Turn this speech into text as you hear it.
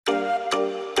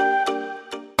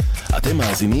אתם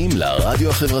מאזינים לרדיו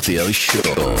החברתי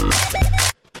הראשון.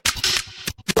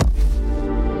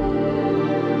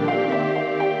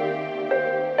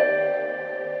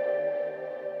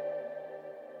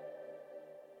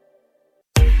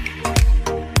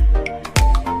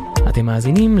 אתם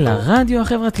מאזינים לרדיו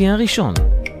החברתי הראשון.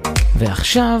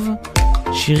 ועכשיו,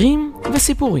 שירים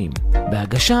וסיפורים,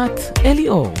 בהגשת אלי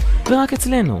אור, ורק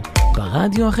אצלנו,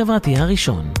 ברדיו החברתי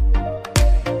הראשון.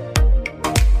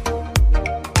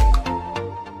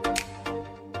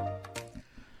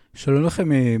 שלום לכם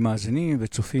מאזינים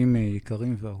וצופים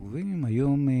יקרים ואהובים.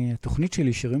 היום התוכנית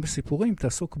שלי, שירים וסיפורים,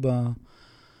 תעסוק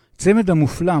בצמד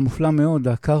המופלא מאוד,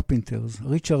 האור-הקרפנטרס,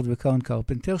 ריצ'רד וקארן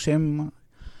קרפנטר, שהם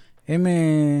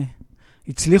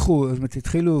הצליחו,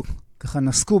 התחילו, ככה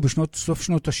נסקו בסוף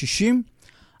שנות ה-60,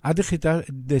 עד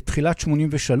תחילת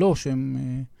 83, הם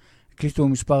הקליטו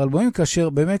מספר אלבומים, כאשר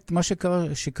באמת מה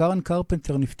שקארן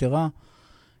קרפנטר נפטרה,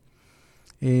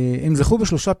 הם זכו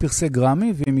ב3 פרסי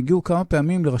גרמי, והם הגיעו כמה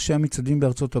פעמים לראשי המצעדים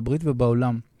בארצות הברית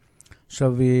ובעולם.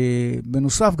 עכשיו,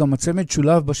 בנוסף, גם הצמד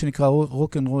שולב בה שנקרא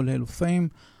רוק אנד רול הול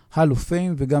אוף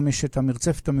פיים, וגם יש את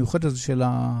המרצפת המיוחדת הזה של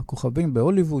הכוכבים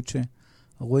בהוליווד,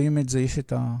 שרואים את זה, יש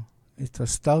את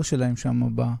הסטאר שלהם שם.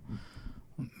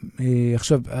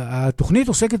 עכשיו, התוכנית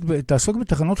תעסוק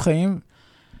בתחנות חיים,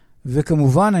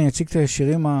 וכמובן אני אציג את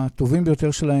השירים הטובים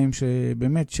ביותר שלהם,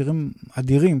 שבאמת שירים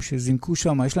אדירים שזינקו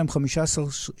שם. יש להם 15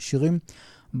 שירים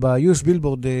ב-US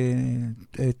בילבורד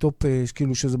טופ,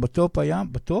 כאילו שזה בטופ היה,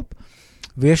 בטופ,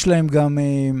 ויש להם גם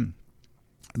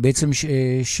בעצם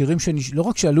שירים שלא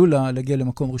רק שעלו להגיע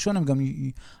למקום ראשון, הם גם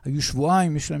היו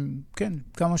שבועיים, יש להם, כן,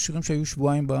 כמה שירים שהיו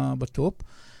שבועיים בטופ,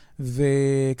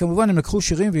 וכמובן הם לקחו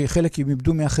שירים וחלק הם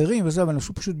איבדו מאחרים וזה, אבל הם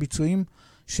עשו פשוט ביצועים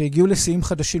שהגיעו לשיאים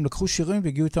חדשים, לקחו שירים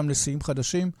והגיעו איתם לשיאים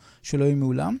חדשים שלא היו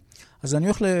מעולם. אז אני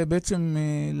הולך בעצם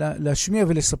להשמיע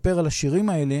ולספר על השירים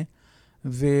האלה,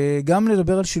 וגם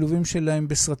לדבר על שילובים שלהם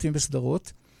בסרטים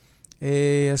וסדרות.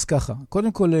 אז ככה,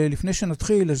 קודם כל, לפני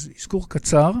שנתחיל, אז אזכור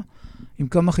קצר, עם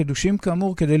כמה חידושים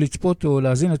כאמור, כדי לצפות או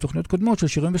להאזין לתוכניות קודמות של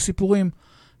שירים וסיפורים.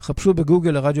 חפשו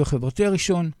בגוגל הרדיו החברתי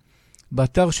הראשון,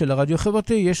 באתר של הרדיו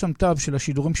החברתי, יש שם טאב של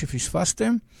השידורים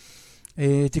שפספסתם,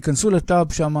 תיכנסו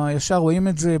לטאב שם, ישר רואים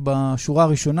את זה בשורה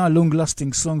הראשונה, Long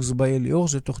Lasting Songs by אלי אור,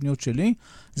 זה תוכניות שלי,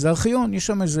 זה ארכיון, יש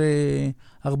שם איזה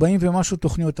 40 ומשהו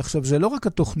תוכניות. עכשיו, זה לא רק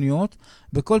התוכניות,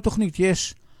 בכל תוכנית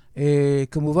יש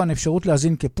כמובן אפשרות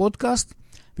להזין כפודקאסט,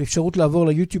 ואפשרות לעבור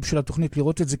ליוטיוב של התוכנית,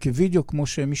 לראות את זה כווידאו, כמו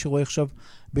שמי שרואה עכשיו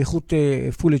באיכות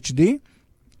Full HD,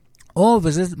 או,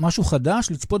 וזה משהו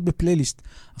חדש, לצפות בפלייליסט.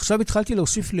 עכשיו התחלתי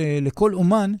להוסיף לכל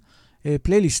אומן,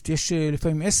 פלייליסט, יש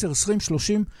לפעמים 10, 20,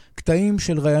 30 קטעים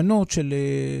של רעיונות, של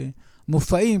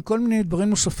מופעים, כל מיני דברים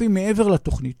נוספים מעבר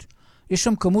לתוכנית. יש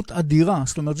שם כמות אדירה,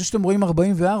 זאת אומרת, זה שאתם רואים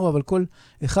 44, אבל כל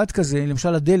אחד כזה,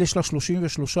 למשל הדל יש לה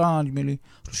 33, נדמה לי,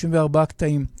 34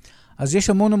 קטעים. אז יש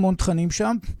המון תכנים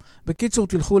שם. בקיצור,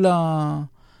 תלכו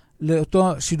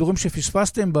לאותו שידורים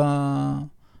שפספסתם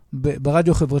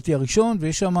ברדיו החברתי הראשון,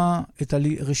 ויש שם את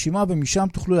הרשימה, ומשם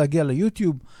תוכלו להגיע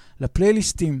ליוטיוב,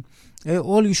 לפלייליסטים,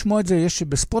 או לשמוע את זה, יש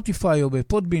בספוטיפיי או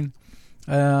בפודבין,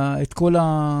 את כל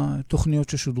התוכניות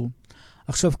ששודרו.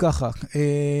 עכשיו ככה,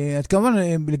 כמובן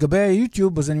לגבי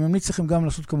היוטיוב, אז אני ממליץ לכם גם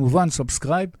לעשות כמובן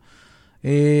סאבסקרייב.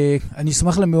 אני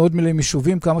אשמח למאוד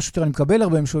משובים, כמה שיותר, אני מקבל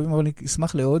הרבה משובים, אבל אני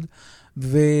אשמח לעוד,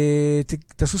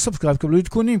 ותעשו סאבסקרייב, קבלו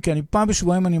עדכונים, כי אני פעם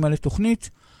בשבועיים אני מעלה תוכנית,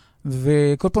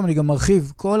 וכל פעם אני גם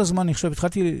מרחיב, כל הזמן אני חושב,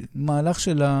 התחלתי מהלך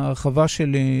של הרחבה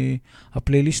של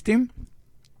הפלייליסטים.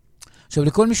 עכשיו,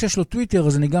 לכל מי שיש לו טוויטר,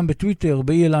 אז אני גם בטוויטר,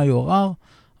 ב-ELIORR,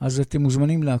 אז אתם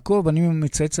מוזמנים לעקוב, אני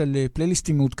מצייץ על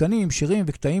פלייליסטים מעודכנים, שירים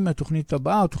וקטעים מהתוכנית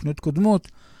הבאה, או תוכניות קודמות,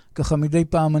 ככה מדי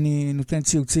פעם אני נותן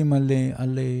ציוצים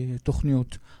על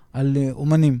תוכניות, על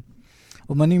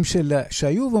אומנים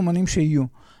שהיו ואומנים שיהיו.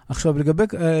 עכשיו,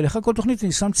 לאחר כל תוכנית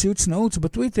אני שם ציוץ נעוץ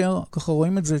בטוויטר, ככה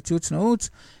רואים את זה, ציוץ נעוץ,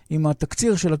 עם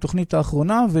התקציר של התוכנית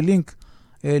האחרונה, ולינק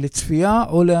לצפייה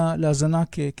או להאזנה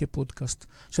כפודקאסט.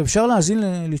 עכשיו, אפשר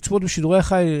לצפות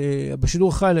בשידור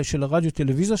החי של הרדיו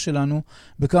טלוויזיה שלנו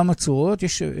בכמה צורות.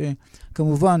 יש,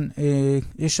 כמובן,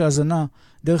 יש האזנה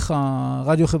דרך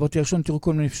הרדיו החברתי הראשון, תראו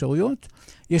כל מיני אפשרויות.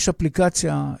 יש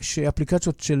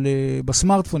אפליקציות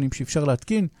בסמארטפונים שאפשר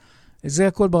להתקין. זה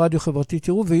הכל ברדיו החברתי,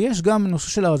 תראו. ויש גם נושא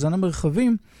של האזנה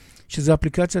מרחבים, שזה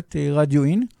אפליקציית רדיו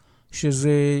אין,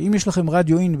 שזה, אם יש לכם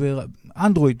רדיו אין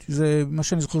באנדרואיד, זה מה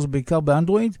שאני זוכר, זה בעיקר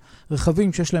באנדרואיד,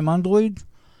 רכבים שיש להם אנדרואיד,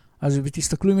 אז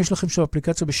ותסתכלו אם יש לכם שם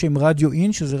אפליקציה בשם רדיו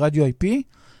אין, שזה רדיו IP,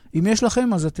 אם יש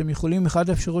לכם, אז אתם יכולים, אחד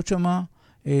האפשרות שמה,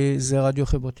 זה הרדיו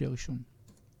החברתי הראשון.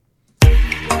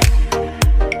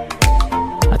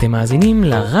 אתם מאזינים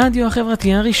לרדיו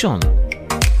החברתי הראשון,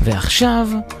 ועכשיו,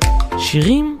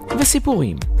 שירים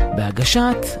וסיפורים,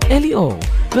 בהגשת אלי אור,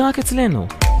 ורק אצלנו,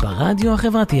 ברדיו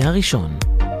החברתי הראשון.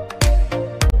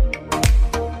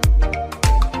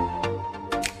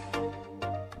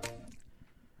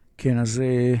 כן, אז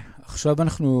עכשיו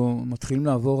אנחנו מתחילים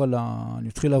לעבור אני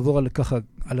אתחיל לעבור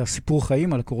על הסיפור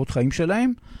חיים, על הקורות חיים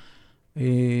שלהם.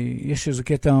 יש איזה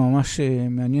קטע ממש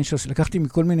מעניין שלקחתי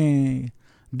מכל מיני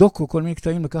דוקו, כל מיני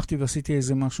קטעים, לקחתי ועשיתי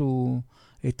איזה משהו,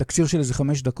 תקציר של איזה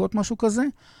 5 דקות, משהו כזה.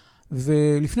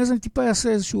 ולפני זה אני טיפה אעשה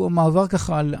איזשהו מעבר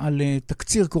ככה על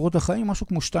תקציר קורות החיים, משהו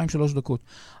כמו 2-3 דקות.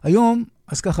 היום,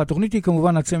 אז ככה, התוכנית היא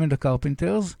כמובן הצמד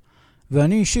הקרפנטרס,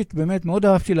 ואני אישית באמת מאוד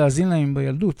אהבתי להאזין להם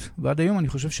בילדות, ועד היום אני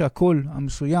חושב שהקול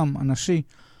המסוים, הנשי,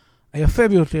 היפה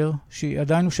ביותר,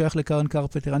 שעדיין הוא שייך לקרן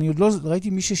קרפנטר. אני עוד לא ראיתי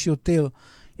מישהו שיותר,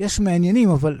 יש מעניינים,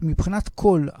 אבל מבחינת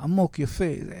קול עמוק, יפה,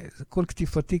 זה קול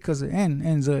כתיפתי כזה,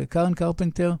 אין, זה קרן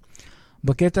קרפנטר,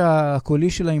 בקטע הקולי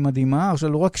שלה היא מדהימה. עכשיו,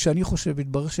 לא רק שאני חושב,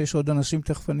 התברר שיש עוד אנשים,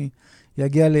 תכף אני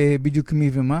יגיע לבדיוק מי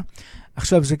ומה.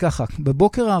 עכשיו, זה ככה,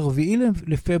 בבוקר הרביעי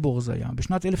לפברואר זה היה,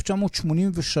 בשנת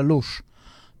 1983,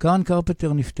 קרן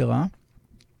קרפנטר נפטרה.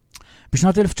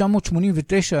 בשנת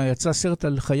 1989 יצא סרט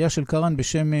על חיה של קרן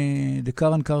בשם The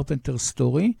Karen Carpenter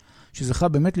Story, שזכה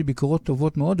באמת לביקורות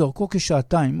טובות מאוד, אורכו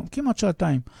כשעתיים, כמעט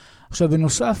שעתיים. עכשיו,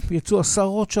 בנוסף, יצאו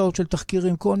 10 שעות של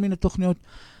תחקירים, כל מיני תוכניות,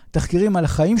 תחקירים על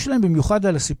החיים שלהם, במיוחד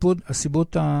על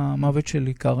הסיבות המוות של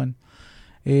קרן.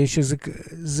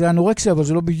 שזה אנורקסיה, אבל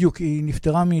זה לא בדיוק. היא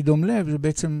נפטרה מדום לב, זה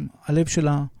בעצם הלב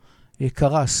שלה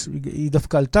קרס. היא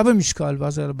דווקא עלתה במשקל,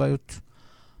 ואז היה לה בעיות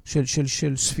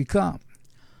של ספיקה.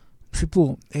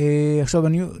 סיפור. עכשיו,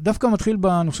 אני דווקא מתחיל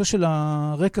בנושא של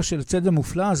הרקע של הצד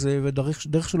המופלא הזה,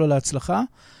 ודרך שלו להצלחה,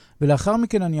 ולאחר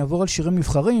מכן אני אעבור על שירים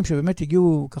נבחרים, שבאמת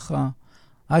הגיעו ככה,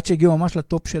 עד שהגיעו ממש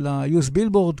לטופ של ה-US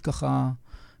Billboard, ככה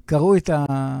קראו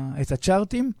את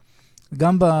הצ'ארטים,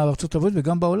 גם בארצות הברית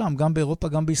וגם בעולם, גם באירופה,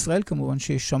 גם בישראל כמובן,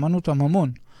 ששמענו אותם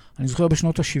המון. אני זוכר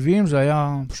בשנות ה-70, זה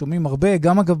היה, שומעים הרבה,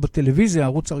 גם אגב בטלוויזיה,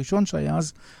 הערוץ הראשון שהיה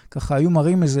אז, ככה היו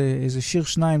מראים איזה שיר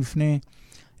 2 לפני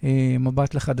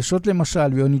מבט לחדשות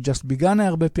למשל, ויוני ג'סט ביגן היה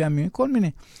הרבה פעמים, כל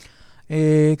מיני.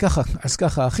 ככה, אז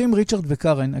ככה, האחים ריצ'רד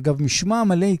וקרן, אגב, משמה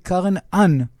המלא היא קרן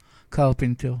אן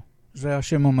קרפנטר, זה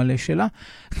השם המלא שלה.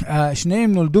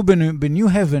 שניהם נולדו בניו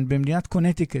הבן, במדינת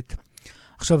קונטיקט.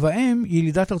 עכשיו, האם היא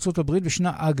ילידת ארצות הברית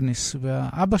ושנה אגנס,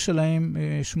 והאבא שלהם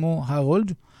שמו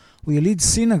הרולד, הוא יליד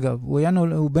סין אגב,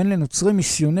 הוא בן לנוצרים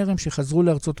מיסיונרים שחזרו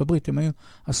לארצות הברית, הם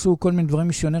עשו כל מיני דברים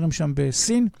מיסיונרים שם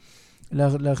בסין,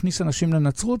 להכניס אנשים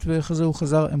לנצרות,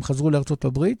 והם חזרו לארצות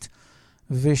הברית,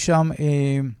 ושם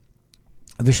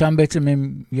בעצם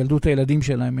הם ילדו את הילדים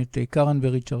שלהם, את קרן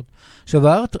וריצ'רד. עכשיו,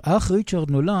 האח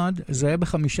ריצ'רד נולד, זה היה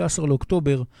ב-15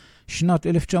 לאוקטובר שנת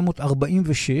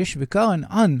 1946, וקרן,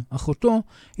 אן, אחותו,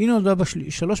 היא נולדה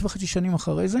 3.5 שנים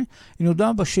אחרי זה, היא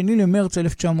נולדה ב2 למרץ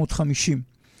 1950.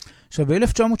 עכשיו,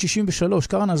 ב-1963,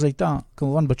 קרן אז הייתה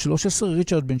כמובן בת 13,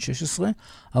 ריצ'רד בן 16,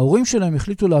 ההורים שלהם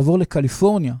החליטו לעבור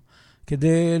לקליפורניה,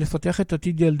 כדי לפתח את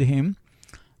עתיד ילדיהם,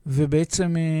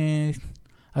 ובעצם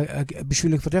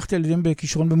בשביל לפתח את ילדיהם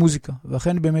בכישרון במוזיקה,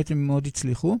 ואכן באמת הם מאוד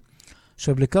הצליחו.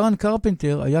 עכשיו, לקרן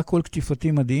קרפנטר היה קול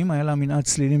כתיפתי מדהים, היה לה מנעד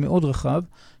צלילי מאוד רחב,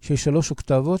 של 3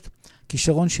 אוקטבות,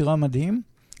 כישרון שירה מדהים,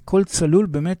 קול צלול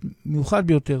באמת מיוחד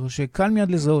ביותר, שקל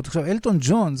מיד לזהות. עכשיו, אלטון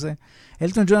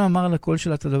ג'ון אמר לקול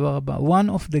שלה את הדבר הבא, one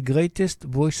of the greatest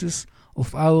voices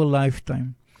of our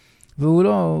lifetime. והוא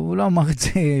לא אמר את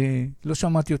זה, לא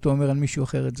שמעתי אותו אומר על מישהו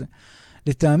אחר את זה.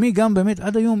 לטעמי גם באמת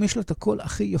עד היום יש לה את הקול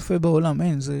הכי יפה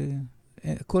בעולם, זה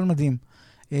קול מדהים.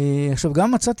 עכשיו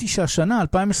גם מצאתי שהשנה,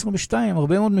 2022,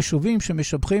 הרבה מאוד משובים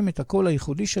שמשבחים את הקול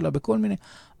הייחודי שלה בכל מיני,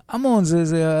 המון,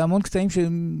 זה המון קטעים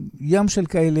ים של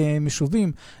כאלה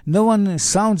משובים. No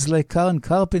one sounds like Karen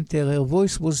Carpenter, her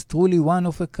voice was truly one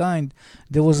of a kind.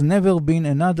 There was never been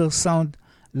another sound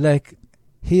like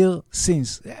here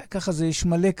since. ככה זה יש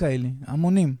מלא כאלה,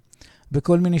 המונים,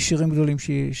 בכל מיני שירים גדולים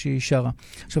שהיא שרה.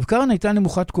 עכשיו, קרן הייתה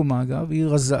נמוכת קומה, אגב, היא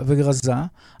רזה,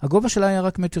 הגובה שלה היה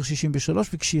רק 1.63 מטר,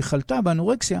 וכשהיא חלתה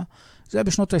באנורקסיה, זה היה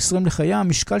בשנות ה-20 לחייה,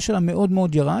 המשקל שלה מאוד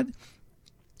מאוד ירד,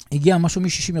 הגיע משהו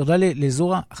מ-60, ירדה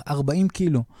לאזור 40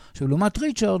 קילו. עכשיו, לעומת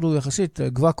ריצ'רד הוא יחסית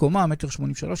גבה קומה, 1.83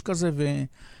 מטר כזה,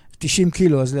 ו-90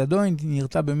 קילו, אז לידו היא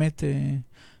נראתה באמת,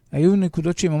 היו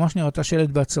נקודות שהיא ממש נראתה שלט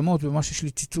בעצמות, וממש יש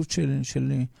לי ציטוט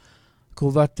של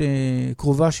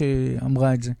קרובה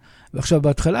שאמרה את זה. ועכשיו,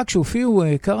 בהתחלה, כשהופיעו,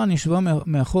 קרן ישבה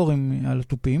מאחור על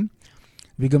הטופים,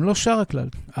 והיא גם לא שרה כלל.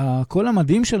 הקול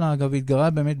המדהים שלה, אגב, התגרה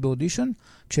באמת באודישן,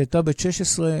 כשהייתה בת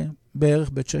 16, בערך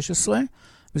בת 16,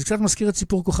 וזה קצת מזכיר את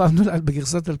סיפור כוכב נולד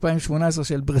בגרסת 2018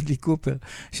 של ברדלי קופר,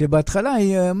 שבהתחלה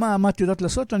היא, מה את יודעת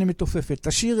לעשות? אני מתופפת.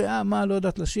 תשאיר, מה לא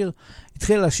יודעת לשיר?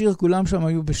 התחילה לשיר, כולם שם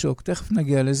היו בשוק. תכף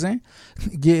נגיע לזה.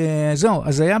 זהו,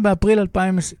 אז היה באפריל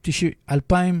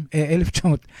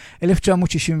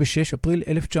 1966, אפריל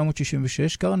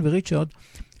 1966, קארן וריצ'רד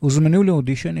הוזמנו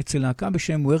לאודישן אצל להקה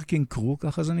בשם Working Crew,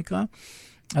 ככה זה נקרא.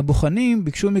 הבוחנים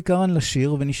ביקשו מקארן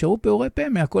לשיר, ונשארו פעורי פה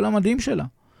מהכל המדהים שלה.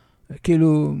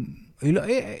 כאילו,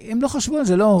 הם לא חשבו על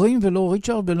זה, לא הורים ולא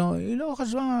ריצ'רד, היא לא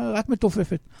חשבה, רק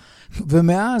מתופפת.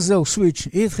 ומאז זהו, סוויץ',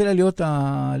 היא התחילה להיות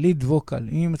הליד ווקל,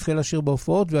 היא התחילה לשיר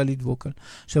בהופעות והליד ווקל.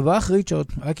 עכשיו, האח ריצ'רד,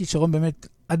 היה כישרון באמת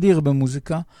אדיר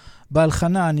במוזיקה,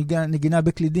 בהלחנה, נגינה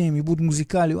בקלידים, עיבוד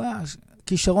מוזיקלי, הוא היה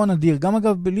כישרון אדיר, גם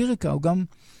אגב בליריקה, הוא גם,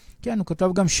 כן, הוא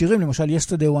כתב גם שירים, למשל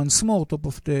Yesterday Once More, Top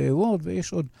of the World,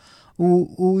 ויש עוד.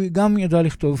 הוא גם ידע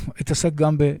לכתוב, התעסק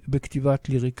גם בכתיבת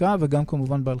ליריקה, וגם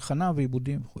כמובן בהלחנה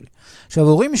ועיבודים וכו'. עכשיו,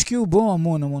 ההורים השקיעו בו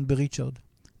המון בריצ'רד.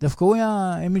 דווקא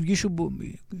הם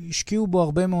השקיעו בו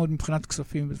הרבה מאוד מבחינת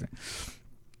כספים וזה.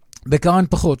 בקארן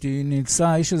פחות, היא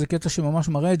נלצה, יש איזה קטע שממש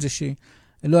מראה את זה, שהיא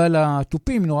לא היה לה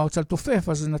טופים, היא נורא רוצה לתופף,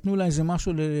 אז נתנו לה איזה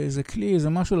משהו, איזה כלי, איזה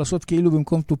משהו לעשות כאילו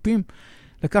במקום טופים.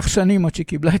 לקח שנים עד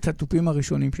שקיבלה את הטופים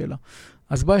הראשונים שלה.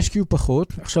 אז בה השקיעו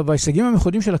פחות. עכשיו, ההישגים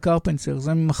המייחודיים של הקרפנטרס,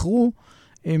 הם מכרו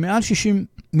מעל 60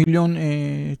 מיליון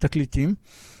תקליטים,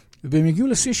 והם הגיעו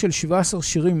לשיא של 17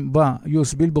 שירים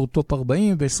ב-US בילבורד טופ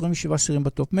 40, ו-27 שירים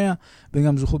בטופ 100,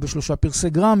 וגם זוכו ב3 פרסי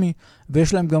גרמי,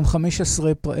 ויש להם גם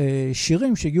 15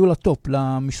 שירים שהגיעו לטופ,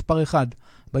 למספר 1.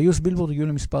 ב-US בילבורד הגיעו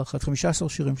למספר 1, 15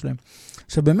 שירים שלהם.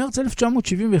 עכשיו, במרץ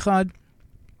 1971,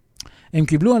 הם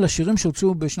קיבלו על השירים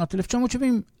שהוצאו בשנת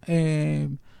 1970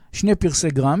 שני פרסי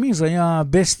גרמי, זה היה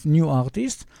Best New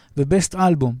Artist ו-Best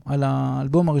Album, על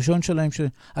האלבום הראשון שלהם,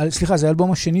 סליחה, זה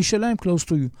האלבום השני שלהם, Close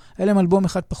to You. היה להם אלבום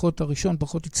אחד פחות, הראשון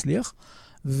פחות הצליח,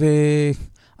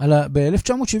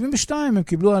 ב-1972 הם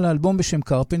קיבלו על האלבום בשם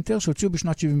קרפנטר, שהוציאו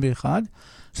בשנת 71,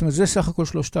 זאת אומרת, זה סך הכל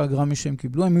 3 הגרמי שהם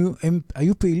קיבלו, הם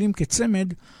היו פעילים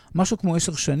כצמד, משהו כמו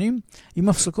 10 שנים, עם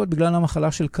הפסקות בגלל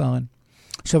המחלה של קארן.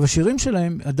 עכשיו, השירים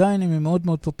שלהם עדיין הם מאוד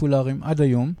מאוד פופולריים עד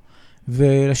היום,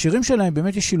 ולשירים שלהם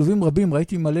באמת יש שילובים רבים,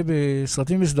 ראיתי מלא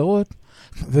בסרטים וסדרות,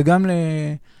 וגם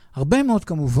להרבה מאוד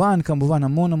כמובן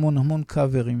המון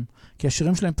קאברים, כי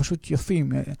השירים שלהם פשוט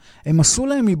יפים. הם עשו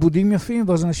להם עיבודים יפים,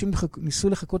 ואז אנשים ניסו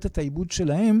לחכות את העיבוד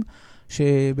שלהם,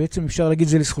 שבעצם אפשר להגיד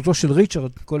זה לזכותו של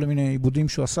ריצ'רד, כל מיני עיבודים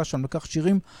שהוא עשה שם, לקח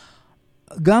שירים,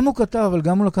 גם הוא כתב, אבל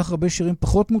גם הוא לקח הרבה שירים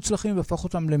פחות מוצלחים, והפך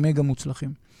אותם למגה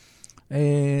מוצלחים.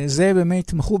 זה באמת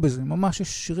התמחו בזה. ממש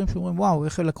יש שירים שאומרים, וואו,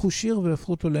 איך לקחו שיר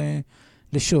והפכו אותו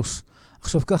לשוס.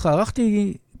 עכשיו ככה,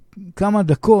 ערכתי כמה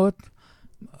דקות,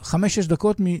 5-6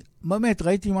 דקות, באמת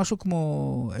ראיתי משהו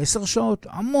כמו 10 שעות,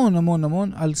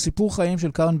 המון, על סיפור חיים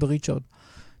של קארן וריצ'רד.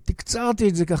 תקצרתי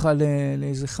את זה ככה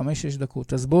לאיזה 5-6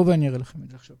 דקות. אז בואו ואני אראה לכם את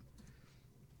זה עכשיו.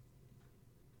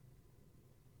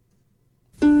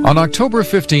 On October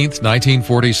 15th,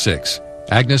 1946,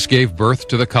 Agnes gave birth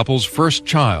to the couple's first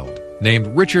child, named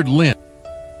Richard Lynn.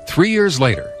 3 years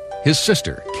later, his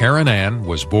sister, Karen Ann,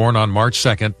 was born on March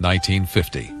 2nd,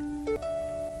 1950.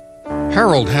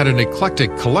 Harold had an eclectic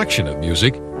collection of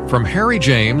music, from Harry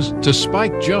James to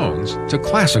Spike Jones to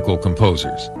classical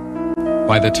composers.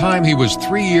 By the time he was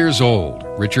 3 years old,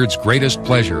 Richard's greatest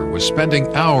pleasure was spending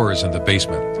hours in the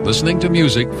basement listening to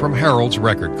music from Harold's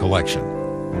record collection.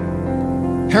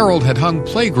 Harold had hung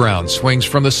playground swings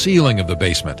from the ceiling of the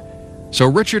basement, so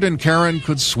Richard and Karen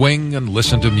could swing and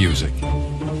listen to music.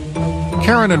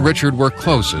 Karen and Richard were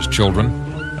close as children,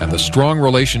 and the strong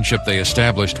relationship they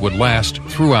established would last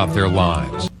throughout their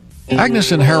lives.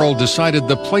 Agnes and Harold decided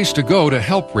the place to go to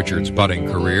help Richard's budding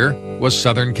career was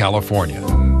Southern California.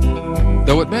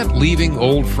 Though it meant leaving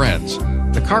old friends,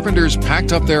 the Carpenters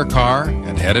packed up their car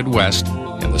and headed west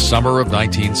in the summer of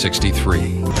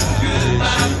 1963.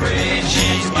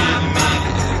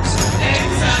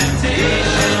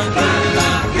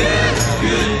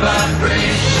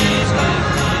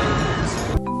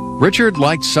 Richard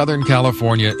liked Southern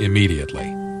California immediately.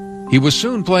 He was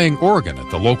soon playing organ at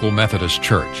the local Methodist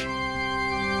church.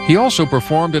 He also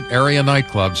performed at area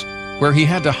nightclubs where he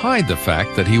had to hide the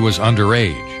fact that he was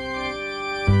underage.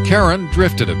 Karen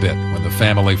drifted a bit when the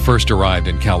family first arrived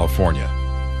in California.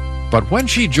 But when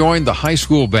she joined the high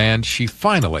school band, she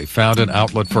finally found an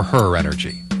outlet for her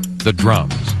energy, the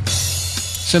drums.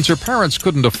 Since her parents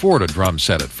couldn't afford a drum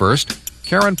set at first,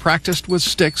 Karen practiced with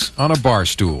sticks on a bar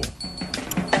stool.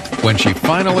 When she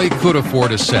finally could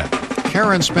afford a set,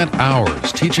 Karen spent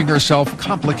hours teaching herself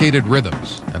complicated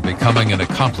rhythms and becoming an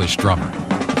accomplished drummer.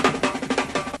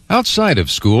 Outside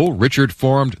of school, Richard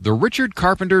formed the Richard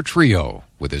Carpenter Trio,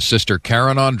 with his sister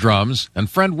Karen on drums and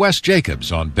friend Wes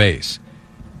Jacobs on bass.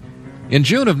 In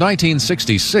June of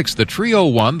 1966, the trio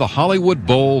won the Hollywood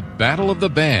Bowl Battle of the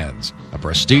Bands, a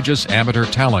prestigious amateur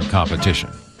talent competition.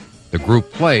 The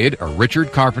group played a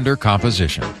Richard Carpenter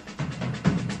composition.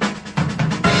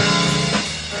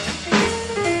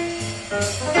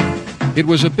 It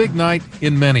was a big night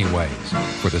in many ways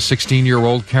for the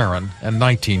 16-year-old Karen and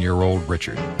 19-year-old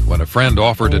Richard, when a friend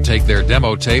offered to take their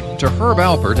demo tape to Herb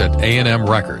Alpert at A&M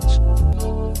Records.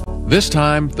 This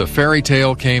time, the fairy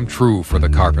tale came true for the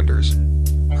Carpenters.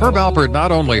 Herb Alpert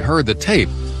not only heard the tape,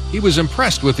 he was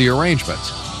impressed with the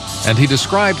arrangements, and he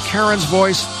described Karen's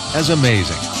voice as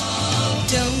amazing.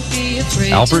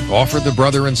 Alpert offered the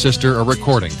brother and sister a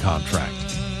recording contract.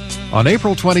 On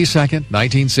April 22nd,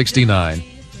 1969,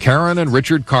 Karen and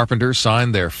Richard Carpenter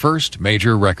signed their first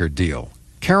major record deal.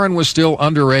 Karen was still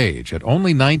underage at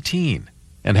only 19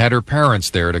 and had her parents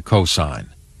there to co-sign.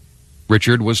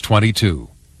 Richard was 22.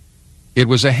 It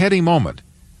was a heady moment,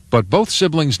 but both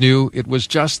siblings knew it was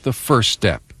just the first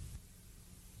step.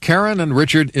 Karen and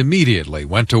Richard immediately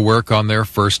went to work on their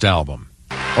first album.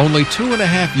 Only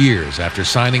 2.5 years after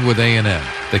signing with A&M,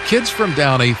 the kids from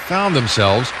Downey found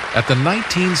themselves at the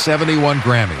 1971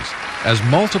 Grammys as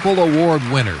multiple award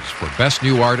winners for Best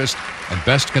New Artist and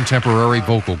Best Contemporary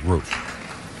Vocal Group.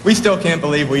 We still can't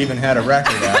believe we even had a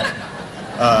record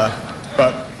out,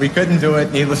 but we couldn't do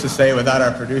it, needless to say, without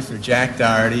our producer Jack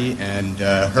Doherty and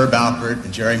Herb Alpert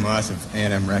and Jerry Moss of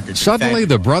A&M Records. Suddenly,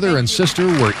 the brother and sister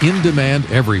were in demand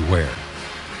everywhere.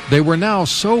 They were now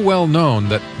so well known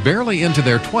that barely into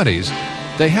their 20s,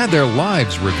 they had their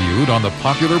lives reviewed on the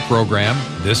popular program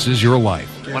This Is Your Life.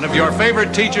 One of your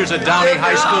favorite teachers at Downey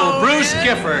High School, Bruce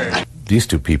Gifford. These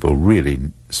two people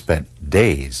really spent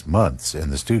days, months in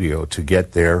the studio to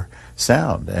get their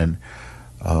sound, and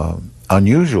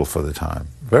unusual for the time,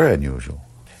 very unusual.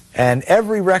 And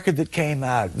every record that came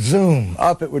out, zoom,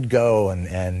 up it would go,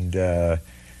 and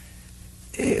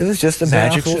it was just a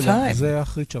magical time.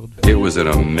 It was an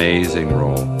amazing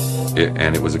role,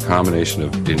 and it was a combination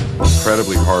of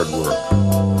incredibly hard work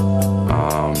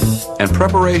and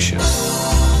preparation.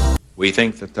 We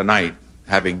think that tonight,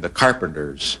 having the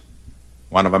Carpenters,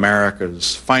 one of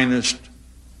America's finest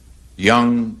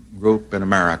young group in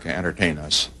America, entertain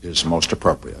us is most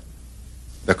appropriate.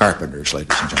 The Carpenters,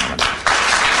 ladies and gentlemen.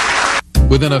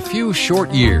 Within a few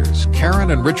short years, Karen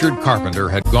and Richard Carpenter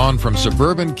had gone from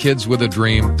suburban kids with a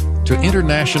dream to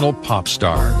international pop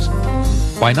stars.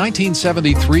 By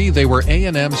 1973, they were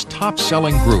A&M's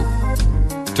top-selling group.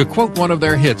 To quote one of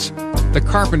their hits, the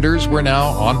Carpenters were now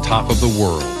on top of the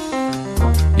world.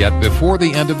 Yet before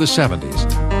the end of the 70s,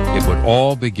 it would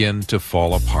all begin to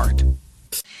fall apart.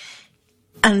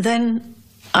 And then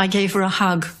I gave her a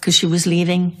hug because she was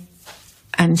leaving,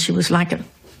 and she was like a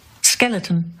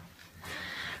skeleton.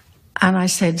 And I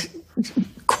said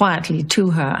quietly to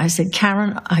her, I said,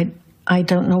 Karen, I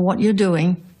don't know what you're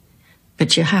doing,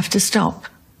 but you have to stop.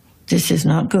 This is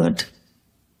not good.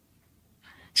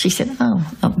 She said, oh,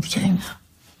 okay.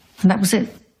 And that was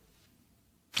it.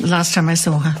 The last time I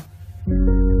saw her.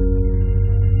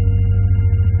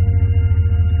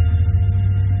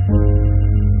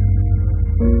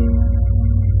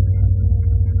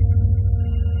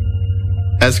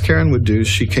 As Karen would do,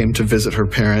 she came to visit her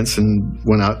parents and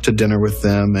went out to dinner with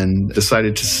them and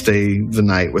decided to stay the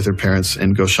night with her parents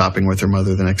and go shopping with her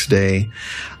mother the next day.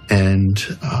 And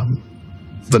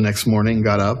the next morning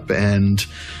got up and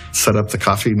set up the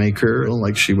coffee maker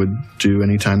like she would do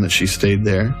any time that she stayed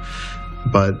there.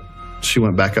 But she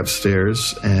went back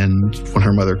upstairs, and when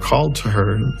her mother called to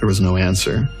her, there was no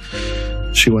answer.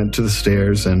 She went to the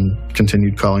stairs and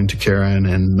continued calling to Karen,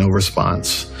 and no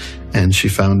response. And she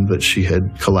found that she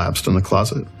had collapsed in the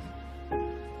closet.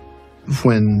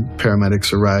 When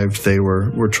paramedics arrived, they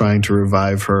were trying to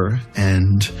revive her,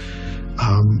 and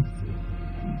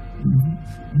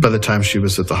by the time she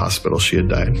was at the hospital, she had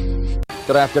died.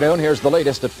 Good afternoon. Here's the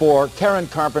latest at 4. Karen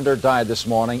Carpenter died this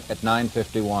morning at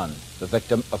 9:51, the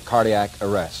victim of cardiac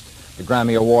arrest. The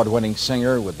Grammy Award-winning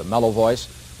singer with the mellow voice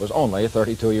was only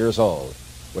 32 years old.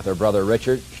 With her brother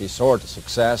Richard, she soared to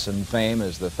success and fame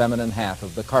as the feminine half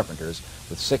of the Carpenters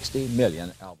with 60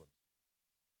 million albums.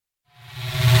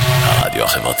 הרדיו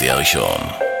החברתי הראשון.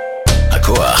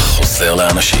 הכוח חוסר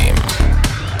לאנשים.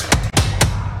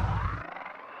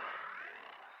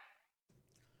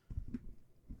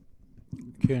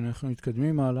 כן, אנחנו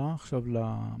מתקדמים הלאה. עכשיו,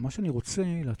 מה שאני רוצה,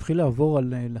 להתחיל לעבור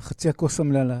על לחצי הכוס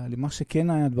המלאה, למה שכן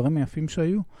היה, הדברים היפים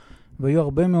שהיו, והיו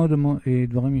הרבה מאוד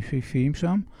דברים יפהפיים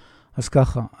שם. אז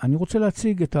ככה, אני רוצה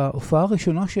להציג את ההופעה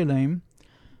הראשונה שלהם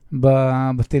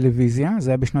בטלוויזיה, זה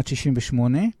היה בשנת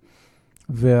 68,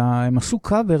 והם עשו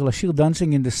קאבר לשיר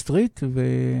Dancing in the Street,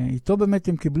 ואיתו באמת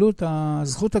הם קיבלו את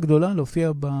הזכות הגדולה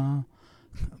להופיע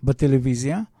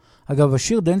בטלוויזיה. אגב,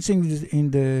 השיר Dancing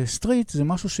in the Street זה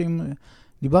משהו שאם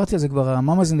דיברתי על זה כבר,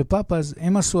 המאמאז אנד פאפאז,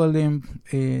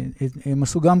 הם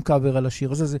עשו גם קאבר על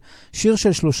השיר הזה. זה שיר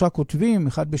של 3 כותבים,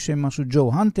 אחד בשם משהו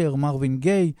ג'ו הנטר, מרווין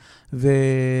גיי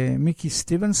ומיקי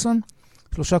סטיבנסון.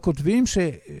 3 כותבים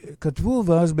שכתבו,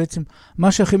 ואז בעצם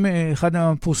מה שהכי, אחד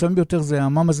הפורסמים ביותר זה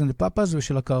המאמאז אנד פאפאז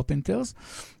ושל הקרפנטרס.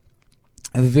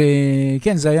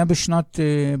 וכן, זה היה בשנת,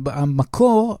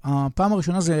 המקור, הפעם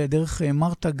הראשונה זה דרך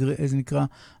מרתה, זה נקרא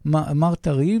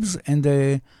מרתה ריבס and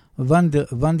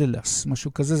ונדלס,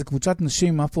 משהו כזה, זה קבוצת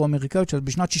נשים אפרו-אמריקאיות,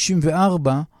 שבשנת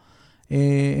 64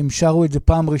 הם שרו את זה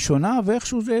פעם ראשונה,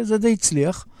 ואיכשהו זה די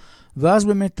הצליח. ואז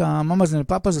באמת המאמאז אנד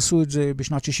פאפאז עשו את זה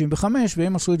בשנת 65,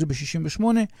 והם עשו את זה ב-68,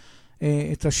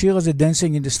 את השיר הזה,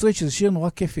 Dancing in the Street, שזה שיר נורא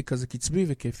כיפי, כזה קצבי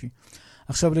וכיפי.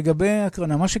 עכשיו לגבי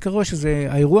הקרנה, מה שקרה שזה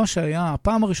האירוע שהיה,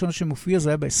 הפעם הראשונה שמופיע, זה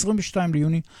היה ב-22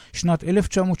 ליוני שנת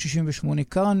 1968,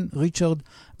 קארן ריצ'רד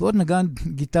ועוד נגן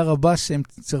גיטרה בס, הם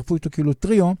צרפו איתו כאילו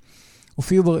טריו,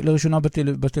 הופיעו לראשונה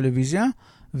בטלוויזיה,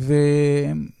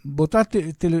 ובאותה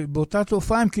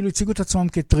תופעה הם כאילו הציגו את עצמם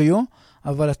כטריו,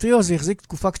 אבל הטריו הזה החזיק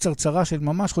תקופה קצרצרה של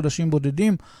ממש חודשים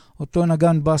בודדים, אותו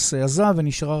נגן בס עזב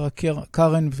ונשארה רק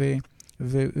קארן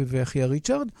ואחיה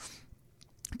ריצ'רד,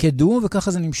 כדו,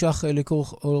 וככה זה נמשך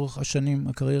לאורך השנים,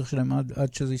 הקריירה שלהם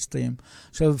עד שזה יסתיים.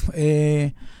 עכשיו,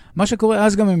 מה שקורה,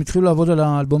 אז גם הם התחילו לעבוד על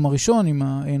האלבום הראשון עם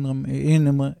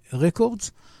ה-A&M Records,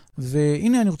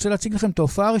 והנה אני רוצה להציג לכם את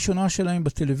ההופעה הראשונה שלהם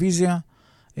בטלוויזיה,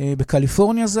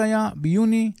 בקליפורניה זה היה,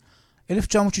 ביוני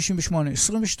 1968,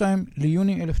 22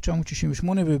 ליוני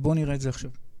 1968, ובואו נראה את זה עכשיו.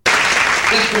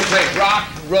 This will play rock,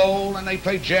 roll, and they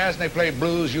play jazz, and they play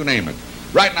blues, you name it.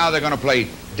 Right now they're going to play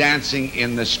Dancing in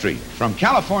the Street. From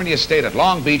California State at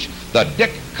Long Beach, the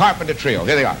Dick Carpenter Trio.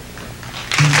 Here they are.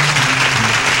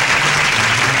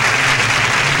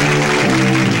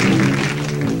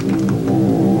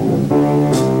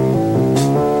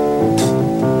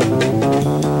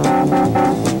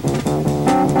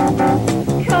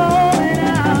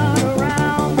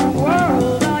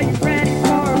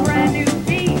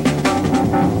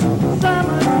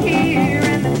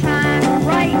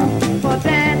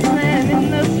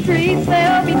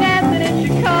 They'll be dancing in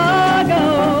Chicago,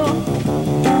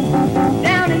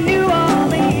 down in New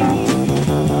Orleans,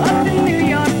 up in New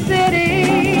York City.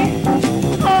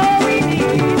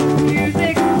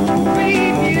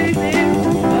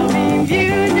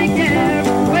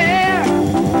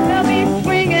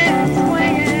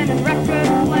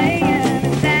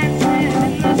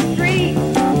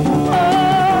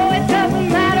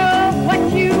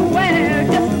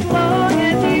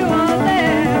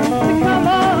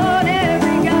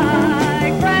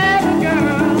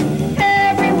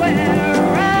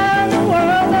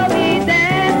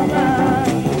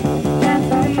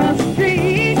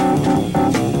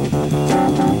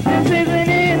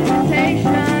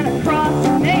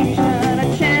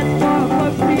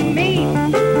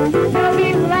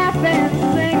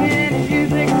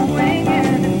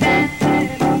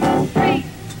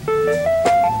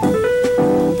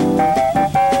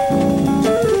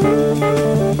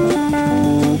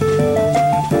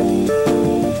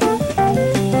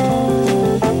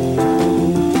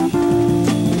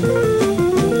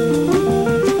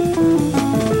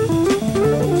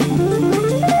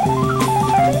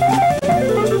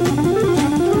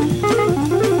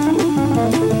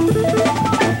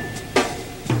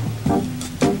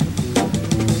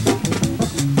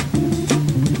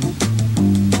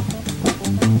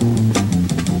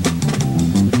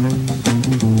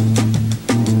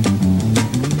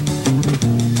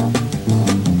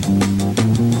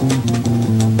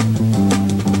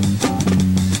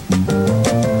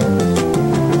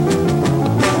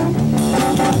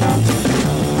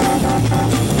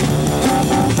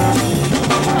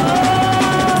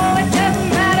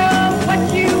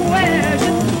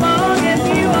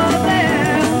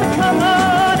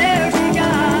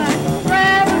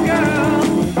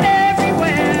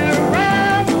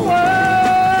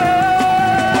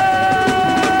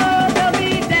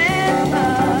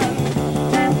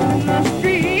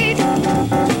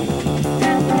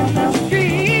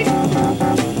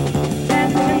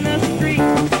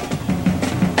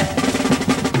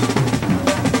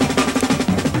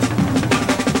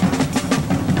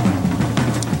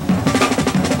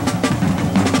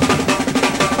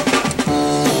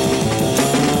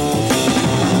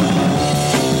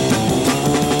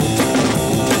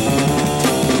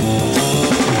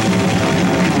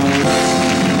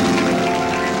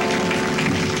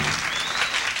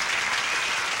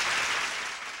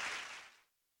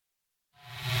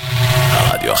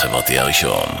 החברתי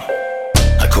הראשון.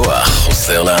 הכוח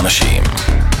חוזר לאנשים.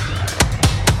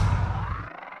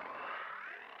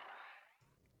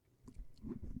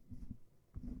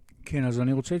 כן, אז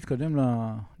אני רוצה להתקדם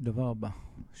לדבר הבא,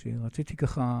 שרציתי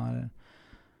ככה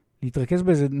להתרכז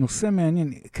באיזה נושא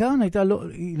מעניין. קרן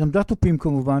היא למדה טופים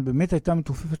כמובן, באמת הייתה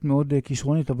מתופפת מאוד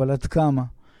כישרונית, אבל עד כמה?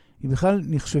 היא בכלל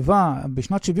נחשבה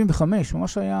בשנת 75,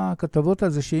 ממש היה כתבות על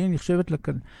זה שהיא נחשבת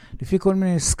לפי כל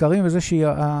מיני סקרים, וזה שהיא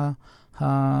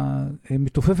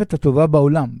המתופפת הטובה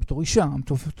בעולם, בתור אישה,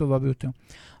 המתופפת הטובה ביותר.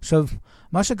 עכשיו,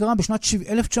 מה שקרה בשנת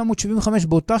 1975,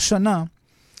 באותה שנה,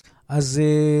 אז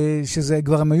שזה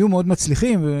כבר הם היו מאוד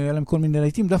מצליחים, והיה להם כל מיני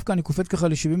להיטים, דווקא אני קופט ככה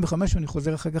ל-75, ואני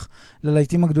חוזר אחר כך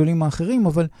ללהיטים הגדולים האחרים,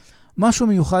 אבל משהו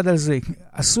מיוחד על זה.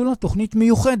 עשו לה תוכנית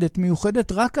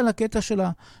מיוחדת רק על הקטע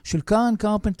של קרן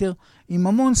קרפנטר, עם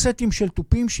המון סטים של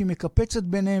טופים שהיא מקפצת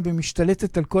ביניהם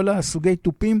ומשתלטת על כל הסוגי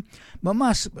טופים.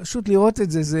 ממש, פשוט לראות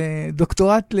את זה, זה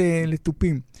דוקטורט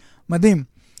לטופים. מדהים.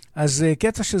 אז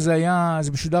קטע שזה היה,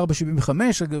 זה משודר ב-75,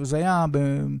 זה היה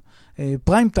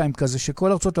בפריים טיים כזה,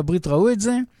 שכל ארצות הברית ראו את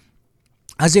זה.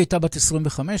 אז היא הייתה בת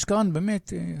 25, קרן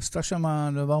באמת עשתה שם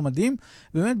דבר מדהים,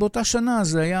 באמת באותה שנה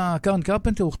זה היה, קרן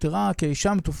קרפנטר הוכתרה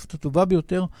כאישה המתופפת הטובה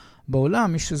ביותר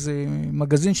בעולם, יש איזה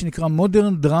מגזין שנקרא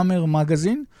Modern Drummer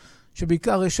Magazine,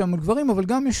 שבעיקר יש שם גברים, אבל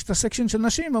גם יש את הסקשן של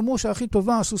נשים, אמרו שהכי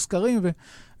טובה, עשו סקרים,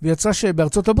 ויצא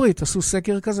שבארצות הברית עשו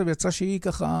סקר כזה, ויצא שהיא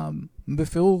ככה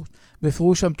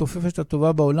בפירוש המתופפת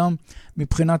הטובה בעולם,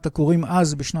 מבחינת הקוראים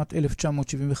אז בשנת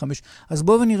 1975. אז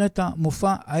בואו ונראה את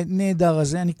המופע הנהדר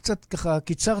הזה, אני קצת ככה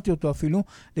קיצרתי אותו אפילו,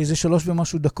 לאיזה 3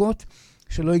 ומשהו דקות,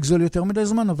 שלא יגזול יותר מדי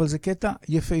זמן, אבל זה קטע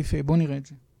יפה. בואו נראה את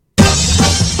זה.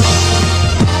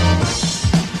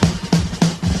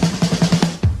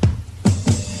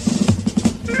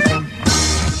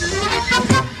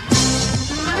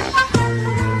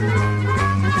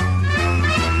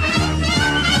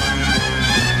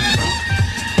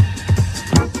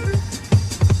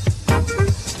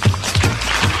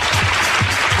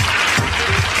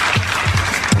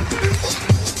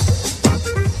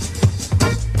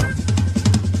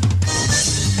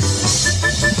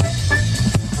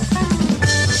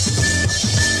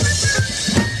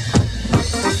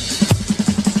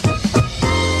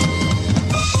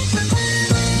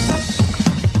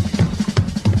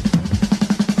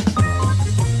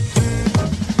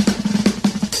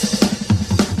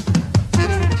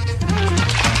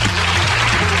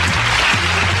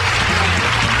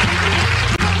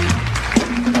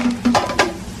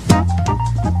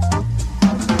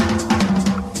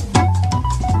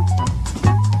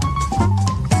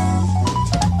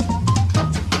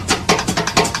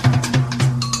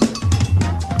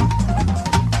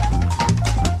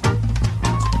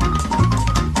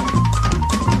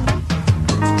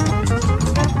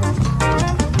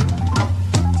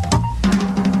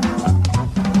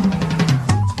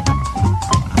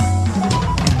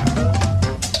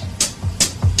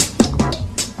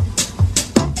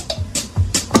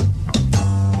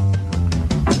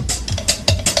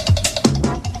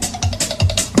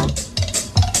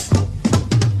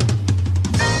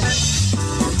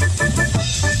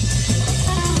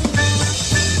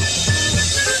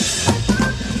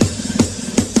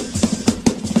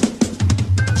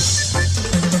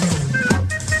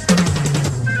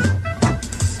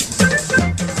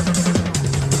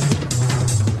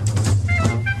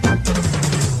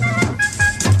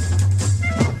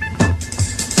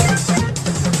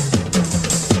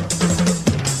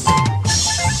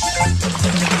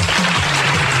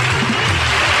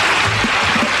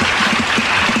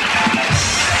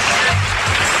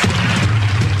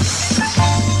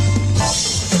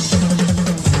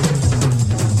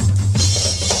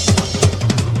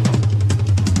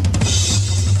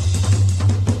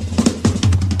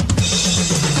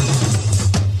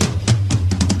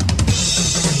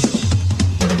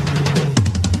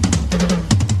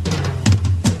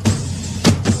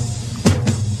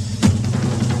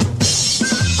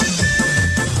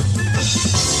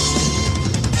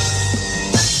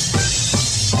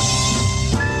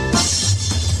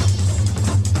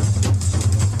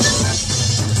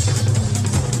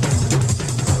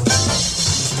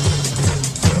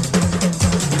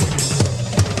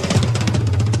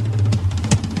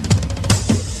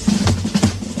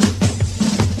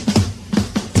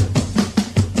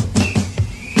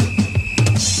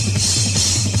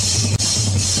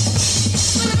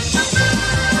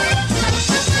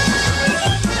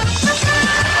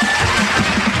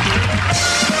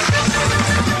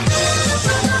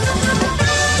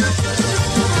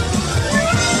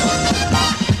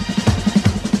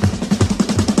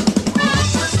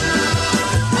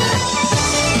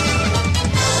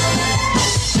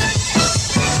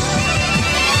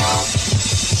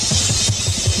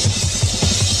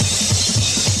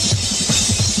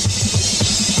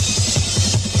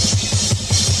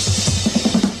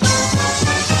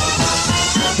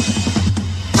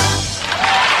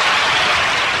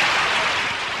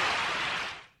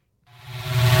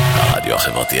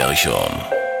 החברתי הראשון.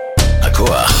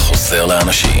 הכוח חוזר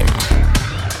לאנשים.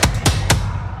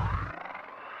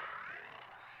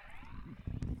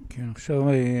 כן, עכשיו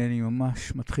אני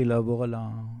ממש מתחיל לעבור על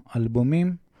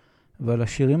האלבומים ועל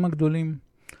השירים הגדולים.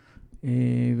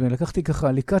 ולקחתי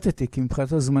ככה, ליקטתי, כי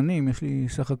מבחינת הזמנים, יש לי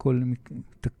סך הכל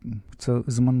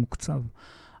זמן מוקצב.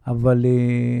 אבל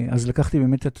אז לקחתי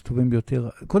באמת את הטובים ביותר.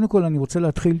 קודם כל אני רוצה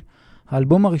להתחיל,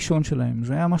 האלבום הראשון שלהם,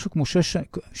 זה היה משהו כמו 6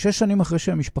 שנים אחרי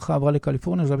שהמשפחה עברה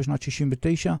לקליפורניה, זה היה בשנת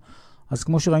 69, אז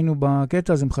כמו שראינו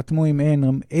בקטע, אז הם חתמו עם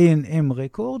A&M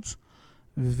Records,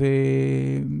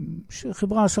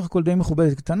 וחברה סך הכל די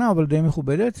מכובדת, קטנה, אבל די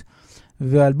מכובדת,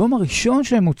 והאלבום הראשון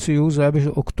שהם הוציאו, זה היה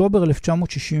באוקטובר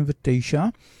 1969,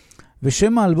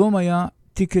 ושם האלבום היה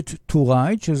Ticket to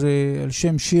Ride, שזה על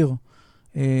שם שיר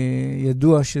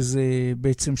ידוע שזה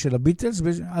בעצם של הביטלס,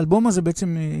 והאלבום הזה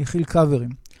בעצם הכיל קאברים.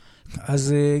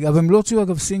 אז, אבל הם לא הוציאו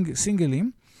אגב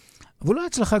סינגלים, אבל לא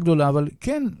הצלחה גדולה, אבל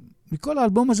כן, מכל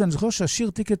האלבום הזה אני זוכר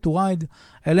שהשיר Ticket to Ride,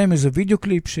 היה להם איזה וידאו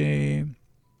קליפ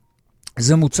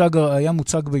שזה היה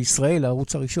מוצג בישראל,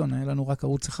 הערוץ הראשון, היה לנו רק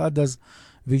ערוץ אחד אז,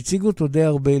 והציגו אותו די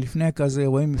הרבה לפני כזה,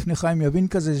 רואים לפני חיים יבין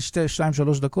כזה,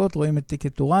 2-3 דקות, רואים את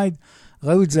Ticket to Ride,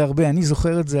 ראו את זה הרבה, אני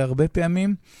זוכר את זה הרבה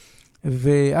פעמים,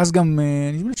 ואז גם,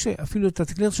 אני חושב שאפילו את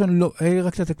התקליט הראשון, לא, היה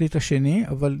רק את התקליט השני,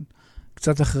 אבל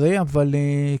קצת אחרי, אבל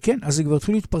כן, אז זה כבר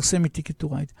התחיל להתפרסם מ-Ticket to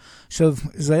Ride. עכשיו,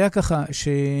 זה היה ככה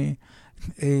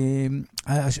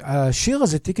שהשיר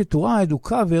הזה, Ticket to Ride, הוא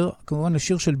קאבר, כמובן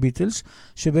השיר של ביטלס,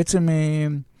 שבעצם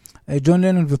ג'ון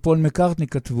לנון ופול מקארטני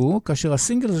כתבו, כאשר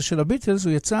הסינגל הזה של הביטלס,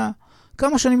 הוא יצא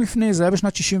כמה שנים לפני, זה היה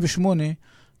בשנת 68,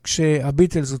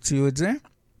 כשהביטלס הוציאו את זה.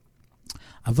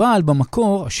 אבל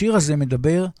במקור, השיר הזה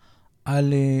מדבר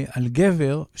על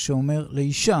גבר שאומר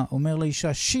לאישה,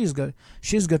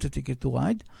 she's got a ticket to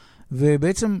ride,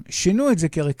 ובעצם שינו את זה,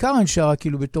 כי הרי קארן שרה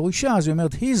כאילו בתור אישה, אז היא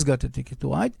אומרת, he's got a ticket to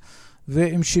ride,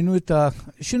 והם שינו את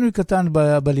שינוי קטן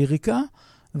בליריקה,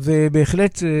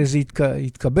 ובהחלט זה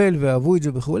התקבל ואהבו את זה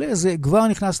וכו'. זה כבר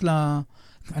נכנס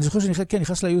אני זוכר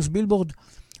נכנס ליוס בילבורד,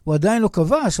 הוא עדיין לא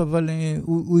כבש, אבל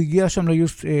הוא הגיע שם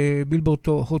ליוס בילבורד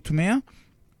הוט 100,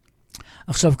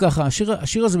 עכשיו ככה,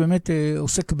 השיר הזה באמת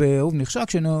עוסק באהוב נחשק,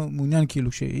 שאינו מעוניין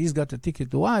כאילו ש-he's got a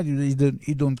ticket to ride,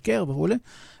 he don't care וכו'.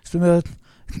 זאת אומרת,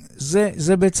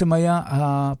 זה בעצם היה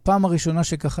הפעם הראשונה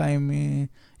שככה הם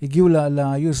הגיעו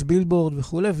ל-US בילבורד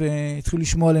וכו', והתחילו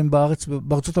לשמוע עליהם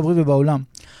בארצות הברית ובעולם.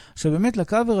 עכשיו באמת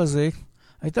לקאבר הזה,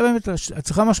 הייתה באמת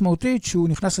הצלחה משמעותית שהוא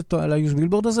נכנס ל-US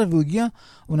בילבורד הזה, והוא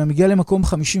הגיע למקום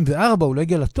 54, הוא לא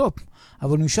הגיע לטופ,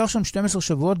 אבל הוא נשאר שם 12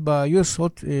 שבועות ב-US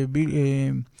Hot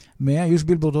 100, US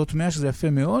בילבורד Hot 100, שזה יפה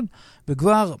מאוד,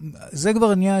 וכבר, זה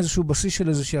כבר נהיה איזשהו בסיס של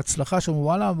איזושהי הצלחה שם,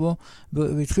 וואלה,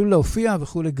 והתחילו להופיע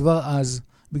וכו' כבר אז,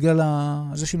 בגלל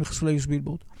זה שהם נכנסו ל-US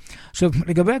בילבורד. עכשיו,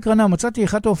 לגבי הקרנה, מצאתי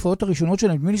אחת ההופעות הראשונות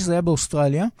שלהם, נדמה לי שזה היה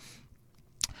באוסטרליה,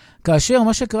 כאשר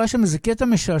מה שקרה שם זה קטע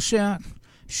משעשע,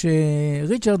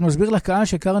 שריצ'רד מסביר לקהל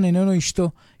שקארן איננו אשתו.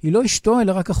 היא לא אשתו,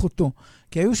 אלא רק אחותו.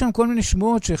 כי היו שם כל מיני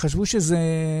שמועות שחשבו שזה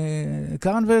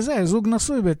קארן וזה, זוג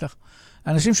נשוי בטח.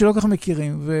 אנשים שלא כך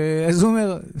מכירים. ואז הוא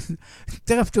אומר,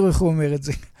 תראה איך הוא אומר את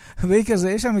זה. והיא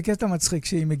כזה, יש שם קטע מצחיק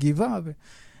שהיא מגיבה.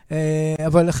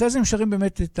 אבל אחרי זה הם שרים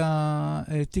באמת את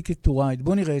ה-Ticket to Ride.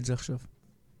 בואו נראה את זה עכשיו.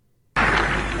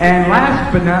 And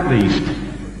last but not least,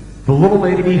 the little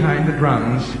lady behind the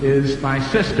drums is my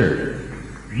sister.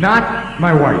 Not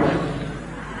my wife.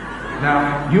 Now,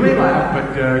 you may laugh, but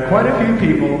quite a few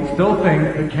people still think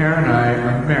that Karen and I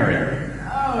are married.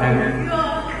 Oh, and God.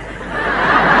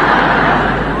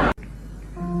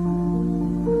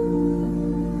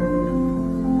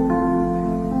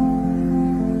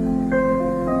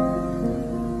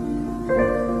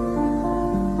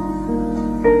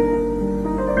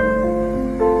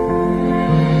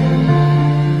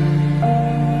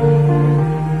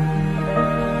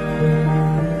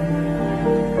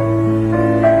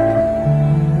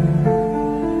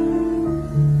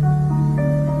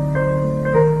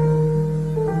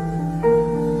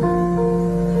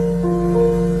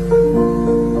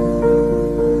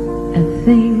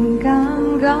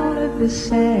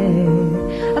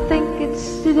 I think it's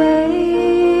today.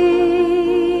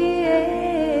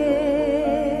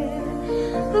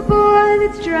 The boy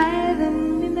that's driving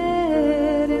me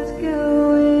mad is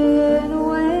going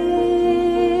away.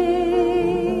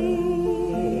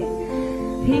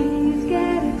 He's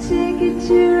got a ticket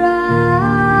to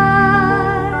ride.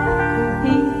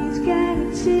 He's got a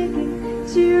ticket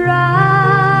to ride.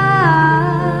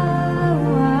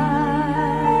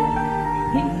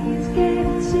 He's got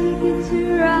a ticket to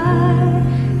ride.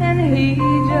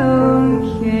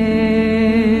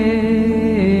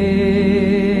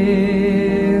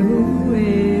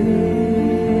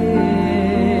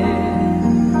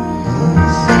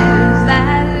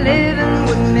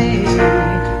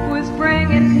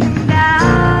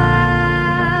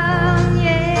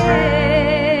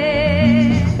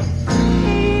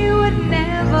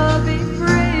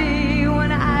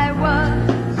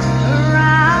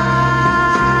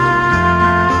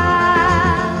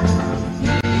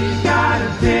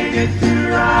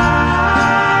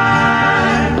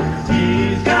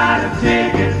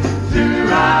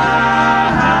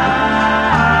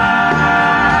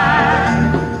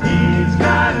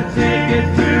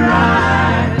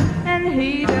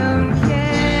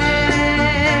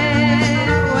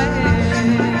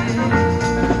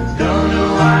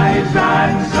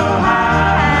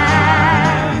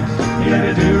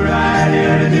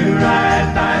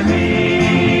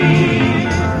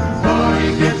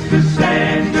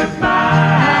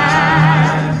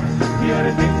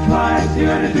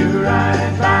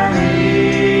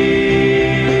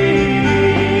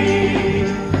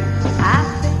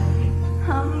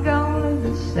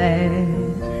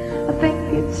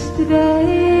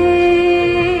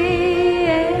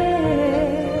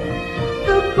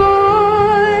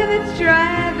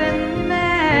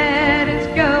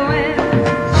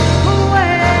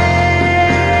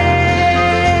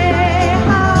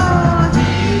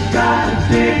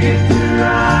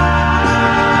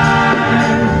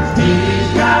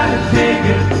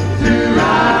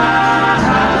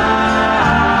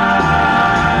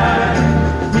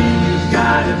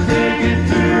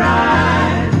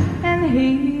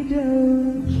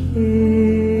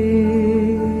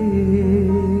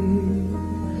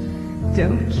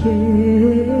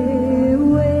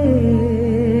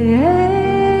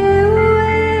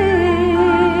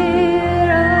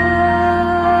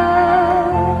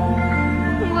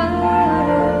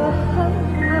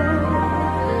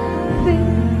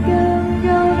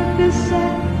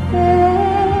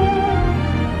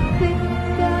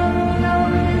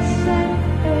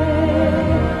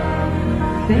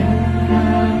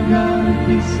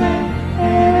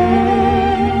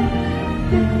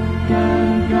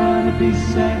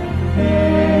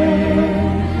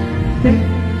 Think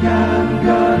I'm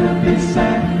gonna be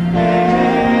sad.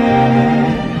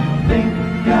 Think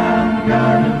I'm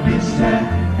gonna be sad.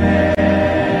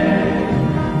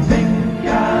 Think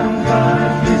I'm gonna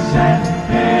be sad.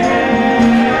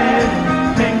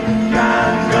 Think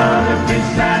I'm gonna be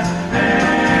sad.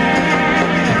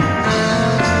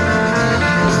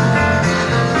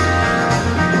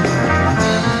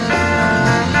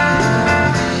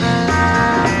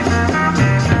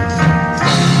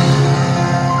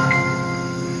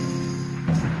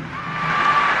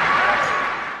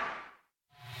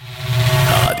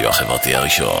 הרדיו החברתי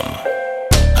הראשון.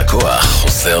 הכוח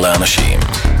חוזר לאנשים.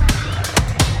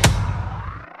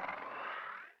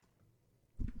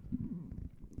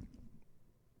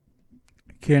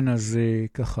 כן, אז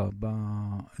ככה,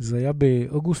 זה היה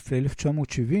באוגוסט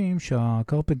 1970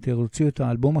 שהקרפנטר הוציאו את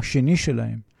האלבום השני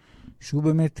שלהם, שהוא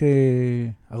באמת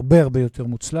הרבה הרבה יותר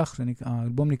מוצלח.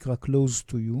 האלבום נקרא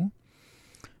Close to You.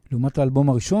 לעומת האלבום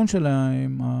הראשון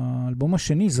שלהם, האלבום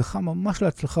השני זכה ממש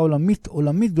להצלחה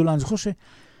עולמית גדולה. אני זוכר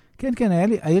כן,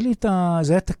 היה לי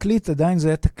זה היה תקליט, עדיין זה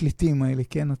היה תקליטים האלה,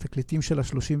 כן, התקליטים של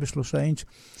ה-33 אינץ'.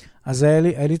 אז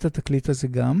היה לי את התקליט הזה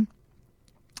גם.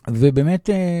 ובאמת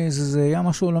זה היה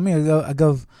משהו עולמי.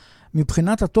 אגב,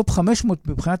 מבחינת הטופ 500,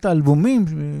 מבחינת האלבומים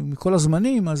מכל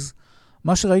הזמנים, אז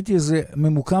מה שראיתי זה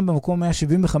ממוקם במקום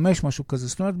 175, משהו כזה.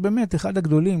 זאת אומרת, באמת, אחד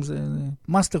הגדולים, זה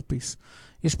מאסטרפיס.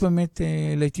 יש באמת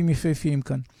לעיתים יפהפיים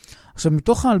כאן. עכשיו,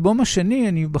 מתוך האלבום השני,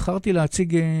 אני בחרתי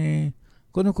להציג,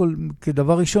 קודם כל,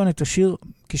 כדבר ראשון, את השיר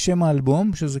כשם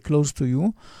האלבום, שזה Close to You.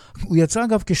 הוא יצא,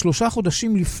 אגב, כ3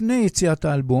 חודשים לפני יציאת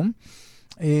האלבום.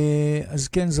 אז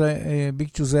כן,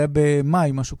 זה היה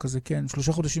במאי, משהו כזה, כן, 3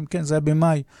 חודשים, כן, זה היה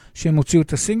במאי שהם הוציאו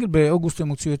את הסינגל, באוגוסט הם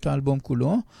הוציאו את האלבום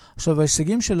כולו. עכשיו,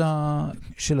 ההישגים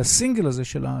של הסינגל הזה,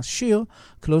 של השיר,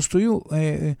 Close to You,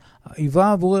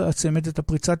 היווה עבור הצמד את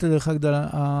הפריצת הדרך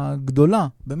הגדולה,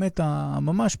 באמת,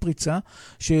 ממש פריצה,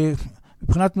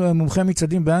 שמבחינת מומחי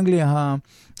מצעדים באנגליה,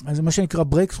 זה מה שנקרא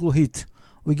Breakthrough Hit.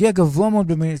 הוא הגיע גבוה מאוד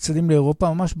במצעדים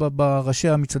לאירופה, ממש בראשי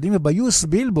המצעדים, וב-US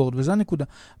בילבורד, וזו הנקודה,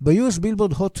 ב-US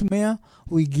בילבורד הוט 100,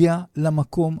 הוא הגיע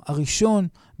למקום הראשון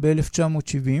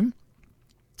ב-1970,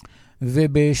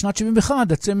 ובשנת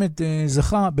 71 הצמד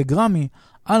זכה בגרמי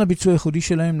על הביצוע הייחודי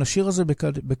שלהם לשיר הזה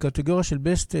בקטגוריה של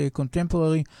Best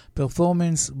Contemporary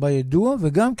Performance by a Duo,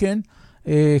 וגם כן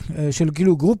של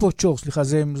כאילו גרופ או צ'ור, סליחה,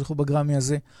 זה הם זכו בגרמי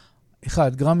הזה,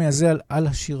 גרמי הזה על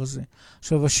השיר הזה.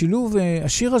 עכשיו,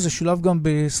 השיר הזה שולב גם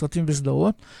בסרטים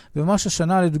וסדרות, וממש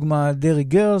השנה, לדוגמה, דרי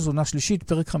גרס, עונה שלישית,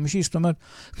 פרק 5, זאת אומרת,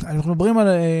 אנחנו מדברים על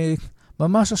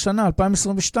ממש השנה,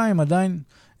 2022, עדיין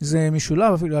זה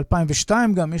משולב, אפילו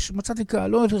 2002 גם, מצאתי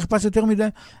לא חיפש יותר מדי,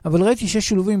 אבל ראיתי שיש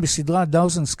שילובים בסדרה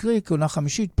Dawson's Creek, עונה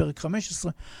 5, פרק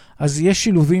 15, אז יש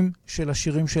שילובים של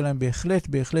השירים שלהם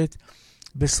בהחלט,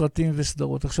 בסרטים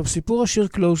וסדרות. עכשיו, סיפור השיר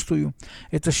Close to You.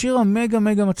 את השיר המגה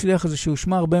מצליח הזה, שהוא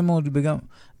שמע הרבה מאוד,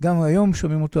 גם היום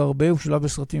שומעים אותו הרבה, הוא שולב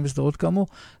בסרטים וסדרות כאמור.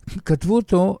 כתבו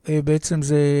אותו, בעצם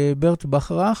זה ברט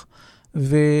בחרך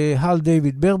והל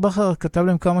דיוויד. ברט בחרך כתב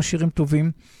להם כמה שירים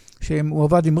טובים, שהוא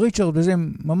עבד עם ריצ'רד, וזה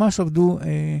הם ממש עבדו,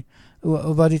 הוא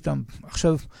עבד איתם.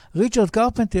 עכשיו, ריצ'רד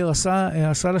קרפנטר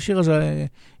עשה לשיר הזה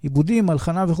עיבודים,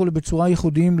 הלחנה וכו' בצורה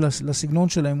ייחודיים לסגנון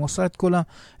שלהם. הוא עשה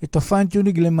את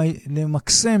הפיינטיונינג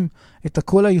למקסם את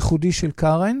הקול הייחודי של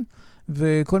קארן,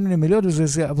 וכל מיני מילות,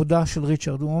 וזה עבודה של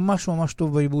ריצ'רד. הוא ממש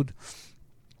טוב בעיבוד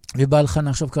ובהלחנה.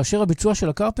 עכשיו, כאשר הביצוע של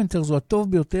הקרפנטר זו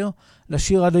הטוב ביותר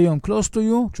לשיר עד היום. Close to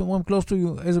You, כשאומרים Close to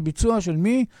You, איזה ביצוע של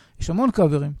מי? יש המון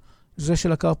קאברים. זה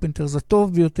של הקרפנטרס,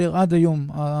 הטוב ביותר עד היום,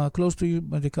 ה-Close to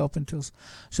You by the Carpenters.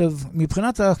 עכשיו,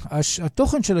 מבחינת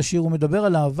התוכן של השיר, הוא מדבר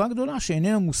על אהבה גדולה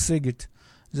שאיננה מושגת.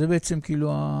 זה בעצם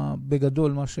כאילו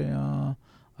בגדול מה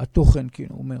שהתוכן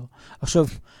כאילו אומר. עכשיו,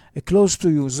 Close to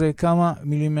You, זה כמה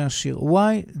מילים מהשיר.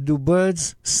 Why do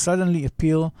birds suddenly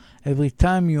appear every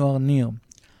time you are near?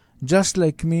 Just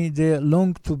like me, they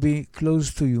long to be close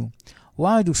to you.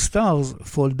 Why do stars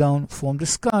fall down from the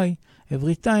sky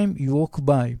every time you walk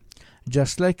by?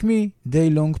 Just like me, they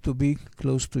long to be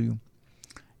close to you.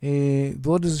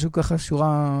 ועוד איזשהו ככה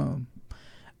שורה.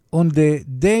 On the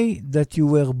day that you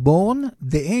were born,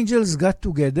 the angels got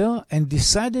together and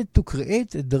decided to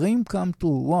create a dream come true.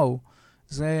 וואו,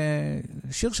 זה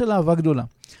שיר של אהבה גדולה.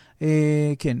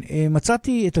 כן,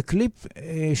 מצאתי את הקליפ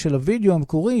של הוידאו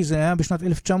המקורי, זה היה בשנת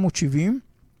 1970,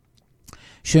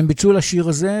 שהם ביצעו לשיר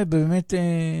הזה, באמת,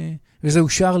 וזה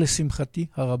אושר לשמחתי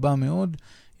הרבה מאוד.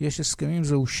 יש הסכמים,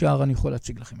 זה אושר, אני יכול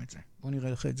להציג לכם את זה. בואו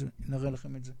נראה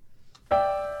לכם את זה.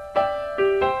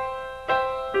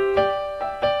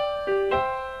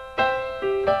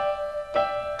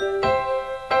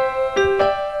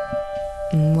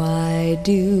 Why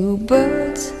do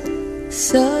birds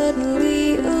suddenly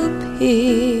appear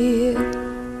here.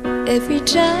 Every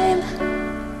time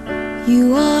you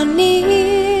are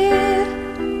near,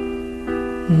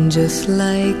 just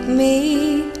like me,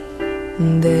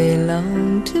 they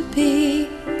long to be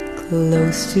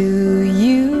close to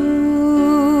you.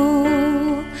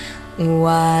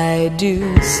 Why do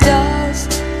stars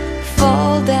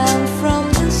fall down from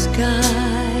the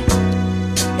sky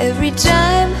every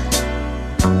time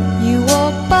you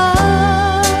walk by?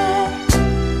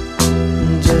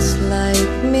 Just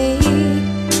like me,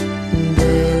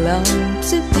 they long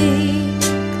to be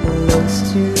close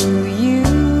to you.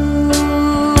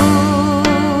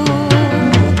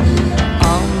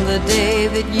 On the day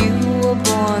that you were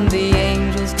born, the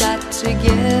angels got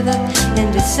together and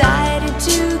decided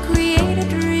to create a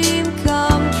dream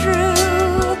come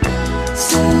true.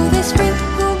 So they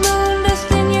sprinkle moon dust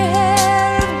in your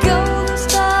hair of gold and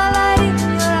starlight in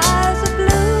your eyes of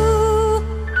blue.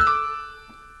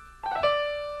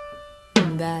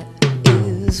 That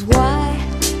is why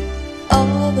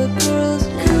all the girls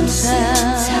in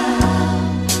town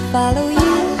follow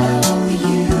you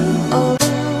all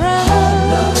around.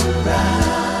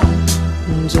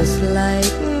 Just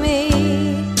like me,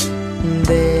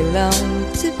 they long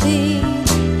to be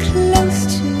close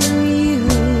to you.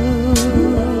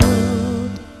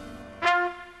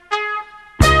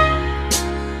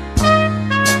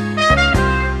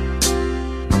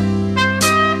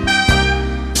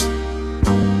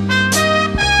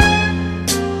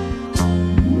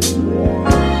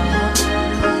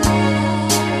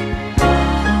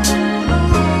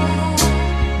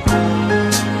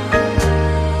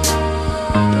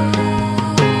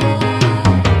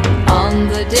 On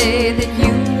the day that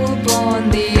you were born,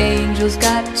 the angels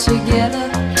got together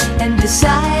and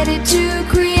decided to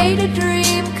create a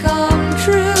dream come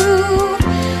true.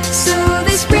 So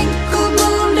they sprinkled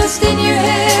moon dust in your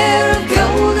hair of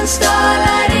gold and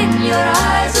starlight in your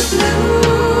eyes of blue.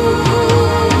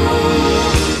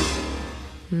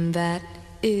 That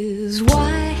is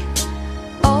why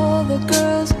all the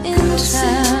girls in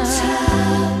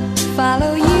town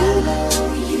follow you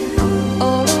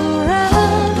all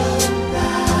around.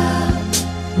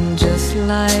 Just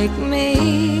like me,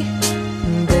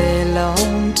 they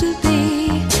long to be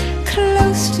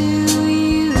close to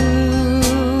you.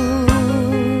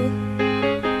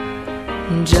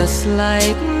 Just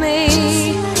like me,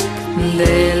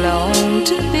 they long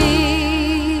to be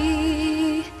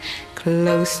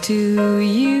close to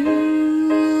you.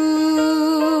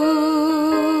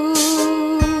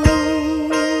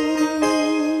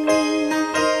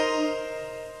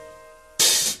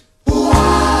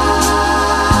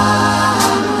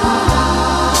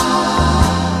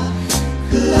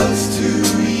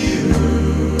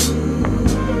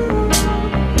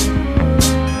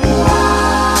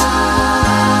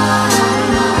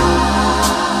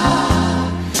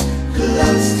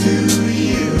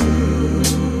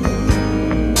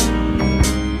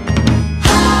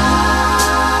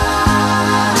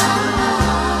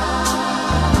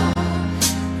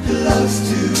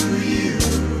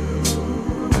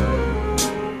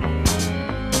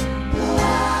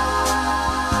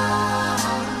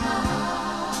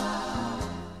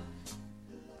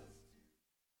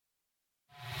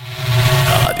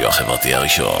 הרדיו החברתי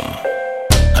הראשון.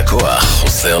 הכוח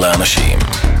חוזר לאנשים.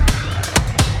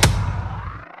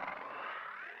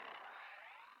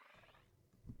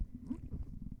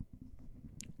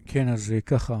 כן, אז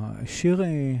ככה, שיר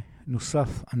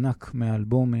נוסף ענק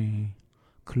מהאלבום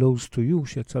Close to You,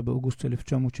 שיצא באוגוסט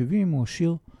 1970, הוא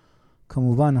השיר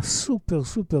כמובן הסופר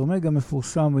סופר מגה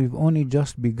מפורסם We've Only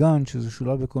Just Begun, שזה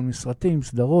שולב בכל מסרטים,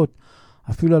 סדרות,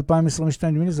 אפילו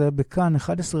 2022, נדמה לי, זה היה בכאן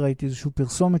 11, ראיתי איזשהו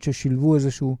פרסומת ששילבו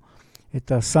איזשהו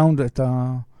את הסאונד,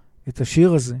 את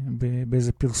השיר הזה,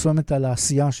 באיזה פרסומת על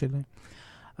העשייה שלהם.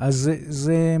 אז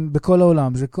זה בכל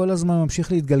העולם, זה כל הזמן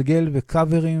ממשיך להתגלגל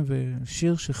וקאברים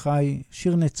ושיר שחי,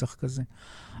 שיר נצח כזה.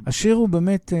 השיר הוא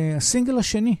באמת הסינגל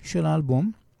השני של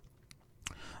האלבום,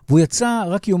 והוא יצא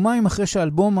רק יומיים אחרי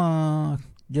שהאלבום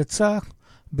יצא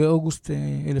באוגוסט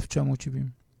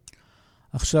 1970.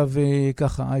 עכשיו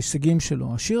ככה, ההישגים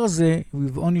שלו. השיר הזה,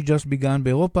 We've Only Just Begun,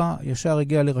 באירופה ישר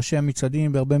הגיע לראשי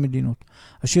המצעדים בהרבה מדינות.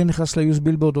 השיר נכנס ליוס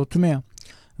בילבורד עוד 100.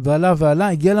 ועלה ועלה,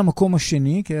 הגיע למקום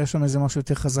השני, כי היה שם איזה משהו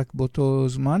יותר חזק באותו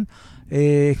זמן.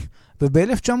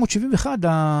 וב-1971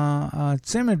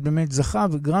 הצמד באמת זכה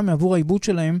וגרמי עבור העיבוד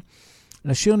שלהם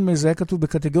לשיר, זה היה כתוב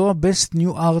בקטגוריה Best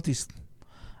New Artist.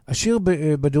 השיר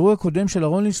בדירוג הקודם של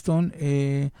הרולינג סטון,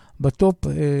 בטופ,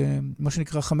 מה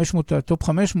שנקרא 500, הטופ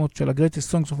 500 של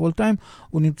ה-Greatest Songs of All Time,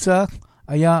 הוא נמצא,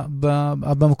 היה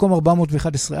במקום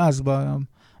 411 אז,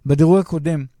 בדירוג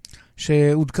הקודם,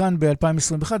 שהודכן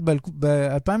ב-2021.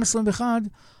 ב-2021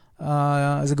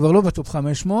 זה כבר לא בטופ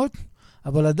 500,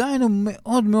 אבל עדיין הוא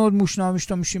מאוד מאוד מושנע,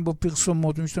 משתמשים בו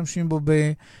פרסומות, משתמשים בו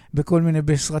בכל מיני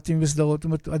בסרטים וסדרות, זאת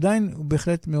אומרת, עדיין הוא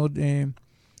בהחלט מאוד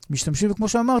משתמשים, וכמו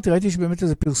שאמרתי, ראיתי שבאמת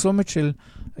איזה פרסומת של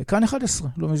כאן 11,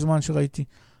 לא מזמן שראיתי,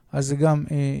 אז זה גם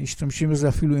השתמשים בזה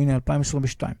אפילו, הנה,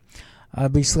 2022,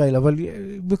 בישראל, אבל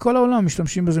בכל העולם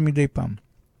משתמשים בזה מדי פעם.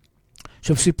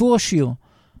 עכשיו, סיפור השיר,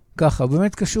 ככה,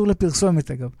 באמת קשור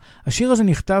לפרסומת אגב. השיר הזה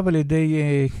נכתב על ידי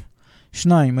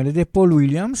שניים, על ידי פול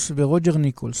וויליאמס ורוג'ר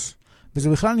ניקולס. וזה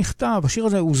בכלל נכתב, השיר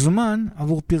הזה הוזמן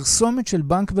עבור פרסומת של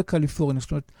בנק בקליפורניה.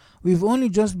 זאת אומרת, We've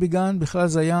Only Just Begun, בכלל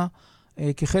זה היה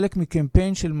כחלק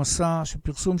מקמפיין של מסע, של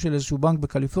פרסום של איזשהו בנק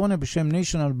בקליפורניה בשם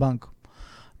National Bank.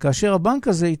 כאשר הבנק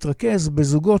הזה התרכז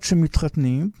בזוגות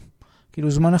שמתחתנים,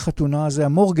 כאילו זמן החתונה, זה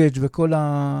המורגג' וכל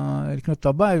לקנות את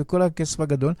הבית וכל הכסף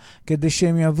הגדול, כדי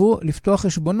שהם יעברו לפתוח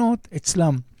חשבונות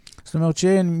אצלם. זאת אומרת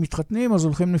שהם מתחתנים, אז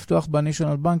הולכים לפתוח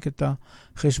בניישנל בנק את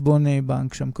החשבון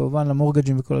בנק שם, כמובן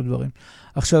למורגג'ים וכל הדברים.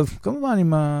 עכשיו, כמובן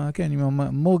עם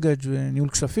המורגג' וניהול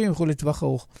כספים וכו' לטווח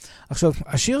ארוך. עכשיו,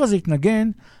 השיר הזה התנגן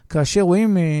כאשר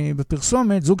רואים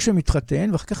בפרסומת זוג שמתחתן,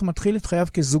 ואחר כך מתחיל את חייו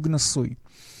כזוג נשוי.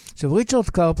 עכשיו, ריצ'רד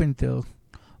קרפנטר,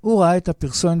 הוא ראה את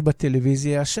הפרסומת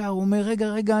בטלוויזיה, ישר, הוא אומר,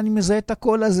 רגע, אני מזהה את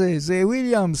הקול הזה, זה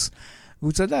וויליאמס.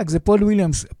 והוא צדק, זה פול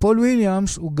וויליאמס. פול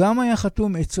וויליאמס, הוא גם היה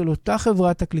חתום אצל אותה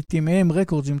חברת תקליטים, AM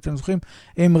Records, אם אתם זוכרים,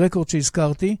 AM Records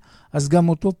שהזכרתי, אז גם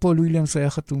אותו פול וויליאמס היה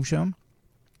חתום שם.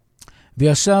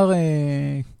 וישר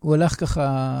הוא הלך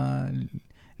ככה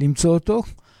למצוא אותו.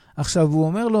 עכשיו, הוא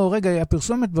אומר לו, רגע,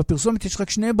 בפרסומת יש רק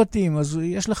 2 בתים, אז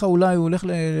יש לך אולי, הוא הולך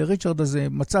לריצ'רד הזה,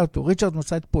 מצא אותו, ריצ'רד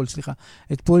מצא את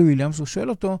פול וויליאמס, הוא שואל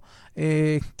אותו,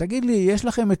 תגיד לי, יש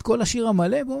לכם את כל השיר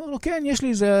המלא? והוא אומר לו, כן, יש לי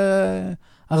איזה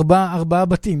 4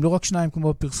 בתים, לא רק 2 כמו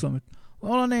בפרסומת. הוא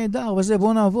אומר לו, נהדר, וזה,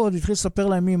 בוא נעבוד, התחיל לספר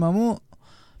להם מי אמרו,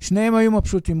 שניהם היו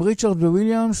מבסוטים, ריצ'רד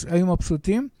וויליאמס היו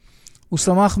מבסוטים, הוא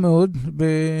שמח מאוד,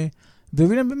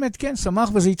 וויליאם באמת, כן, שמח,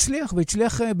 וזה הצליח,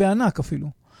 והצליח בענק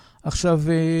אפילו. עכשיו,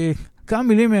 כמה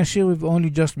מילים מהשיר We've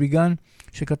Only Just Begun,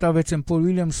 שכתב בעצם פול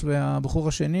וויליאמס והבחור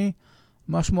השני,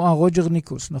 מה שמו? רוג'ר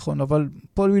ניקולס, נכון, אבל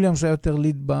פול וויליאמס היה יותר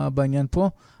ליד בעניין פה,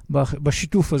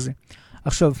 בשיתוף הזה.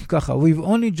 עכשיו, ככה, We've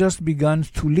only just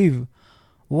begun to live,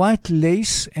 white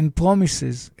lace and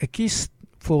promises, a kiss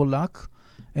for luck,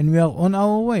 and we are on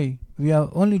our way. We are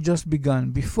only just begun.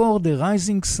 Before the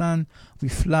rising sun, we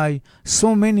fly, so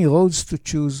many roads to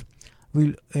choose.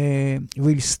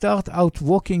 We'll start out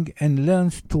walking and learn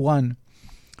to run.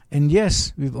 And yes,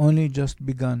 we've only just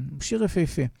begun. שיר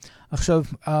יפה. עכשיו,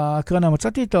 הקרנה,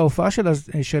 מצאתי את ההופעה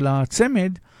של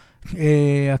הצמד,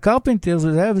 הקרפנטר,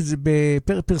 זה היה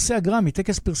בפרסי הגרמי,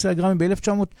 טקס פרסי הגרמי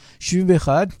ב-1971,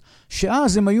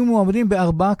 שאז הם היו מועמדים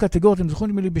ב4 קטגוריות, הם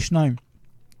זוכרים לי ב2.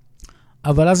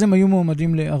 אבל אז הם היו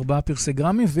מועמדים ל4 פרסי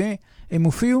גרמי, והם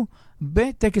הופיעו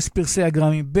בטקס פרסי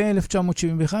הגרמי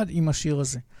ב-1971 עם השיר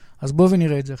הזה. אז בואו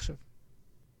ונראה את זה עכשיו.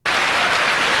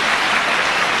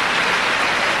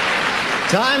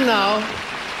 Time now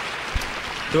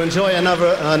to enjoy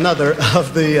another of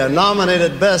the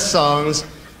nominated best songs,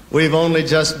 We've Only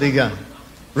Just Begun.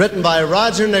 Written by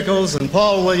Roger Nichols and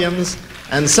Paul Williams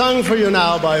and sung for you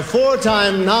now by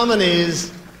 4-time nominees,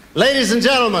 ladies and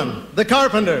gentlemen, the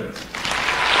Carpenters.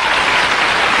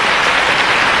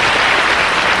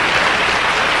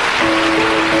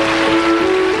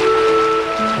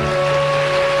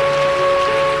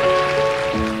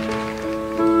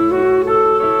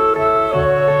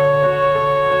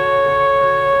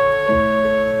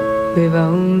 We've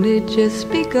only just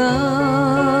begun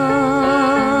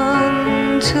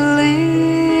to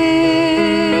live,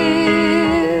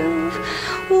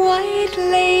 white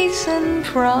lace and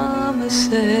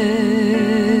promises,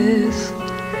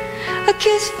 a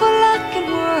kiss for luck and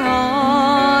we're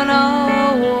on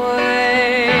our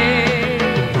way.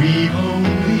 We've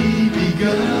only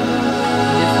begun.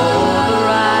 Before the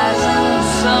rising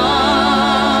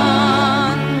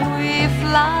sun, we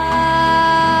fly.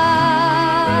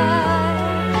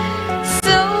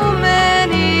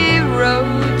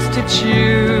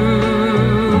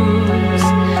 Choose.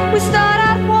 We start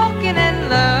out walking and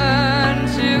learn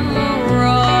to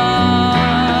run.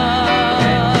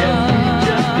 And yet we've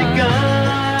just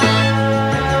begun.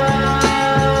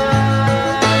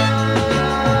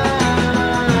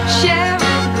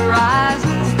 Sharing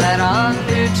horizons that are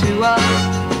new to us,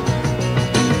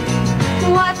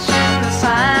 watching the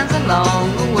signs along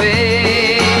the way.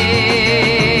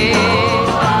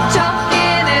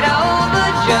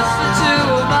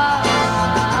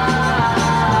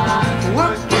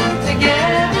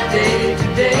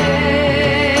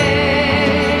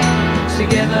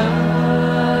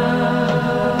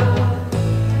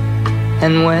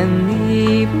 And when the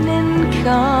evening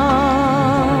comes,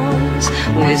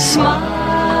 we smile.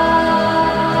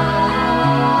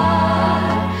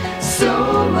 So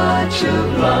much of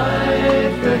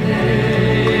life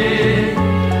ahead.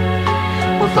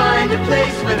 We'll find a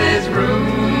place where there's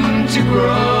room to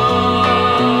grow.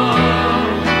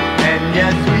 And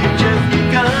yes, we've just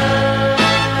begun.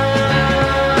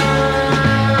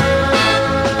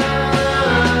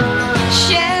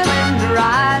 Sharing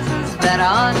horizons that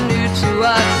are new to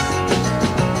us.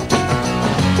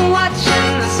 Watching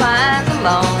the signs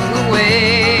along the way.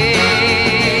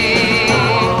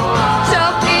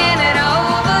 Talking it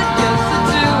over, just the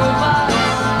two of us.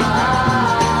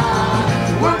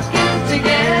 Working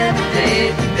together day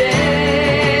to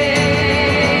day.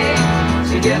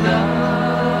 Together.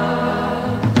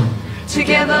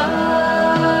 Together.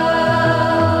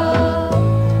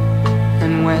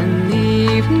 And when the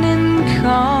evening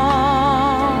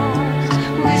comes,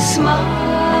 we smile.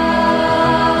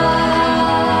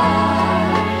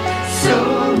 So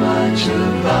much of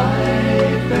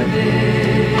life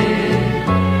ahead.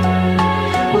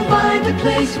 We'll find a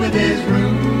place where there's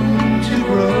room to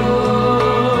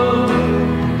grow.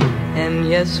 And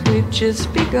yes, we've just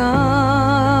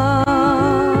begun.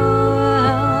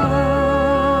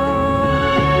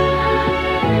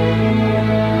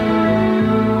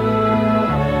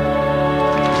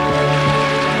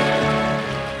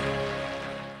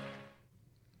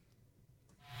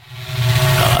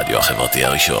 הרדיו החברתי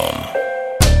הראשון.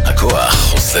 הכוח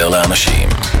חוזר לאנשים.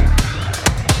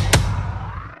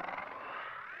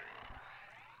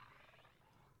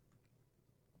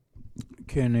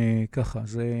 כן, ככה,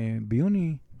 זה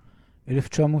ביוני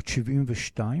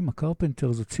 1972,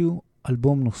 הקרפנטרס הוציאו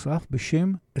אלבום נוסף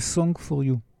בשם A Song for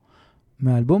You.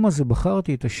 מהאלבום הזה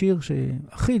בחרתי את השיר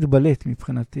שהכי התבלט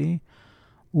מבחינתי,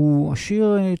 הוא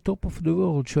השיר Top of the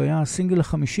World, שהיה הסינגל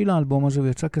החמישי לאלבום הזה,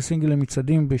 ויצא כסינגל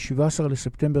למצעדים ב-17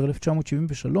 לספטמבר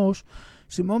 1973,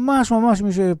 שממש ממש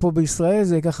מי שפה בישראל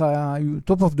זה ככה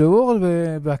Top of the World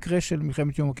והקרש של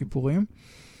מלחמת יום הכיפורים.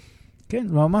 כן,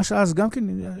 ממש אז גם כן,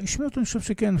 השמיע אותו, אני חושב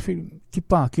שכן, אפילו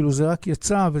טיפה, כאילו זה רק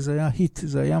יצא וזה היה היט,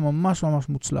 זה היה ממש ממש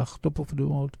מוצלח, Top of the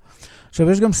World.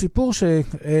 עכשיו, יש גם סיפור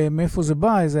שמאיפה זה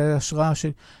בא, איזו השראה של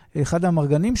אחד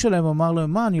המרגנים שלהם אמר לו,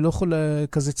 מה, אני לא יכול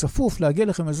כזה צפוף להגיע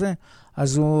לכם איזה,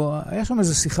 אז היה שם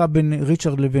איזו שיחה בין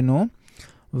ריצ'רד לבינו,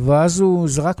 ואז הוא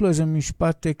זרק לו איזה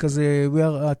משפט כזה,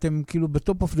 אתם כאילו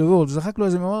בטופ אוף דה וורד, זרק לו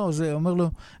איזה מאמר, זה אומר לו,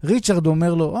 ריצ'רד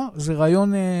אומר לו, זה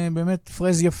רעיון באמת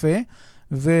פרז יפה,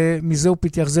 ומזה הוא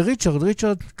פיתח, זה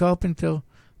ריצ'רד קרפנטר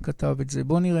כתב את זה.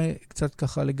 בואו נראה קצת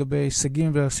ככה לגבי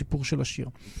הישגים והסיפור של השיר.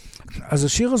 אז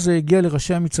השיר הזה הגיע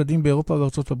לראשי המצעדים באירופה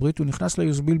וארצות הברית, הוא נכנס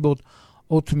ליוס בילבורד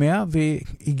אות 100,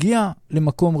 והגיע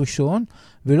למקום ראשון,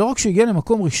 ולא רק שהגיע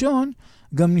למקום ראשון,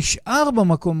 גם נשאר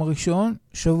במקום הראשון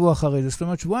שבוע אחרי זה. זאת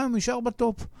אומרת, שבועיים נשאר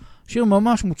בטופ. שיר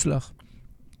ממש מוצלח.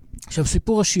 עכשיו,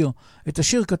 סיפור השיר. את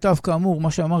השיר כתב, כאמור,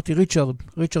 מה שאמרתי,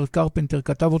 ריצ'רד קרפנטר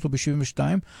כתב אותו ב-72,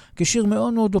 כשיר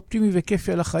מאוד מאוד אופטימי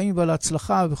וכיפי על החיים ועל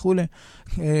ההצלחה וכו',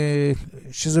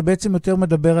 שזה בעצם יותר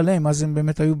מדבר עליהם, אז הם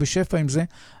באמת היו בשפע עם זה.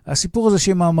 הסיפור הזה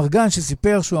שעם המרגן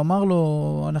שסיפר, שהוא אמר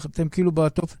לו, אתם כאילו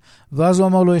בטופ, ואז הוא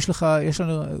אמר לו,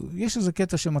 יש איזה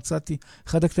קטע שמצאתי,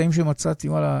 אחד הקטעים שמצאתי,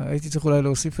 וואלה, הייתי צריך אולי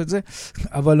להוסיף את זה,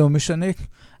 אבל לא משנה,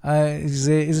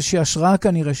 זה איזושהי השראה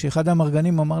כנראה, שאחד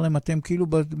המרגנים אמר להם, אתם כאילו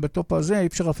בטופ הזה, אי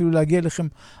אפשר אפילו להגיע לכם,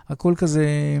 הכל כזה,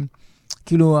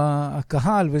 כאילו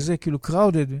הקהל וזה, כאילו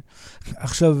קראודד.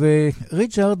 עכשיו,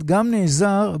 ריצ'רד גם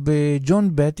נעזר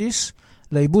בג'ון בטיס,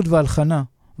 לעיבוד והלחנה,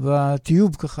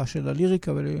 והטיוב ככה של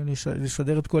הליריקה,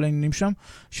 ולסדר את כל העניינים שם,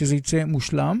 שזה יצא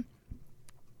מושלם.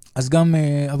 אז גם,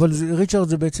 אבל ריצ'רד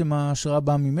זה בעצם ההשראה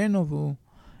באה ממנו, והוא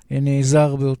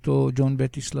נעזר באותו ג'ון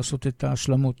בטיס לעשות את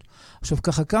ההשלמות. עכשיו,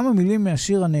 ככה כמה מילים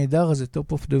מהשיר הנהדר הזה,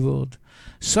 Top of the World.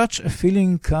 Such a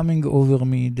feeling coming over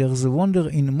me, there's a wonder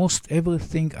in most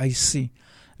everything I see.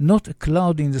 Not a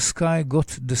cloud in the sky got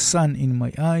the sun in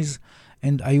my eyes,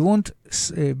 and I won't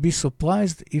be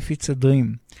surprised if it's a dream.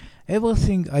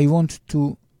 Everything I want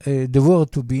the world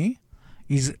to be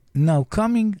is now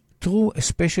coming true,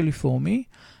 especially for me,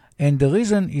 and the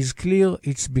reason is clear,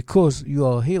 it's because you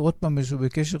are here, עוד פעם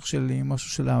בקשר של משהו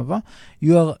של אהבה, you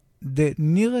are the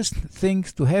nearest thing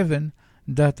to heaven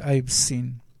that I've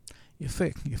seen. יפה,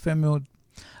 יפה מאוד.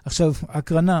 עכשיו,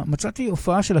 הקרנה, מצאתי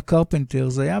הופעה של הקרפנטר,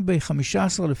 זה היה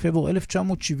ב-15 לפברואר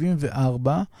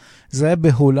 1974, זה היה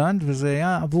בהולנד, וזה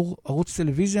היה עבור ערוץ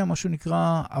טלוויזיה, משהו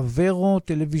נקרא אברו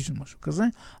טלוויזיה, משהו כזה,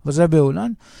 אבל זה היה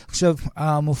בהולנד. עכשיו,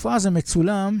 המופע הזה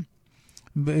מצולם,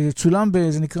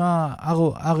 זה נקרא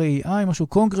RAI, משהו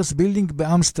קונגרס בילדינג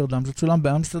באמסטרדם, זה צולם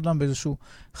באמסטרדם באיזשהו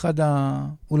אחד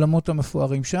האולמות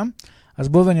המפוארים שם, אז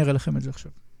בואו ואני אראה לכם את זה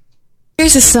עכשיו.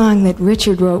 Here's a song that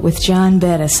Richard wrote with John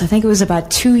Bettis. I think it was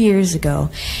about 2 years ago,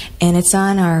 and it's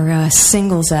on our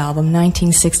singles album,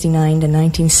 1969 to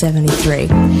 1973,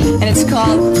 and it's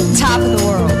called Top of the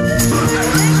World.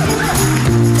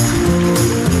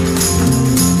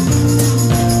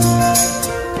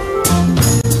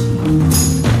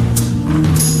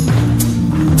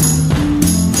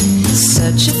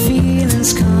 Such a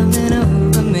feeling's coming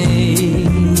over me.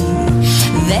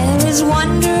 There is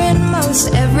wonder in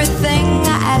most everything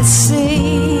I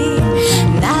see.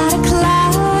 Not a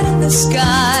cloud in the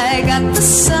sky, got the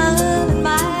sun in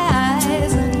my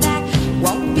eyes, and I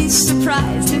won't be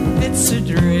surprised if it's a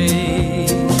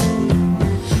dream.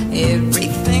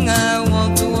 Everything I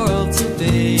want the world to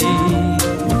be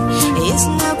is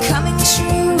now coming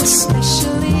true,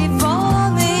 especially for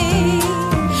me.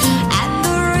 And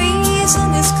the reason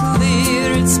is clear,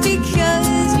 it's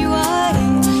because you are here.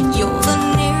 You're the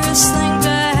nearest thing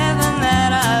to heaven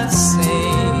that I've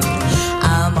seen.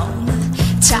 I'm on the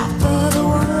top of the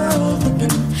world,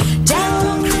 looking down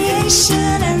on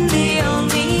creation, and the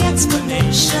only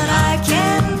explanation I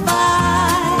can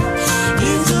find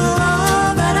is the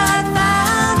love that I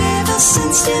found ever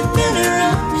since you've been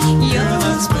around. Your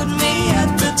love's put me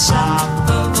at the top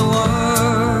of the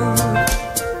world.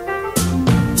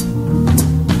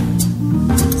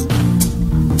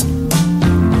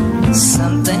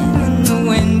 Something in the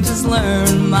wind has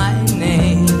learned my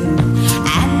name,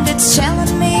 and it's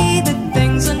telling me that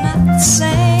things are not the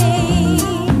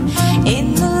same. In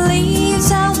the leaves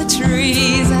on the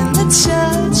trees and the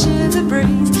touch of the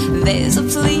breeze, there's a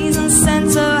pleasing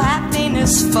sense of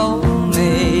happiness for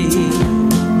me.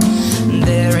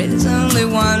 There is only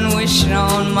one wish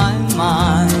on my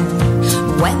mind.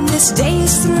 When this day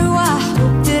is through, I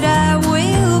hope that I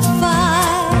will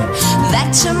find that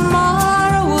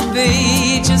tomorrow will be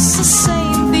just the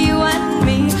same for you and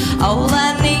me. All I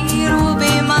need will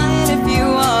be mine if you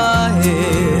are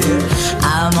here.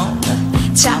 I'm on the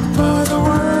top of the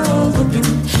world, looking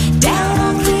down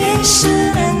on creation,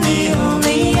 and the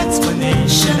only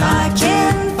explanation I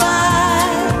can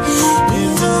find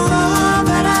is the love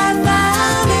that I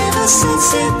found ever since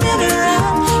you've been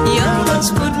around. Your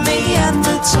love's put me at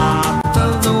the top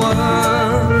of the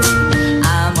world.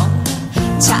 I'm on the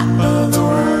top of the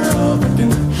world,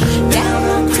 looking down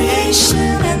on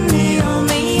creation, and the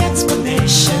only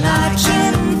explanation I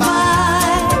can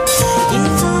find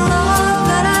is the love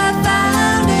that I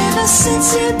found ever since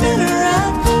you've been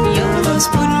around. Your love's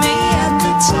put me at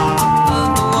the top of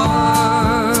the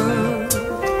world.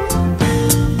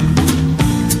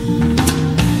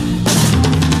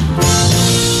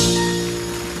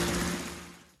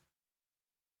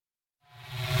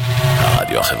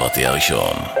 הרדיו החברתי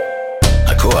הראשון.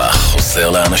 הכוח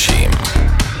חוזר לאנשים.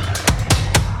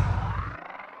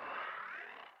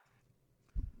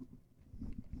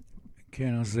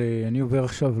 כן, אז אני עובר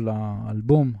עכשיו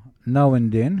לאלבום Now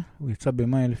and Then. הוא יצא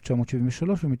במאי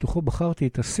 1973, ומתוכו בחרתי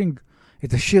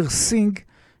את השיר סינג,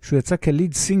 שהוא יצא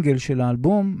כליד סינגל של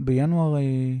האלבום בינואר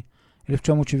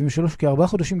 1973, כ4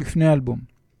 חודשים לפני האלבום.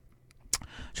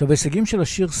 עכשיו, ההישגים של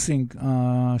השיר סינג,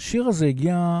 השיר הזה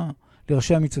הגיע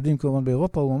לראשי המצעדים כמובן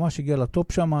באירופה, הוא ממש הגיע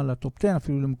לטופ שם, לטופ 10,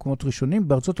 אפילו למקומות ראשונים.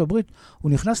 בארצות הברית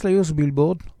הוא נכנס ל-US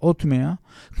בילבורד, אות 100,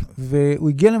 והוא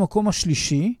הגיע למקום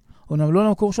השלישי, אומנם לא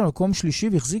למקום שם, למקום שלישי,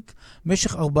 והחזיק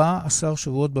משך 14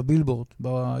 שבועות בבילבורד,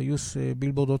 ב-US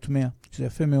בילבורד אות 100, שזה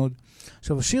יפה מאוד.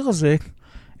 עכשיו, השיר הזה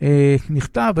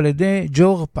נכתב על ידי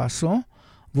אור-הקרפנטרס,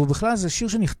 והוא בכלל זה שיר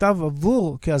שנכתב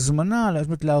עבור, כהזמנה,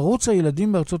 לערוץ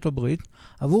הילדים בארצות הברית,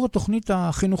 עבור התוכנית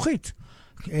החינוכית,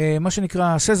 מה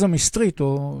שנקרא סזמי סטריט,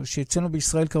 או שאצלנו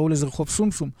בישראל קראו לזה רחוב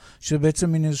סומסום,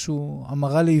 שבעצם מין איזשהו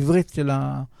אמרה לעברית של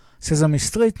הסזמי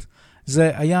סטריט.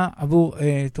 זה היה עבור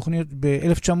תוכניות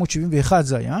ב-1971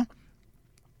 זה היה,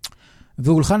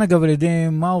 והוא הולחן אגב על ידי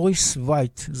מאוריס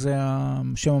וייט, זה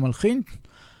השם המלחין,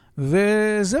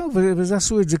 וזהו, וזה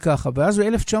עשו את זה ככה. ואז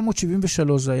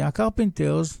ב-1973 זה היה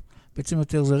קרפנטרס, בעצם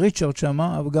יותר זה ריצ'רד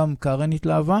שמה, אבל גם קארן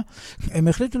התלהבה. הם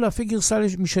החליטו להפיק גרסה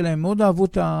משלהם, מאוד אהבו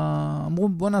אמרו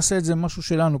בוא נעשה את זה משהו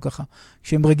שלנו ככה.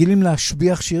 כשהם רגילים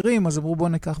להשביח שירים, אז אמרו בוא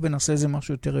ניקח ונעשה את זה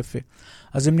משהו יותר יפה.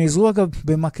 אז הם נעזרו אגב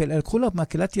לקחו לה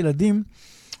מקהלת ילדים,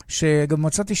 שגם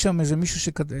מצאתי שם איזה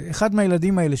מישהו אחד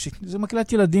מהילדים האלה, זה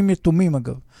מקהלת ילדים יתומים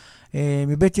אגב.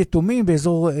 מבית יתומים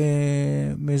באזור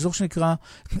שנקרא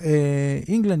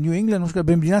אינגלנד, ניו אינגלנד,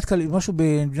 משהו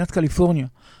במדינת קליפורניה.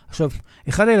 עכשיו,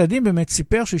 אחד הילדים באמת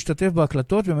סיפר שהוא השתתף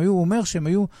בהקלטות, הוא אומר שהם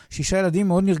היו 6 ילדים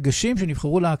מאוד נרגשים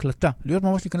שנבחרו להקלטה, להיות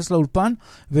ממש להיכנס לאולפן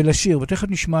ולשיר, ותכף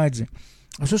נשמע את זה.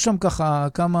 עשו שם ככה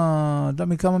כמה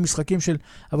משחקים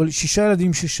אבל 6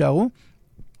 ילדים ששרו,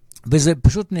 וזה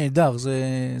פשוט נהדר,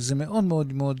 זה מאוד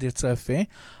מאוד מאוד יצא יפה.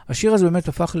 השיר הזה באמת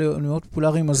הפך להיות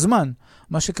פופולרי עם הזמן.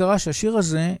 מה שקרה שהשיר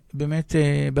הזה באמת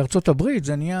בארצות הברית,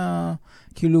 זה נהיה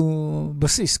כאילו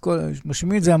בסיס.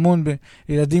 משמיעים את זה המון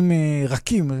בילדים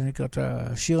רכים, זה נקרא את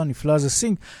השיר הנפלא הזה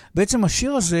סינג. בעצם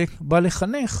השיר הזה בא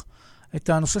לחנך את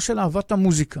הנושא של אהבת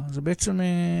המוזיקה. זה בעצם,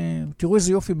 תראו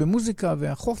איזה יופי במוזיקה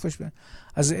והחופש.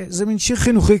 אז זה מין שיר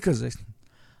חינוכי כזה.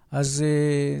 אז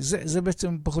זה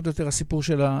בעצם פחות או יותר הסיפור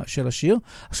של השיר.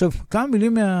 עכשיו, כמה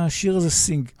מילים מהשיר הזה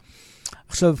סינג.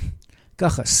 עכשיו,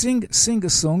 ככה, sing a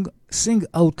song, sing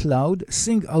out loud,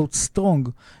 sing out strong,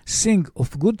 sing of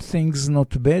good things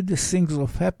not bad, sing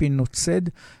of happy not sad,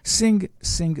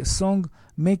 sing a song,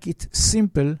 make it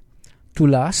simple to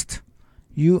last,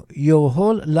 your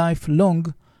whole life long,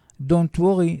 don't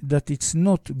worry that it's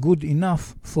not good enough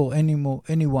for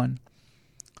anyone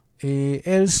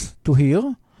else to hear,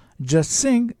 just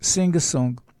sing a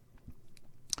song.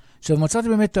 עכשיו מצאתי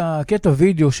באמת הקטע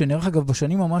וידאו שנערך אגב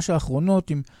בשנים ממש האחרונות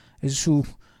עם איזשהו,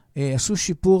 עשו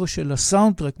שיפור של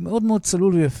הסאונדטרק מאוד מאוד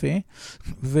צלול ויפה,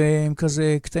 ועם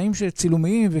כזה קטעים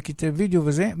צילומיים וקטעי וידאו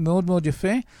וזה מאוד מאוד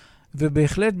יפה,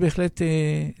 ובהחלט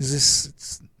זה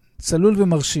צלול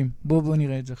ומרשים. בואו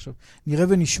נראה את זה עכשיו. נראה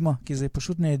ונשמע, כי זה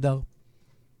פשוט נהדר.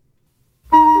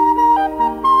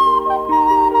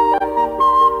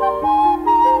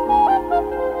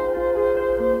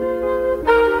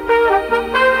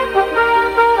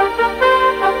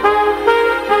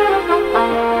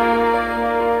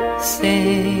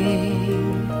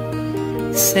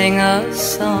 Sing a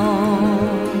song,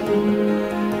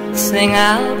 sing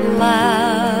out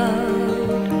loud,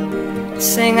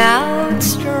 sing out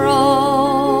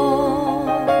strong,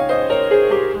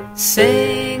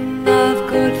 sing of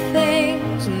good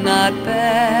things, not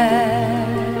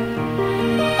bad,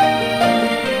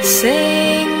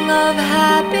 sing of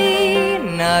happy,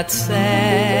 not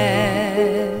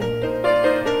sad,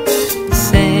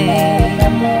 sing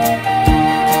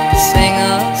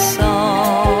a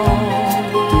song,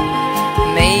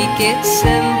 make it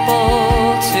simple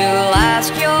to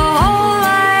last your whole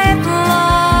life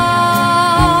long.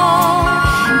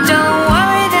 Don't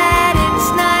worry that it's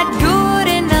not good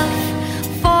enough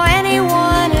for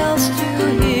anyone else to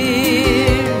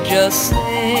hear. Just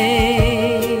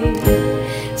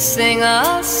sing a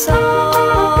song.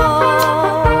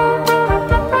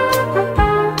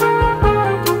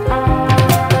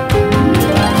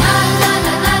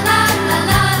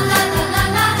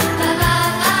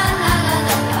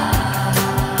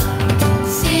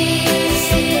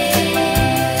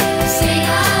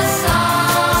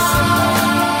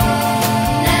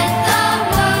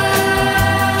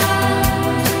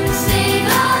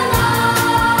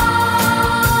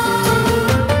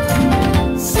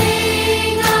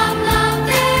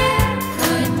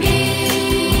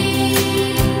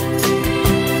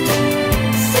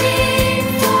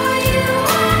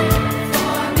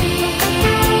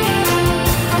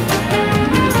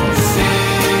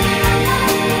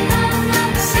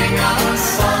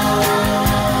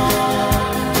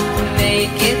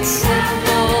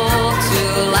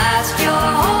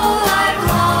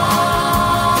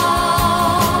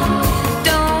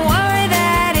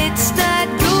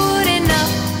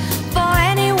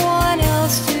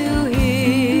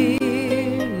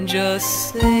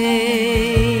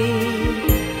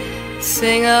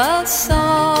 Sing a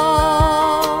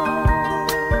song.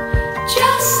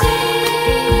 Just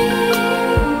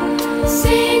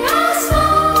sing a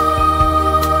song.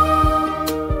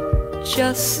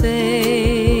 Just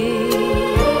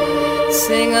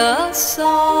sing a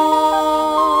song.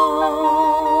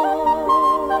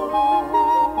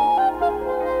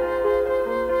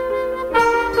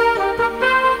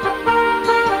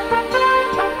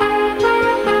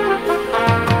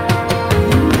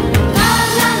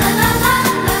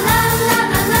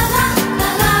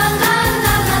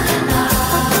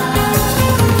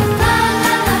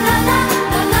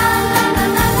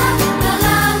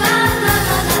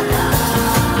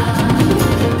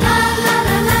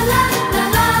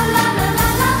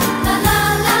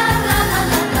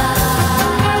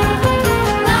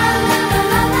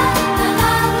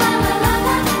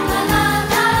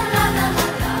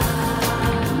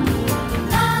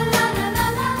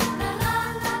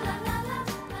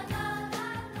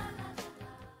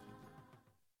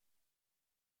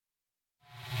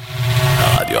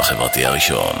 החברתי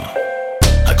הראשון.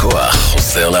 הכוח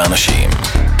חוזר לאנשים.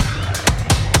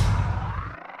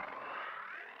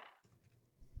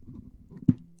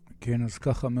 כן, אז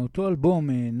ככה, מאותו אלבום,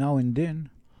 Now and Then,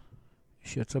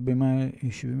 שיצא במאי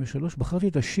 73, בחרתי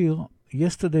את השיר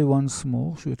Yesterday Once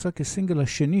More, שהוא יצא כסינגל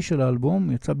השני של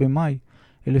האלבום, יצא במאי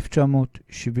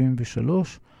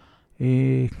 1973.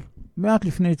 מעט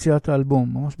לפני יציאת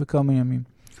האלבום, ממש בכמה ימים.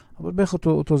 אבל בערך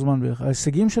אותו זמן בערך.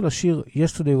 ההישגים של השיר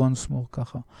Yesterday Once More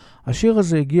ככה. השיר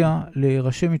הזה הגיע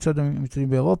לראשי מצעדים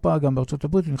באירופה, גם בארצות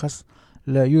הברית, הוא נכנס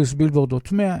ל-US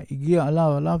Billboard 100,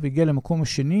 עליו, הגיע למקום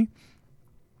השני.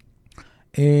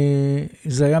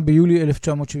 זה היה ביולי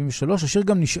 1973. השיר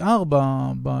גם נשאר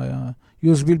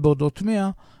ב-US Billboard 100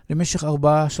 למשך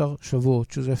 14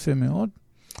 שבועות, שזה יפה מאוד.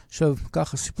 עכשיו,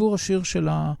 ככה, סיפור השיר של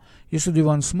Yesterday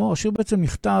Once More, השיר בעצם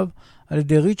נכתב על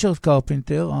ידי ריצ'רד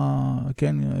קרפנטר,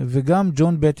 כן, וגם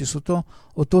ג'ון בטיס,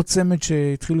 אותו צמד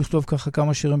שהתחיל לכתוב ככה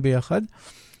כמה שירים ביחד.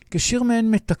 כשיר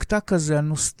מעין מתקתק כזה,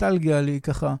 הנוסטלגיה,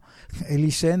 ככה,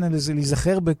 להישען על זה,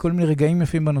 להיזכר בכל מיני רגעים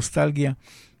יפים בנוסטלגיה,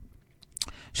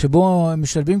 שבו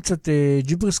משלבים קצת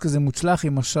ג'יבריס כזה מוצלח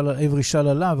עם עברי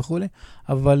שללה וכו',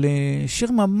 אבל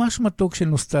שיר ממש מתוק של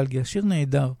נוסטלגיה, שיר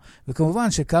נהדר.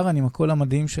 וכמובן שקארן עם הקול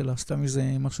המדהים שלה, סתם איזה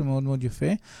משהו מאוד מאוד יפה.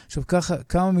 עכשיו ככה,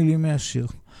 כמה מילים מהשיר.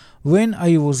 When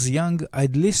I was young,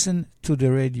 I'd listen to the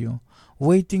radio,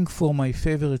 waiting for my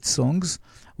favorite songs.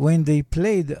 When they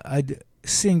played, I'd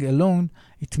sing alone.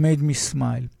 It made me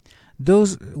smile.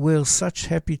 Those were such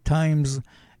happy times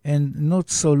and not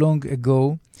so long ago.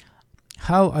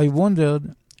 How I wondered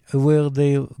where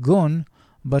they're gone,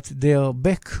 but they're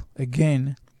back again,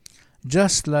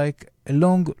 just like a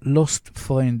long-lost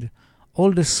friend.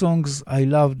 All the songs I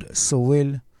loved so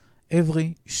well, every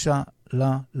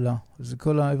sha-la-la. זה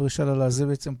כל ה-every sha-la-la, זה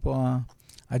בעצם פה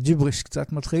הג'יבריש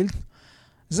קצת מתחיל.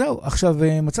 זהו, עכשיו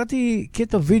מצאתי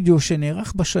קטע וידאו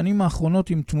שנערך בשנים האחרונות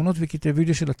עם תמונות וקטעי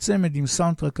וידאו של הצמד, עם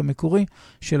סאונדטרק המקורי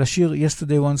של השיר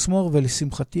Yesterday Once More,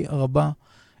 ולשמחתי הרבה,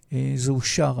 זהו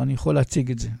שר, אני יכול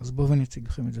להציג את זה. אז בואו ונציג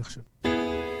לכם את זה עכשיו.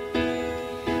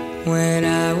 When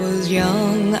I was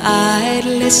young, I'd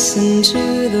listen to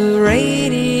the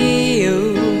radio,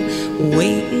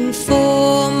 waiting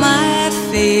for my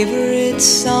favorite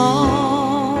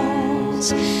songs.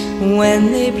 When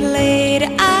they played,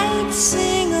 I'd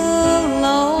sing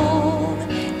along.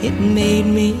 It made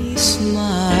me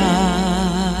smile.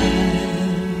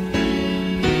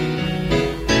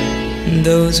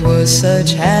 Those were such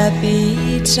happy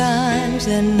times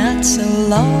and not so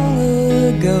long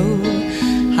ago.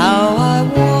 How I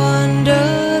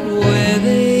wondered where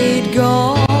they'd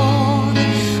gone.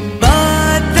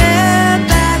 But they're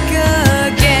back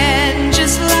again,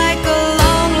 just like a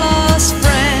long-lost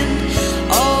friend.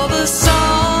 All the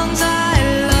songs I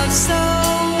love so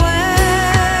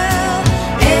well.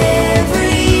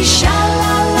 Every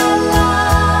sha-la-la-la,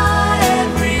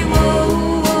 every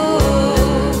woe-woe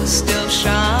still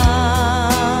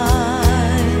shines.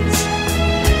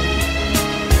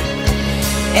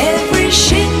 Every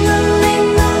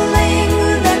shing-a-ling-a-ling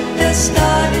that they're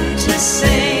starting to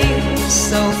sing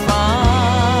so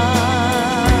fine.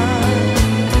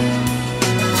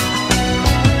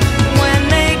 When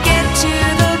they get to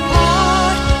the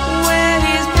part where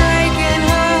he's breaking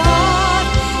her heart,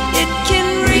 it can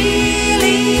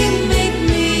really make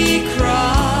me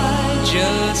cry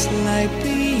just like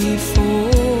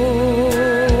before.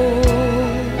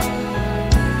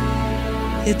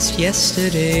 It's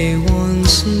yesterday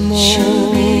once more.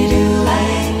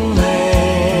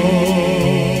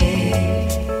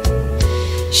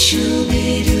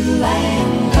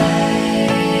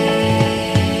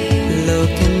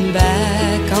 Looking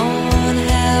back on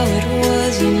how it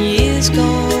was in years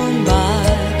gone by,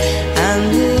 and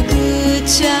the good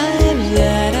times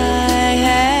that I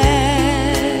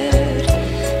had,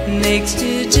 makes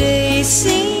today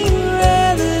seem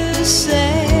rather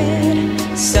sad.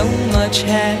 So much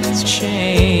has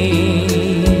changed.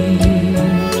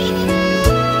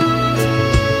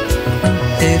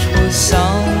 It was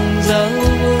songs of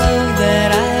love that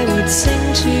I would sing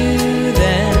to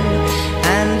them,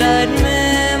 and I'd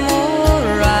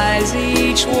memorize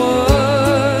each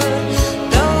word.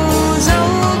 Those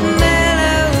old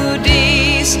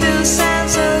melodies still sound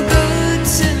so good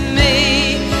to me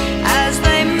as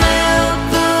they melt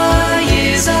the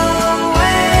years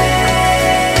away.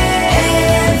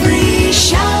 Every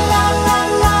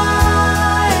sha-la-la-la,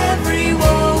 every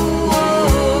woe-woe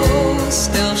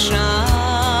still shines.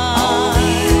 All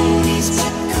the oldies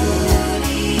but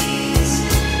goodies,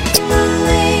 the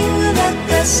thing that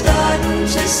they're starting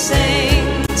to sing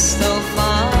so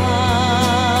fine.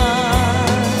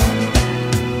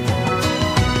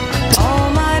 All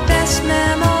my best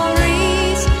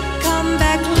memories come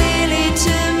back clearly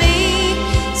to me.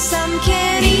 Some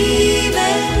can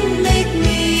even make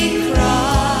me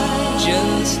cry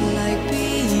just like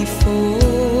before.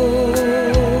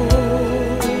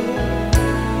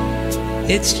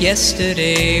 It's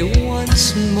yesterday once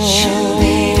more.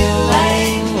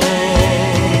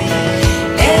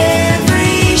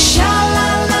 Every shot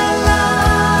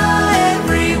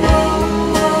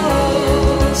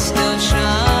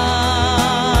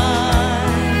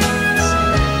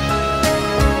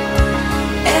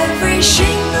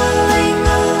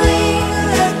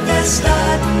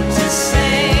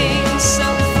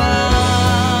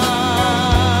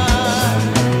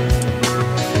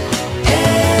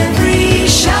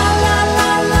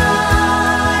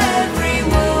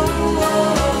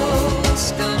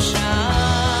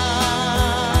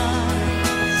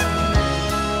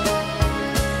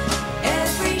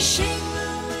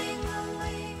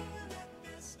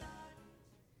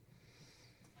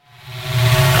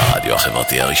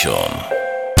החברתי הראשון.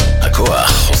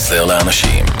 הכוח חוזר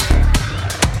לאנשים.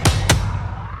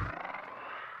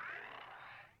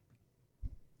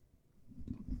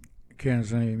 כן,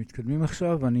 אז מתקדמים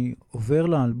עכשיו, אני עובר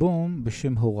לאלבום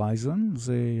בשם הורייזון.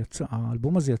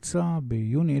 האלבום הזה יצא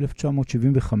ביוני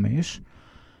 1975,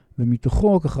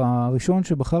 ומתוכו, ככה, הראשון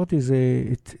שבחרתי זה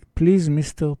את Please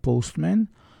Mr. Postman,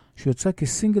 שיצא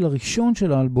כסינגל הראשון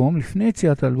של האלבום, לפני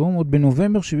יציאת האלבום, עוד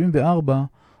בנובמבר 74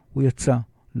 הוא יצא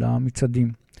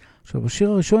למצעדים. עכשיו, השיר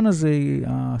הראשון הזה,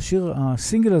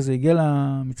 הסינגל הזה הגיע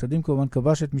למצעדים, כמובן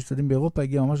כבש את מצעדים באירופה,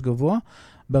 הגיע ממש גבוה.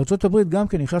 בארצות הברית גם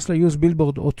כן נכנס ל-US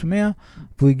בילבורד אות 100,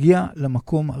 והוא הגיע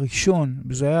למקום הראשון.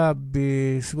 וזה היה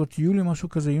בסביבות יולי, משהו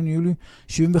כזה, יוני-יולי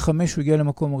 75 הוא הגיע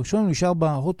למקום הראשון, הוא נשאר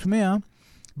בהוט 100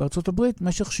 בארצות הברית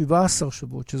משך 17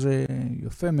 שבועות, שזה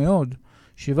יפה מאוד,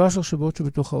 17 שבועות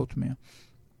שבתוך ההוט 100.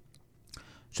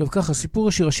 עכשיו ככה, סיפור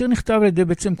השיר. השיר נכתב על ידי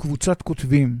בעצם קבוצת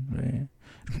כותבים.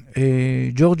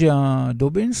 ג'ורג'יה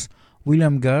דובינס,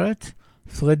 וויליאם גארט,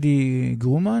 פרדי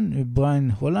גרומן,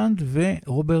 בריין הולנד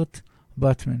ורוברט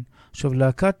באטמן. עכשיו,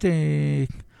 להקת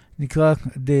נקרא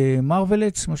The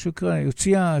Marvelettes, משהו קרא,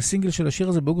 יוציאה הסינגל של השיר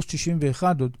הזה באוגוסט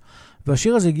 91 עוד,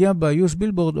 והשיר הזה הגיע ב-US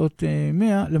בילבורד אות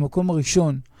 100 למקום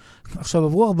הראשון. עכשיו,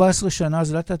 עברו 14 שנה,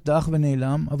 זה לאט דאח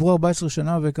ונעלם, עברו 14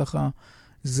 שנה וככה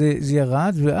זה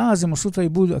ירד, ואז הם עשו את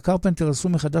העיבוד, הקרפנטרס עשו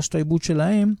מחדש את העיבוד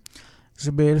שלהם,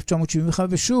 זה ב-1971,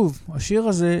 ושוב, השיר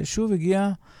הזה שוב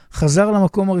חזר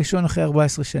למקום הראשון אחרי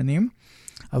 14 שנים,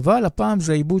 אבל הפעם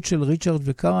זה העיבוד של ריצ'רד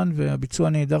וקרן, והביצוע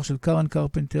הנהדר של קרן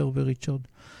קרפנטר וריצ'רד.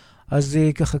 אז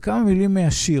ככה כמה מילים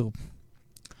מהשיר.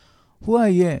 Who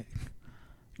are you?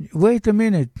 Wait a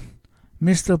minute,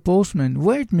 Mr. Postman.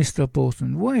 Wait, Mr.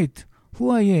 Postman. Wait.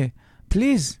 Who are you?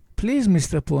 Please,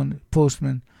 Mr.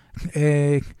 Postman.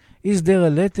 Is there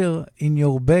a letter in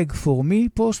your bag for me,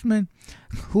 Postman?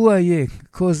 Who are you?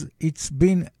 Because it's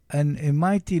been a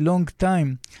mighty long time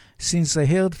since I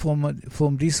heard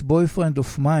from this boyfriend of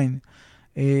mine.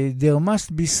 There must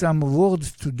be some words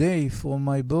today from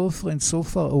my boyfriend so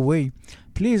far away.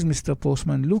 Please, Mr.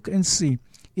 Postman, look and see.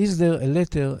 Is there a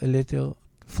letter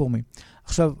for me?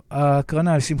 עכשיו,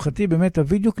 הקרנה, לשמחתי, באמת,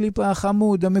 הוידאו קליפ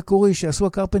החמוד, המקורי, שעשו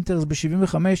הקרפנטרס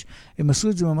ב-75, הם עשו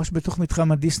את זה ממש בתוך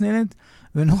מתחם הדיסנילנד,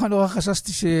 ונורא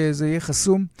חששתי שזה יהיה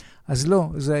חסום, אז לא,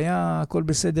 זה היה הכל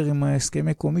בסדר עם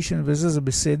הסכמי קומישן, וזה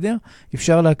בסדר,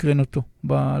 אפשר להקרן אותו,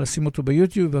 לשים אותו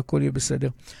ביוטיוב, והכל יהיה בסדר.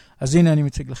 אז הנה אני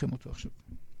מציג לכם אותו עכשיו.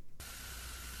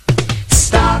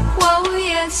 Stop, whoa,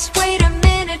 yes, wait a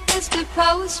minute, Mr.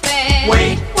 Postman.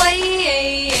 Wait,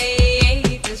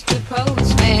 Mr.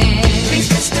 Postman. Please,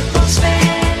 Mr.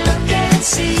 Postman, look and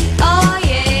see. Oh,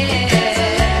 yeah.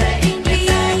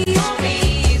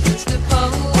 Please, Mr.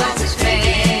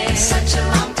 Postman. Such a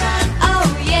long time. Oh,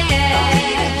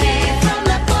 yeah. From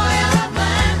the boy of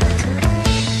mine.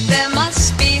 There must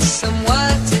be some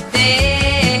word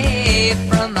today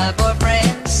from my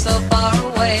boyfriend so far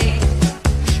away.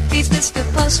 Please, Mr.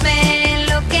 Postman,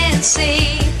 look and see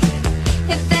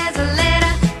if there's a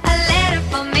letter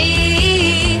for me.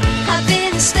 I've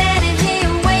been standing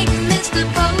here waiting, Mr.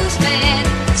 Postman,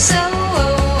 so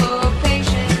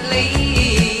patiently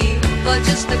for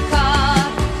just a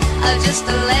card or just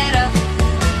a letter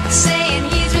saying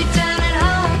he's returning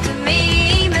home to me,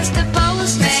 Mr.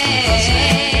 Postman.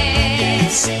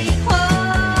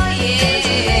 Oh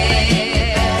yeah,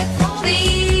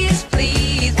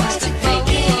 please, Mr.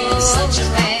 Postman.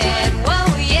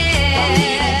 Oh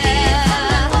yeah.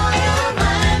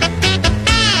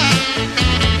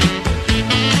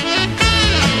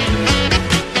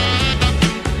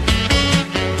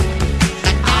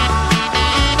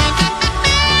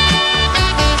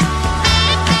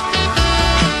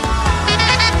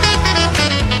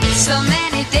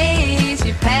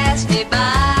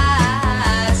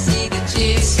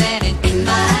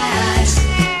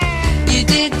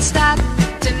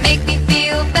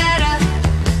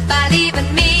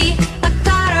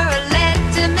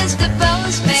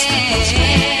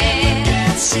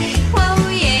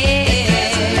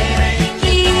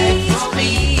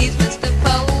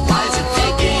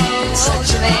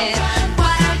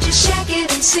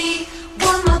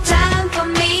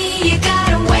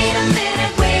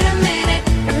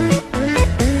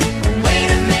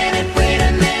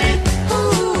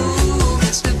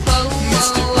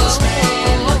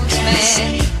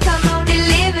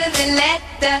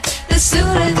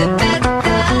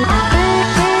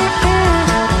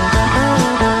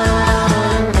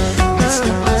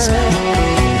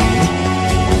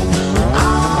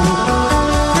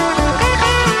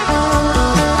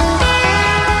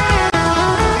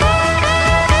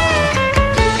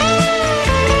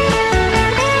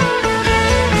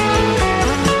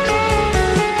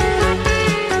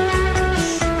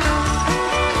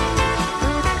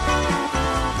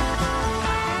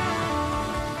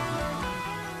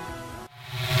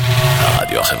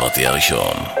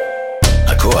 הראשון.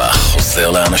 הכוח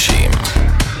חוזר לאנשים.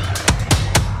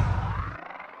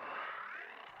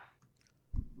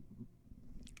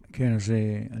 כן, אז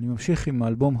אני ממשיך עם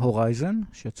האלבום הורייזן,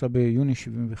 שיצא ביוני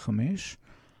 75.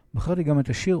 בחרתי גם את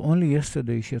השיר Only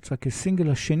Yesterday, שיצא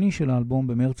כסינגל השני של האלבום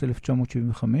במרץ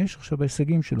 1975, עכשיו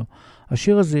בהישגים שלו.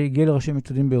 השיר הזה הגיע לראשי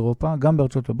מצעדים באירופה, גם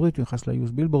בארצות הברית, הוא נכנס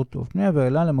ליוס בילבורד טוב פניה,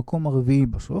 ועלה למקום הרביעי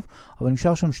בסוף, אבל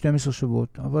נשאר שם 12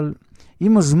 שבועות. אבל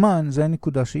עם הזמן, זה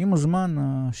הנקודה, שעם הזמן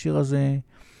השיר הזה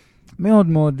מאוד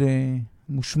מאוד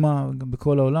מושמע, גם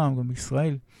בכל העולם, גם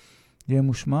בישראל, יהיה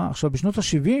מושמע. עכשיו, בשנות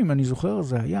ה-70, אני זוכר,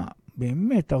 זה היה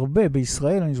באמת הרבה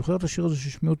בישראל, אני זוכר את השיר הזה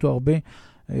שהשמיעו אותו הרבה,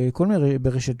 כל מיני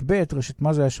ברשת ב', רשת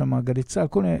מה זה היה שם, גלי צהל,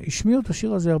 כל מיני, השמיעו את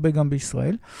השיר הזה הרבה גם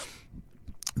בישראל,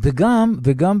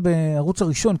 וגם בערוץ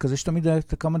הראשון, כזה שתמיד היה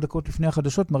כמה דקות לפני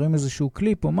החדשות, מראים איזשהו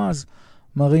קליפ או מה, אז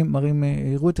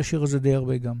הראו את השיר הזה די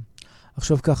הרבה גם.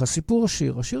 עכשיו ככה, סיפור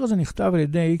השיר הזה נכתב על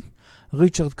ידי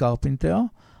ריצ'רד קרפנטר,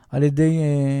 על ידי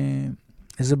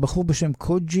איזה בחור בשם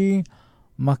קוג'י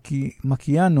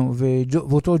מקיאנו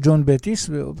ואותו ג'ון בטיס,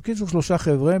 ובקיצור 3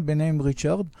 חבר'ה, ביניהם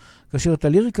ריצ'רד, כאשר את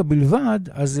הליריקה בלבד,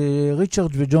 אז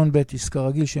ריצ'רד וג'ון בטיס,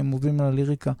 כרגיל שהם מובילים על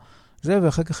הליריקה, זה,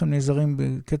 ואחר כך הם נעזרים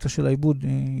בקטע של העיבוד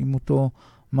עם אותו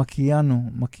מקיאנו.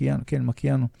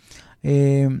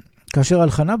 כאשר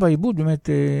ההלחנה בעיבוד, באמת,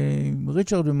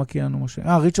 ריצ'רד ומקיאנו,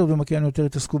 ריצ'רד ומקיאנו יותר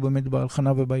התעסקו באמת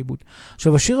בהלחנה ובעיבוד.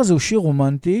 עכשיו, השיר הזה הוא שיר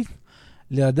רומנטי,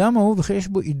 לאדם אהוב, וכי יש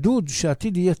בו עידוד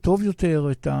שהעתיד יהיה טוב יותר,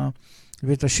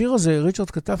 ואת השיר הזה ריצ'רד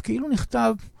כתב כאילו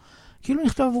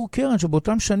נכתב עבור קרן,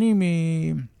 שבאותם שנים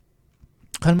היא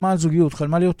חלמה על זוגיות,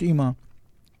 חלמה להיות אימא.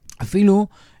 אפילו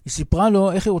היא סיפרה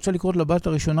לו איך היא רוצה לקרוא לבת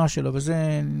הראשונה שלה,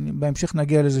 וזה בהמשך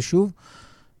נגיע לזה שוב.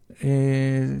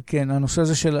 כן, הנושא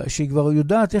הזה שהיא כבר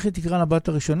יודעת איך היא תקרא לבת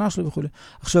הראשונה שלה וכו'.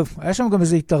 עכשיו, היה שם גם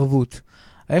איזו התערבות.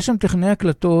 היה שם טכנאי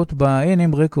הקלטות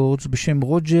ב-A&M Records בשם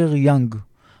רוג'ר יאנג.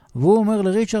 והוא אומר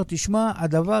לריצ'רד, תשמע,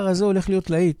 הדבר הזה הולך להיות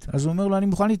להיט. אז הוא אומר לו, אני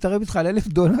מוכן להתערב איתך על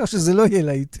 $1,000 שזה לא יהיה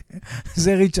להיט.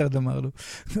 זה ריצ'רד אמר לו.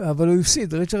 אבל הוא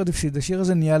הפסיד, ריצ'רד הפסיד, השיר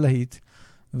הזה נהיה להיט.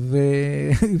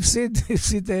 והפסיד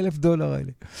את $1,000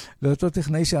 האלה. לאותו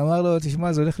טכנאי שאמר לו,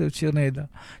 תשמע, זה הולך להיות שיר נהדר.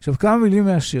 עכשיו, כמה מילים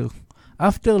מהשיר.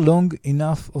 After long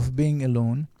enough of being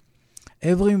alone,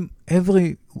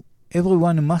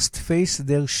 everyone must face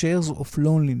their shares of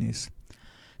loneliness.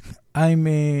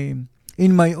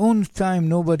 In my own time,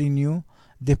 nobody knew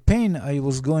the pain I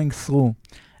was going through,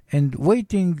 and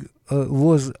waiting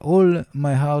was all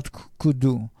my heart could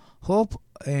do.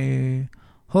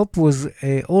 Hope was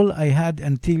all I had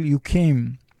until you came.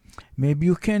 Maybe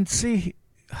you can't see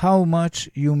how much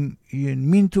you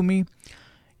mean to me.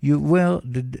 You were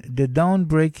the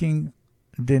downbreaking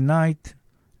the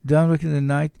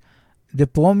night, the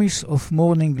promise of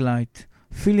morning light,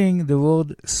 feeling the world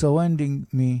surrounding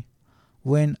me.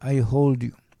 When I hold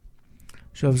you.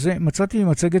 עכשיו, מצאתי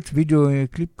מצגת וידאו,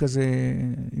 קליפ כזה,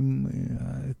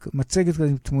 מצגת כזה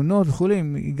עם תמונות וכולי,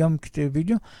 גם קטעי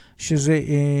וידאו, שזה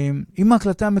עם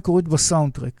ההקלטה המקורית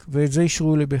בסאונדטרק, ואת זה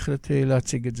אישרו לי בהחלט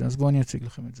להציג את זה, אז בואו אני אציג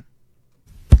לכם את זה.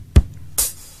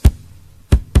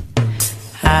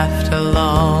 After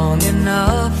long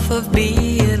enough of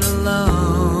being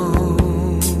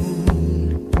alone,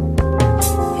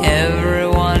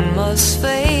 everyone must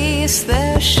face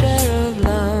their share of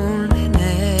loneliness.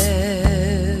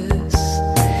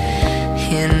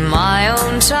 In my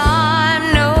own time,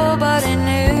 nobody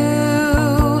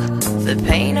knew the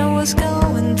pain I was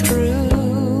going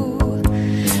through,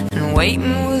 and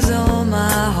waiting was all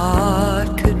my heart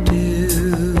could do.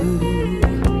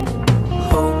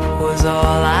 Hope was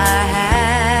all I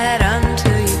had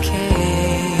until you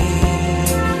came.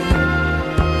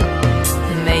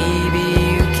 Maybe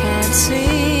you can't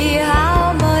see how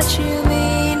much you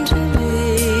mean to me.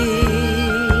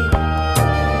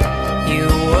 You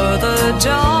were the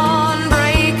dawn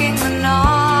breaking the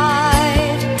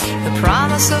night, the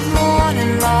promise of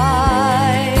morning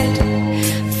light,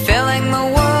 filling the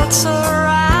world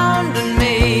surrounding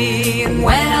me. And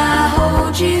when I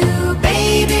hold you,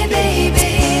 baby, baby,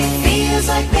 it feels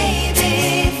like maybe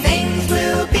things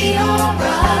will be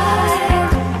alright.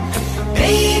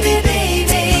 Baby,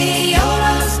 baby, your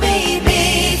love's made me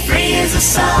free as a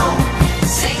song.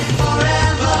 Sing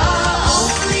forever.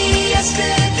 Only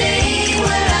yesterday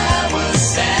when I was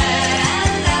sad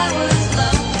and I was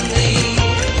lonely,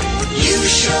 you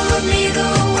showed me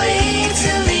the way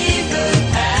to leave the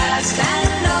past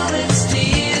and all its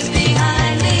tears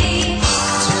behind me.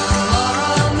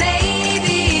 Tomorrow may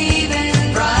be even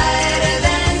brighter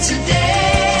than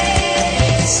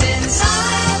today, since I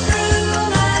threw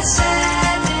my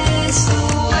sadness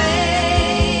away.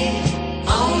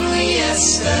 Only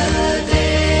yesterday.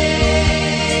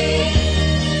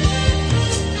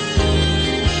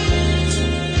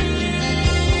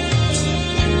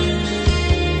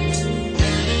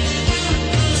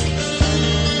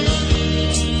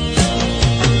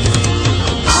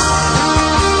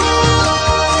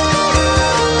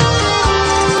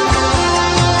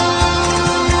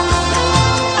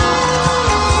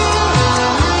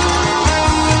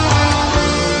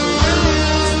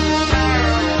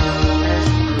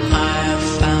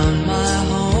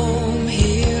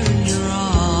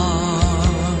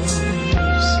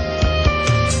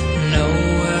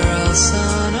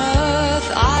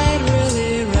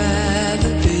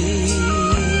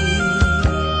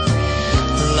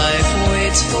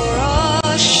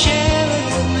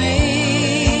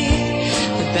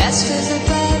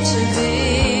 to be.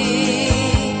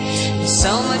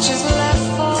 So much is left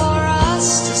for us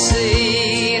to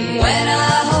see. And when I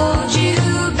hold you,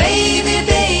 baby,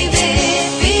 baby, it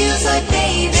feels like,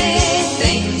 baby,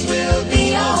 things will be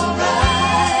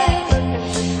alright.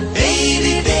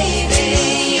 Baby, baby,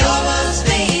 you're us,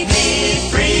 baby,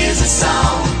 free as a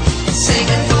song,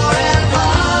 singing forever.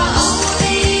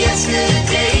 Only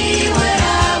yesterday when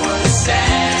I was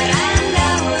sad and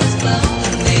I was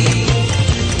lonely,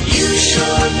 you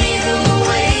showed me the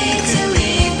way to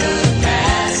leave the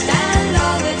past and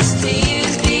all its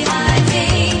tears behind me.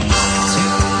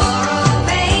 Tomorrow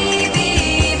may be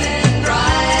even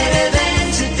brighter than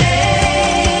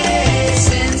today,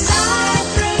 since I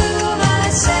threw my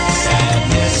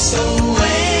sadness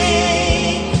away.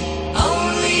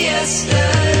 Only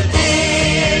yesterday.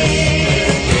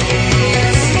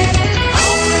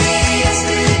 Only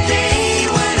yesterday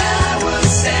when I was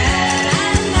sad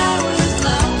and I was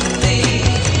lonely,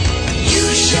 you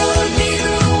showed me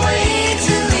the way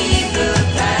to leave the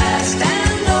past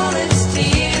and all its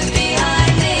tears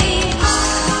behind me.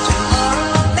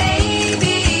 Tomorrow may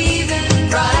be even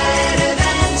brighter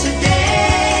than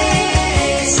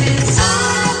today, since I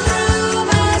threw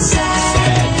my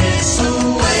sadness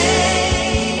away.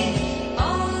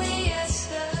 Only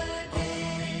yesterday.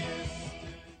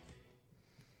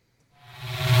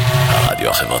 הרדיו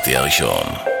החברתי הראשון.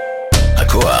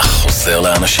 הכוח חוזר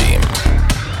לאנשים.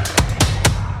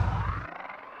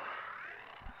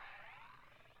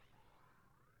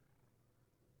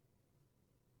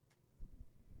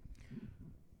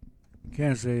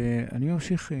 כן, אז אני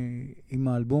ממשיך עם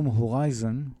האלבום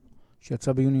הורייזן,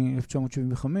 שיצא ביוני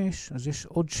 1975, אז יש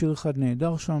עוד שיר אחד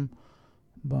נהדר שם,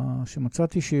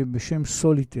 שמצאתי שבשם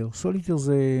סוליטר. סוליטר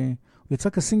זה, הוא יצא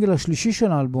כסינגל השלישי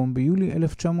של האלבום ביולי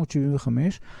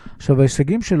 1975. עכשיו,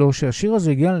 ההישגים שלו, שהשיר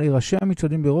הזה הגיע לראשי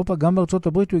המצעדים באירופה, גם בארצות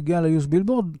הברית הוא הגיע ל-US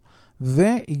בילבורד,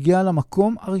 והגיע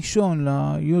למקום הראשון,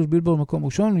 ל-US בילבורד מקום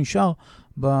ראשון, הוא נשאר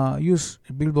ב-US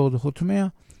בילבורד hot 100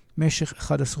 משך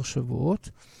 11 שבועות.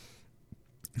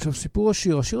 עכשיו, סיפור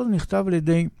השיר הזה נכתב על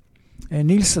ידי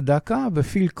ניל סדקה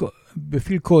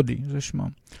ופיל קודי, זה שמם.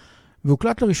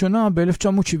 והוקלט לראשונה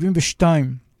ב-1972,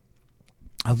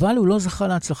 אבל הוא לא זכה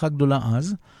להצלחה גדולה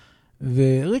אז,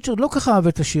 וריצ'רד לא ככה אהב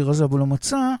את השיר הזה, אבל הוא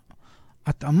מצא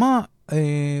התאמה,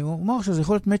 הוא אמר שזה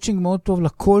יכול להיות מאצ'ינג מאוד טוב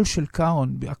לקול של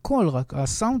קארון, הכל רק,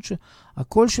 הסאונד,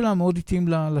 הקול שלה מאוד התאים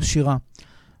לשירה.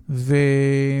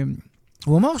 והוא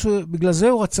אמר שבגלל זה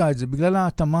הוא רצה את זה, בגלל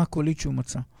ההתאמה הקולית שהוא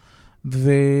מצא.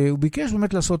 והוא ביקש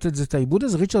באמת לעשות את זה, את העיבוד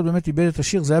הזה. ריצ'רד באמת איבד את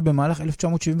השיר, זה היה במהלך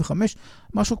 1975,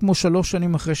 משהו כמו 3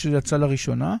 שנים אחרי שזה יצא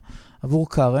לראשונה, עבור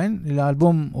קארן,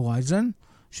 לאלבום הורייזן,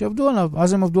 שעבדו עליו.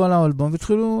 אז הם עבדו על האלבום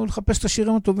והתחילו לחפש את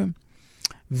השירים הטובים.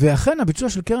 ואכן הביצוע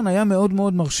של קרן היה מאוד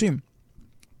מאוד מרשים.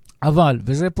 אבל,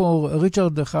 וזה פה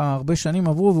ריצ'רד הרבה שנים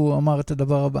עברו והוא אמר את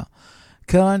הדבר הבא,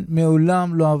 קרן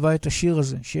מעולם לא אהבה את השיר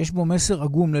הזה, שיש בו מסר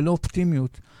עגום ללא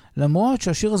אופטימיות, למרות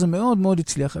שהשיר הזה מאוד מאוד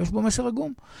הצליח, יש בו מסר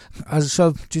עגום. אז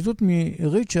עכשיו, ציטוט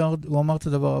מריצ'רד, הוא אמר את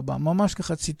הדבר הבא, ממש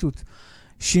ככה ציטוט.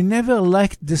 She never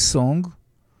liked the song,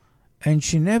 and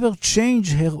she never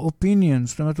changed her opinion.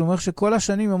 זאת אומרת, הוא אומר שכל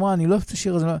השנים אמרה, אני לא אוהב את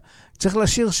השיר הזה, צריך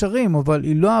לשיר שרים, אבל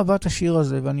היא לא אהבה את השיר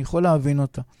הזה, ואני יכול להבין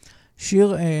אותה.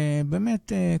 שיר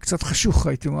באמת קצת חשוך,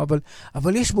 הייתי אומר,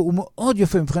 אבל יש בו, הוא מאוד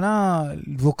יפה, מבחינה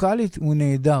ווקלית הוא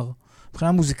נהדר,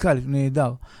 מבחינה מוזיקלית הוא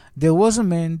נהדר. There was a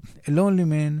man, a lonely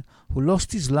man, who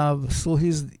lost his love through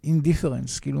his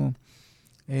indifference, כאילו,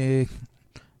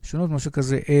 שונות משהו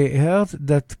כזה, a heart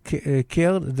that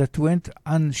cared that went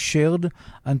unshared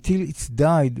until it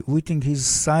died, waiting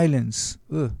his silence.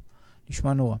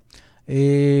 נשמע נורא.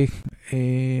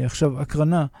 עכשיו,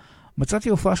 הקרנה, מצאתי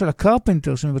הופעה של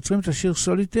הקרפנטרס, שמבצרים את השיר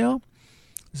סוליטר,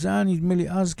 זה היה נדמה לי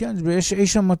אז, כן,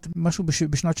 יש שם משהו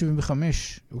בשנת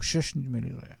 75, או 6 נדמה לי.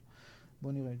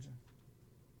 בואו נראה את זה.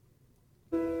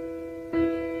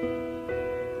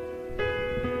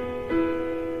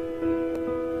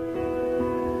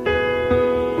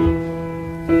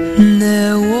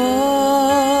 There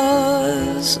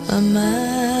was a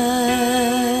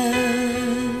man,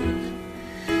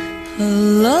 a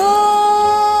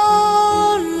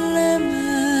lonely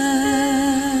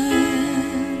man,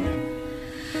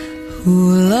 who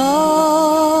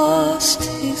lost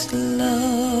his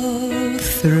love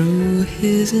through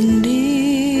his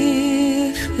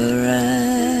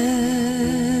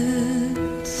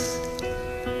indifference.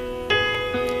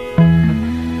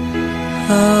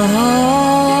 A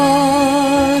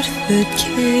heart that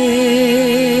cared,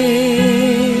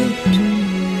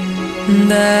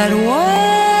 that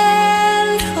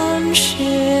went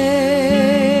unshared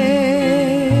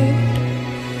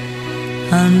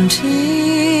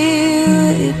until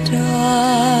it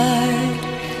died,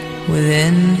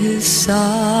 within his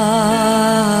silence.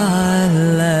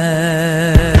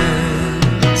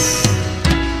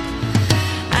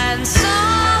 And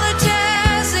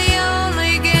solitaire's the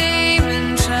only game in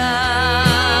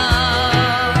town,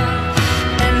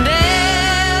 and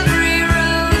every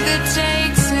road that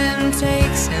takes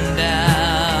him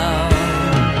down.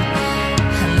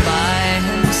 And by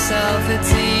himself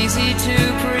it's easy to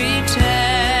pretend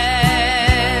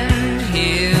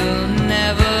he'll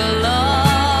never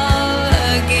love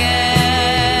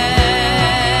again.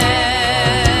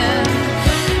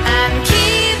 And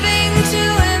keeping to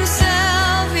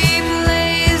himself he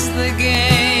plays the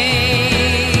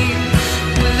game.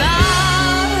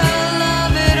 Without her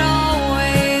love it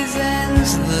always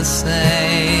ends the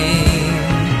same.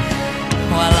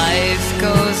 While life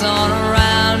goes on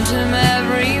around him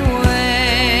everywhere,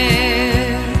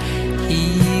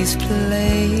 he's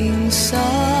playing solitaire.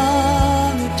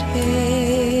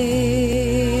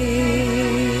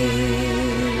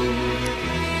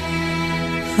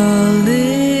 A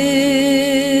little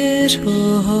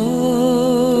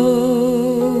hope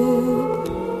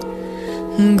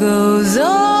goes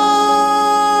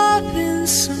up in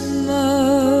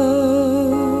smoke.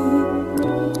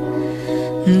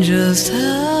 Just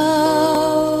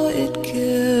how it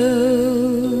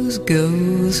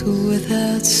goes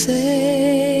without saying.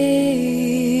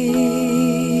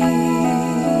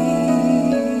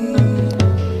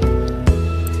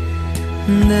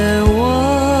 There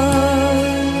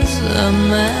was a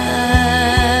man,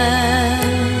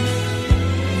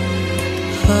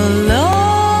 a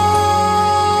lonely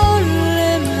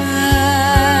man,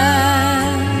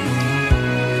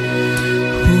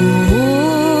 who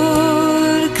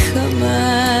would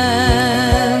command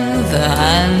the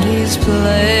hand he's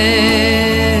playing.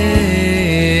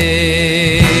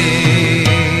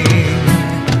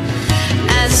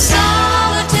 And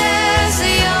solitaire's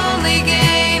the only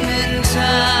game in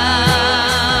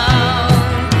town,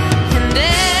 and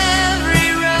every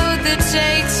road that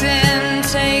takes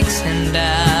him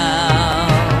down.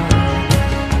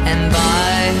 And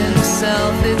by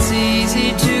himself it's easy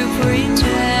to pretend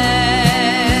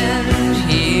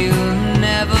he'll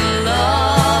never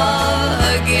love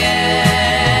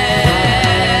again.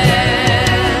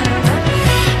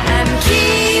 And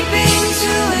keeping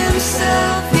to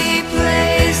himself he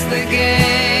plays the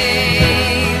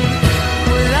game.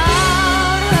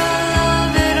 Without her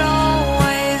love it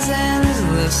always ends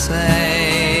the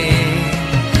same.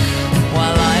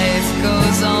 While life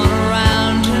goes on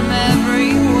around him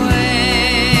everywhere,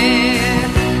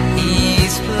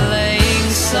 he's playing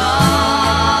solitaire.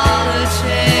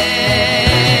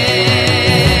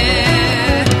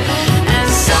 And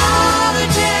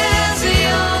solitaire's the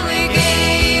only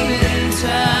game in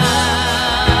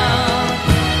town,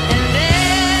 and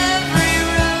every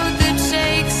road that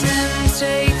takes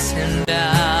him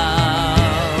down.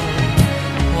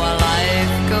 While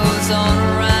life goes on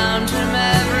around him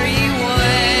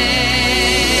everywhere,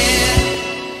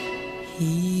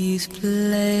 he's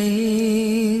playing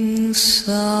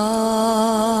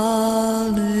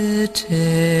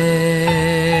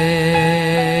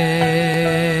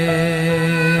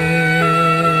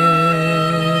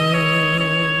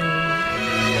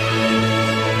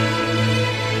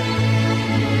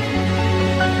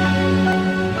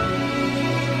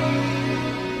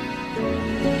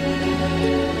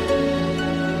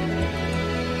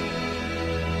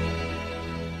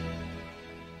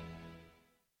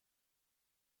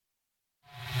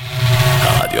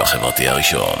הרדיו החברתי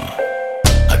הראשון.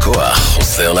 הכוח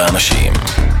חוזר לאנשים.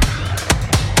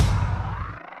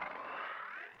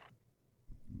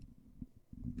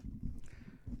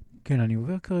 כן, אני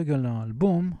עובר כרגע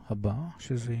לאלבום הבא,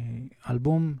 שזה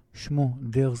אלבום שמו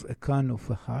There's a Kind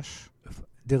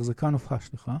of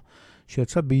Hush,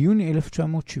 שיצא ביוני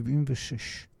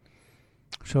 1976.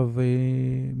 עכשיו,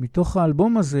 מתוך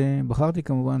האלבום הזה בחרתי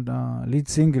כמובן הליד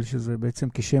סינגל, שזה בעצם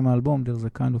כשם האלבום, There's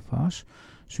a Kind of Hush,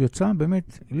 שהוא יצא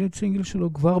באמת, ליד סינגל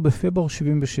שלו כבר בפברואר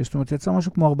 76, זאת אומרת, יצא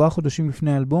משהו כמו 4 חודשים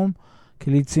לפני האלבום,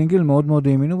 כליד סינגל, מאוד מאוד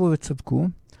האמינו בו וצדקו.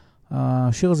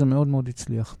 השיר הזה מאוד מאוד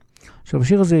הצליח. עכשיו,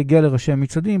 השיר הזה הגיע לראשי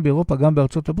המצעדים באירופה, גם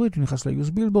בארצות הברית, הוא נכנס ליוס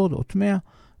בילבורד, אות 100,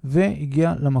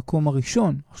 והגיע למקום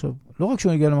הראשון. עכשיו, לא רק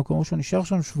שהוא הגיע למקום הראשון, נשאר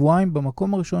שם שבועיים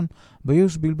במקום הראשון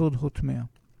ביוס בילבורד אות 100.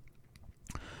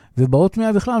 ובאות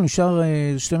 100 בכלל, נשאר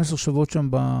 12 שבועות שם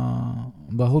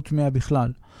באות 100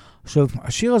 בכלל. עכשיו,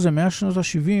 השיר הזה מהשנות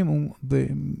ה-70,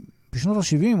 בשנות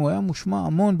ה-70 הוא היה מושמע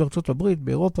המון בארצות הברית,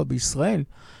 באירופה, בישראל,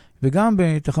 וגם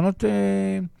בתחנות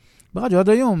ברדיו עד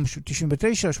היום,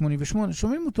 99, 88,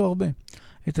 שומעים אותו הרבה.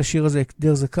 את השיר הזה,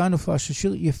 There's a Kind of Hush,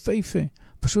 שיר יפהפה,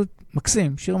 פשוט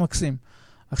מקסים, שיר מקסים.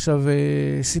 עכשיו,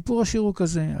 סיפור השיר הוא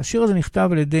כזה. השיר הזה נכתב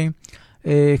על ידי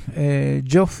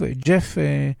ג'ף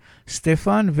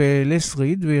סטפן ולס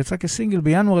ריד, ויצא כסינגל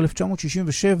בינואר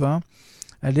 1967,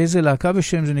 על ידי זה להקה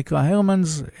בשם, זה נקרא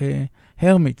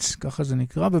הרמיטס, ככה זה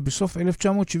נקרא, ובסוף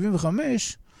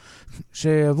 1975,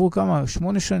 שעברו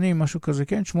 8 שנים, משהו כזה,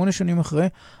 כן, 8 שנים אחרי,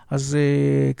 אז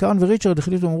קארן וריצ'רד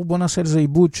החליטו, אמרו, בוא נעשה לזה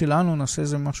עיבוד שלנו, נעשה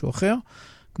לזה משהו אחר,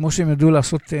 כמו שהם ידעו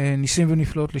לעשות ניסים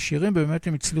ונפלאות לשירים, באמת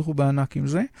הם הצליחו בענק עם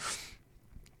זה,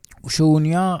 שהוא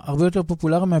נהיה הרבה יותר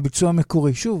פופולרי מהביצוע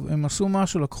המקורי. שוב, הם עשו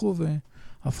משהו, לקחו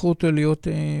והפכו אותו להיות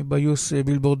ביוס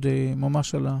בילבורד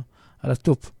ממש על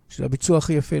הטופ, שזה הביצוע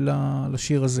הכי יפה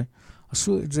לשיר הזה.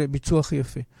 עשו את זה ביצוע הכי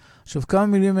יפה. עכשיו, כמה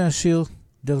מילים מהשיר,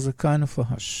 There's a kind of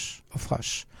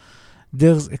hush.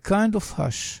 There's a kind of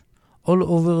hush all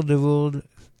over the world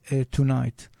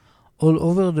tonight. All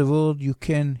over the world you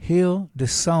can hear the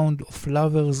sound of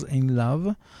lovers in love.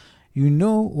 You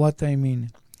know what I mean.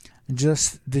 Just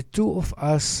the two of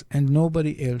us and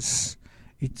nobody else.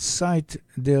 It's sight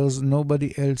there's nobody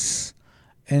else.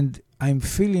 And I'm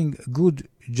feeling good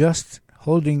just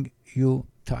holding you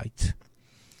tight.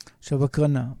 עכשיו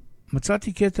הקרנה.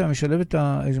 מצאתי קטע, משלב את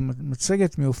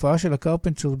המצגת מהופעה של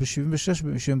הקרפנטרס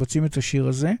ב-76, שהם מבצעים את השיר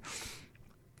הזה.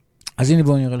 אז הנה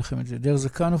בואו נראה לכם את זה. There's a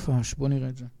kind of hush. בואו נראה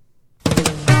את זה.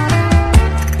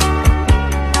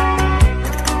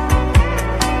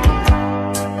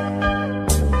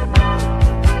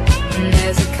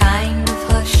 There's a kind of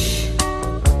hush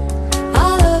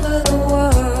all over the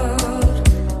world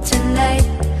tonight.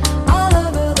 All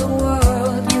over the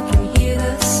world you can hear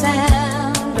the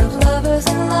sound of lovers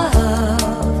in love.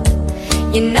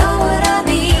 You know what I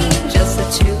mean, just the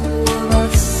two of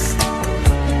us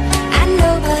and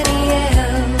nobody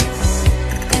else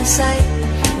in sight.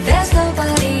 There's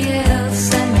nobody else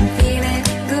and I'm feeling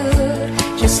good,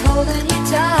 just holding you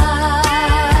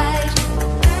tight.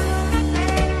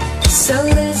 So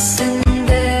listen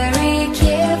very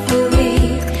carefully,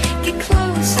 get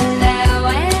closer now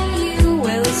and you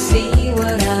will see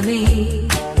what I mean.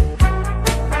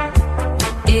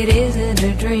 It isn't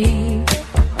a dream.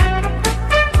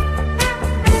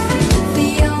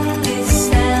 The only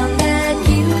sound that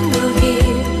you will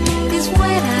hear is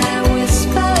when I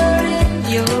whisper in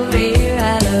your ear,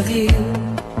 I love you.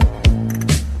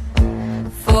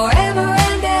 Forever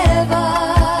and ever.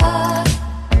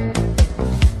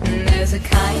 There's a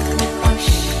kind of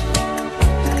hush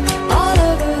all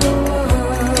over the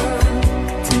world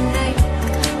tonight.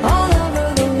 All over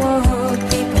the world,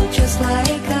 people just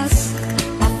like us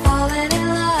are falling in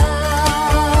love.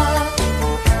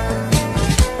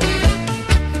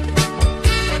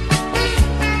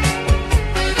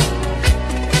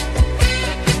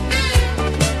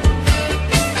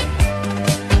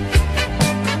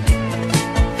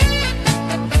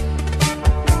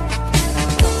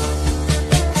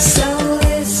 So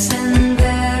listen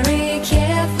very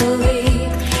carefully,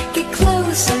 get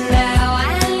closer now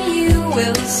and you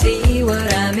will see what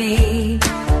I mean.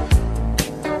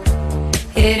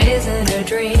 It isn't a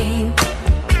dream.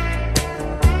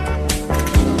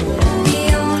 The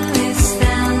only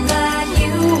sound that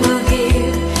you will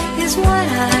hear is when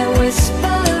I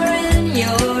whisper in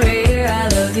your ear, I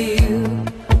love you.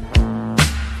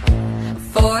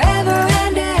 Forever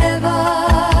and ever.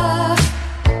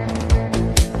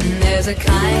 There's a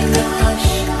kind of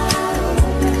hush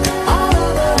all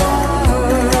over the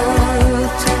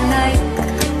world tonight.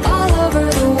 All over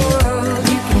the world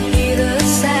you can hear the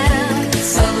sound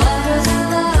of lovers in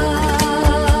love.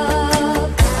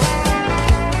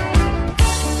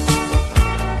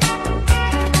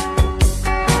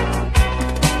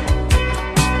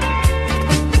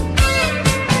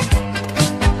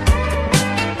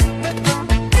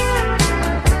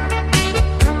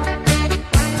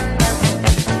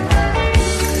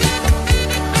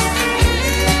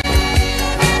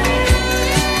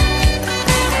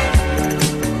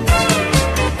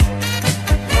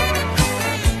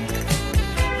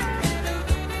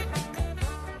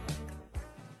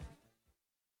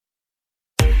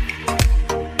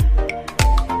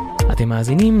 אתם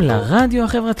מאזינים לרדיו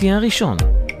החברתי הראשון.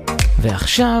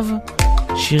 ועכשיו,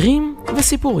 שירים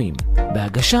וסיפורים,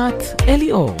 בהגשת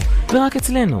אלי אור, ורק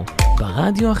אצלנו,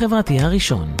 ברדיו החברתי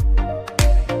הראשון.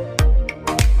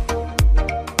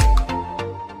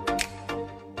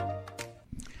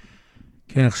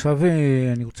 כן, עכשיו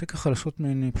אני רוצה ככה לעשות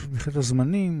מבחינת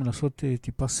הזמנים, לעשות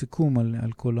טיפה סיכום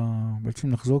על כל בעצם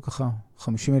נחזור ככה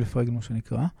 50,000 רגל, מה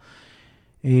שנקרא.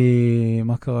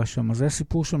 מה קרה שם? אז זה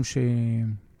הסיפור שם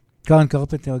קרן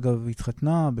קרפנטר, אגב,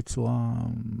 התחתנה בצורה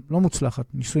לא מוצלחת,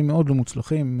 ניסויים מאוד לא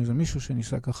מוצלחים, איזה מישהו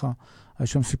שניסה ככה, היה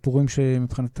שם סיפורים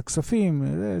שמבחינת הכספים,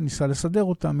 ניסה לסדר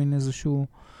אותם, מן איזשהו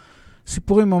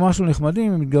סיפורים ממש לא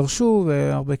נחמדים, הם התגרשו,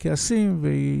 והרבה כעסים,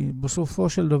 ובסופו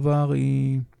של דבר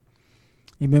היא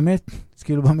באמת,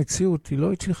 כאילו במציאות, היא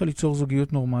לא הצליחה ליצור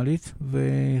זוגיות נורמלית,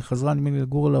 וחזרה נדמה לי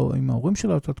לגור עם ההורים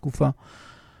שלה אותה תקופה,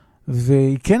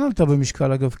 והיא כן עלתה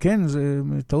במשקל, אגב, כן, זה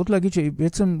טעות להגיד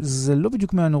שבעצם זה לא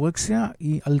בדיוק מאנורקסיה,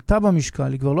 היא עלתה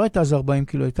במשקל, היא כבר לא הייתה אז 40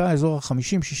 קילו, הייתה אזור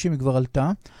ה-50-60, היא כבר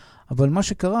עלתה, אבל מה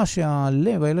שקרה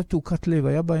שהלב, היה לה תעוקת לב,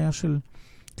 היה בעיה של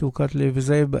תעוקת לב,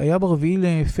 וזה היה ב4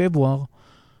 לפברואר,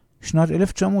 שנת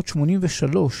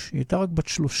 1983, היא הייתה רק בת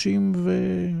 30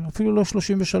 אפילו לא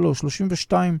 33,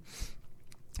 32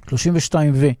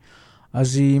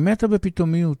 אז היא מתה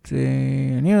בפתאומיות.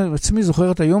 אני עצמי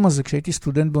זוכר את היום הזה, כשהייתי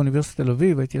סטודנט באוניברסיטת תל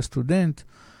אביב, הייתי הסטודנט,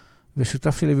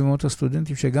 ושותף שלי במאות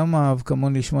הסטודנטים, שגם אהב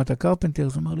כמון לשמוע את הקרפנטר,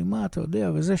 אז אמר לי, מה אתה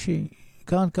יודע, וזה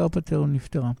שקרן קרפנטר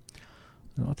נפטרה.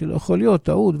 אז אמרתי, לא יכול להיות,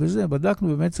 טעות וזה, בדקנו,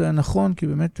 באמת זה היה נכון, כי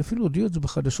באמת אפילו הודיעו את זה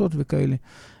בחדשות וכאלה.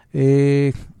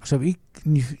 עכשיו,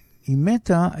 היא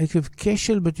מתה עקב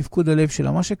כשל בתפקוד הלב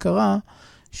שלה. מה שקרה,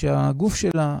 שהגוף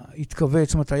שלה התכווץ,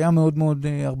 זאת אומרת, היה מאוד מאוד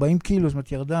 40 קילו, זאת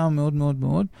אומרת, ירדה מאוד מאוד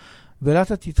מאוד,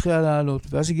 ולאט התחילה לעלות.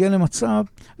 ואז הגיעה למצב,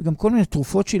 וגם כל מיני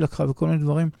תרופות שהיא לקחה וכל מיני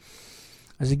דברים,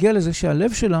 אז הגיעה לזה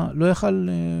שהלב שלה לא יכל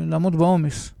לעמוד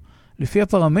בעומס. לפי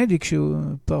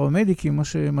הפרמדיקים, מה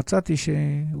שמצאתי,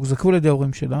 שהוזקו לידי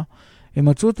ההורים שלה, הם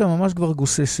מצאו אותה ממש כבר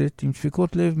גוססת, עם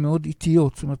דפיקות לב מאוד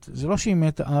איטיות. זאת אומרת, זה לא שהיא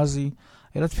מתה אז, היא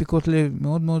היה לה דפיקות לב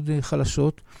מאוד מאוד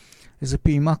חלשות, איזה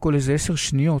פעימה כל איזה 10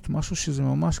 שניות, משהו שזה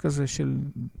ממש כזה של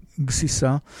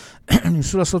גסיסה.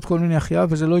 ניסו לעשות כל מיני החייאה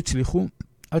וזה לא הצליחו,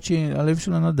 עד שהלב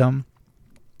שלה נדם.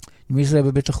 מי זה היה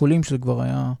בבית החולים, שזה כבר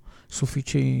היה סופית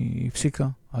שהיא הפסיקה,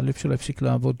 הלב שלה הפסיק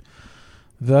לעבוד.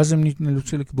 ואז הם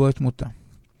נאלצו לקבוע את מותה.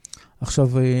 עכשיו,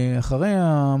 אחרי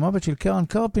המוות של קרן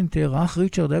קרפנטר, האח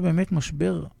ריצ'רד היה באמת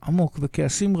משבר עמוק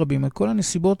וכעסים רבים על כל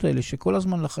הנסיבות האלה, שכל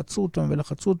הזמן לחצו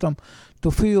אותם,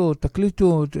 תופיעו,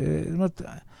 תקליטו, זאת אומרת,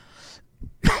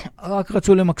 רק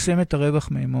רצו למקסם את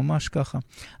הרווח מהם, ממש ככה.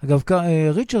 אגב,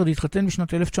 ריצ'רד התחתן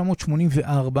בשנת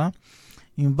 1984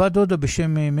 עם בת דודה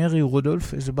בשם מרי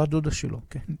רודולף, איזה בת דודה שלו,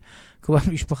 כן? קרובת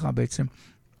משפחה בעצם.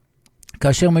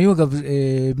 כאשר הם היו, אגב,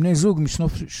 בני זוג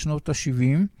משנות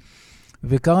ה-70,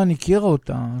 וקרן הכירה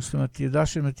אותה, זאת אומרת, ידעה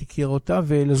שבאמת הכירה אותה,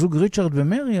 ולזוג ריצ'רד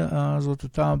ומרי, זאת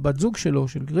אותה בת זוג שלו,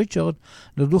 של ריצ'רד,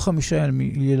 נולדו 5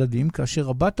 ילדים, כאשר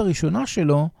הבת הראשונה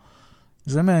שלו,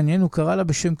 זה מעניין, הוא קרא לה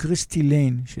בשם קריסטי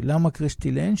ליין. למה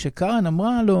קריסטי ליין? שקרן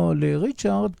אמרה לו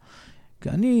לריצ'רד,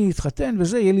 אני אתחתן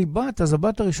וזה, יהיה לי בת, אז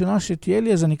הבת הראשונה שתהיה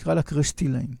לי, אז אני אקרא לה קריסטי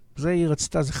ליין. זה היא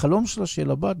רצתה, זה חלום שלה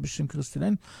של הבת בשם קריסטי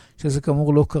ליין, שזה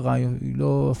כאמור לא קרה, היא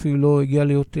אפילו לא הגיעה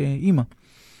להיות אימא.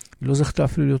 היא לא זכתה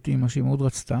אפילו להיות אימא, שהיא מאוד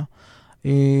רצתה.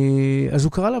 אז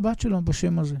הוא קרא לבת שלו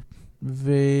בשם הזה.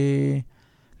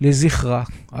 ולזכרה,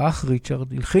 האח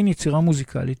ריצ'רד, הלחין יצירה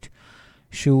מוזיקלית,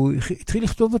 שהוא התחיל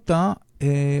לכתוב אותה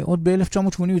עוד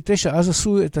ב-1989, אז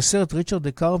עשו את הסרט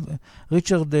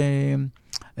ריצ'רד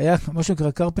היה מה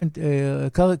שנקרא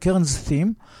קרנס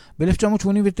תים,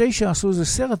 ב-1989 עשו איזה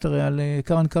סרט הרי על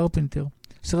קרן קרפנטר,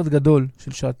 סרט גדול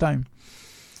של 2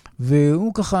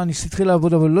 והוא ככה התחיל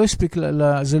לעבוד, אבל לא הספיק,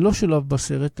 זה לא שלב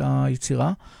בסרט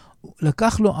היצירה,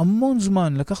 לקח לו המון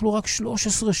זמן, לקח לו רק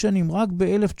 13 שנים, רק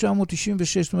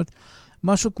ב-1996, זאת אומרת,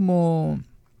 משהו כמו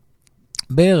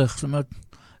בערך, זאת אומרת,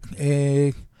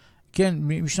 כן,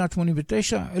 משנת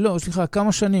 89, לא, סליחה,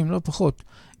 כמה שנים, לא פחות,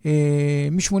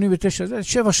 מ-89, זה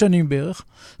 7 שנים בערך,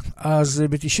 אז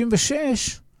ב-96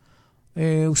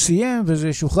 הוא סיים,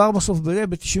 וזה שוחרר בסוף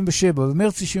ב-97,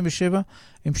 במרץ 97,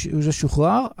 זה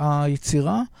שוחרר,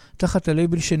 היצירה, תחת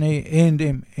הלייבל שני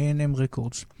A&M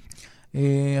Records.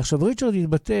 עכשיו, ריצ'רד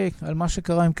התבטא על מה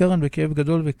שקרה עם קרן בכאב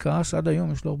גדול וכעס, עד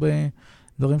היום יש לו הרבה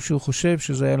דברים שהוא חושב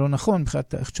שזה היה לא נכון,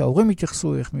 מבחינת איך שההורים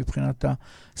התייחסו, איך מבחינת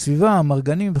הסביבה,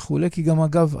 המרגנים וכו', כי גם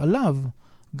אגב עליו,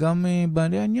 גם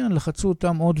בעלי העניין לחצו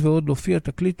אותם עוד ועוד להופיע,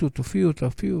 תקליטו, תופיעו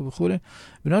וכו'.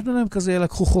 ונתנו להם כזה,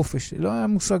 לקחו חופש, לא היה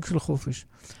מושג של חופש.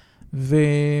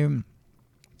 וגם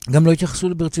לא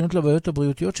התייחסו ברצינות לבעיות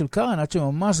הבריאותיות של קרן, עד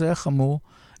שממש היה חמור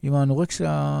עם האנורקסיה,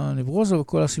 הנברוזה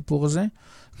וכל הסיפור הזה.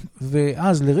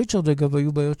 ואז לריצ'רד אגב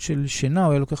היו בעיות של שינה,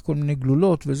 הוא היה לוקח כל מיני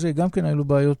גלולות וזה, גם כן היו לו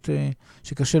בעיות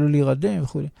שקשה לו להירדם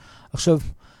וכו'. עכשיו,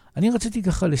 אני רציתי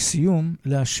ככה לסיום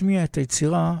להשמיע את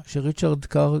היצירה שריצ'רד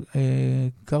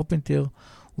קרפנטר,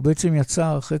 הוא בעצם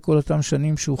יצר אחרי כל אותם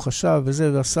שנים שהוא חשב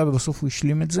וזה ועשה ובסוף הוא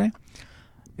השלים את זה.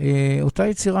 אותה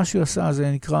יצירה שהוא עשה,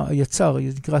 זה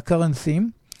נקרא קרן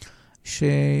תים,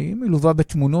 שהיא מלווה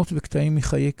בתמונות וקטעים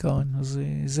מחיי קרן. אז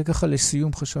זה ככה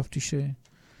לסיום חשבתי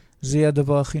זה יהיה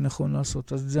הדבר הכי נכון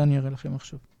לעשות. אז זה אני אראה לכם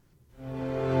עכשיו.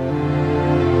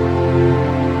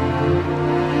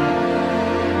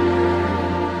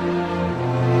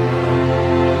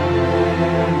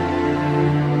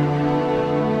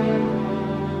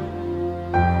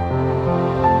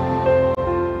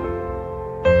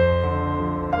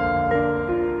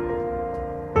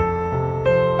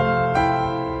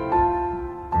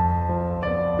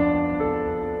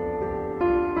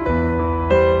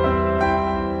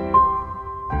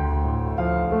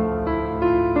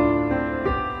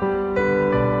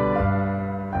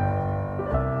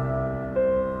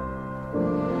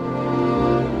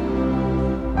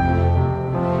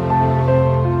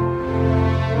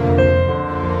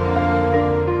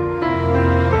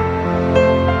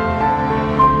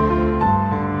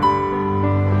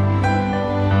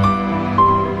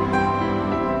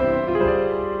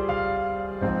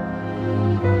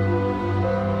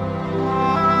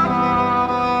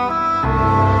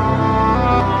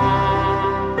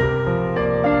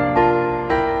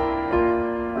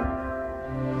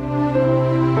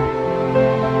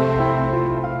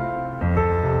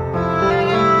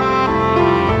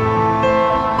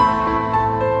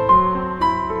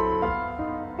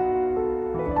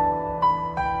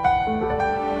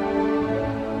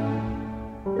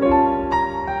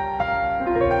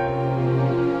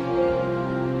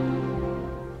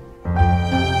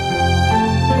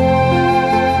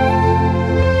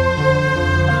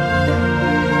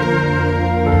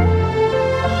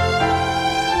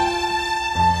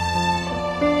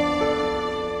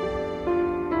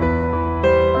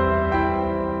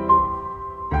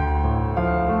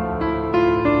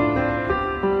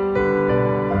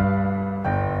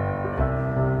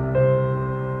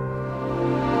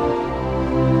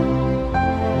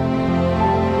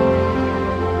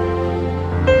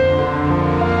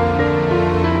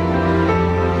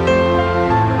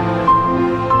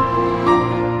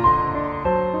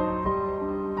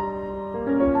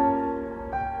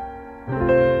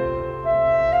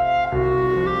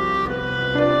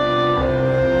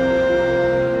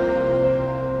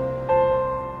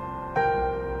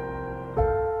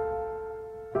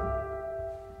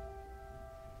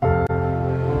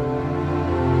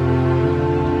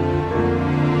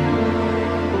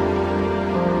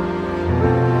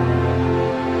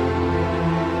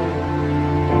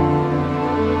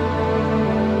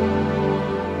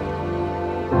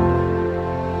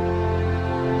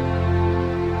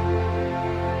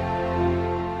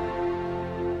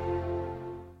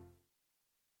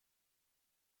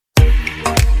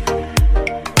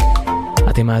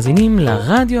 אתם מאזינים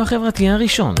לרדיו החברתי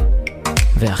הראשון.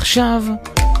 ועכשיו,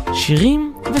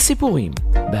 שירים וסיפורים,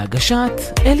 בהגשת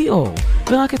אלי אור,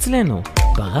 ורק אצלנו,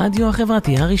 ברדיו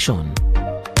החברתי הראשון.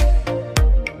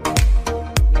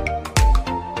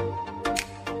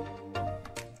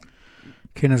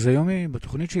 כן, אז היום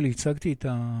בתוכנית שלי הצגתי את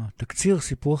התקציר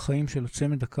סיפור החיים של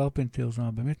הצמד הקרפנטרס, זה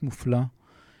באמת מופלא,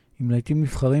 עם להיטים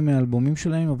נבחרים מהאלבומים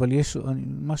שלהם, אבל יש,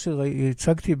 מה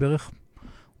שהצגתי בערך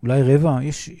אולי רבע,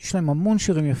 יש להם המון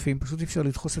שירים יפים, פשוט אי אפשר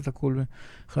לדחוס את הכל,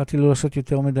 והחלטתי לא לעשות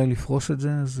יותר מדי לפרוס את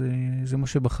זה, אז זה מה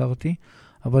שבחרתי,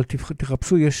 אבל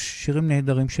תחפשו, יש שירים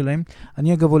נהדרים שלהם.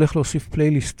 אני אגב הולך להוסיף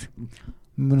פלייליסט,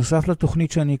 בנוסף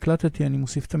לתוכנית שאני הקלטתי, אני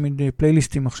מוסיף תמיד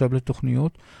פלייליסטים עכשיו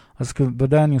לתוכניות, אז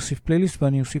ודאי אני אוסיף פלייליסט,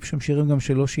 ואני אוסיף שם שירים גם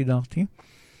שלא שידרתי,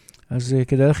 אז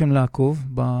כדאי לכם לעקוב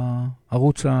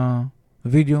בערוץ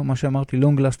הווידאו, מה שאמרתי,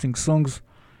 Long Lasting Songs,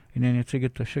 הנה אני אציג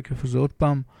את השקף הזה עוד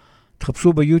פעם,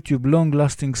 תחפשו ביוטיוב Long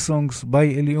Lasting Songs by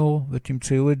אלי אור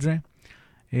ותמצאו את זה.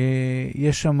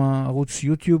 יש שם ערוץ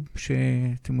יוטיוב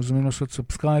שאתם מוזמנים לעשות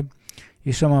סאבסקרייב.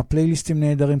 יש שם פלייליסטים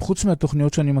נהדרים, חוץ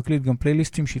מהתוכניות שאני מקליט, גם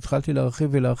פלייליסטים שהתחלתי להרחיב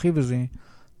ולהרחיב, וזה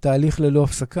תהליך ללא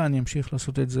הפסקה, אני אמשיך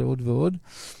לעשות את זה עוד ועוד.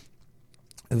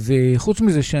 וחוץ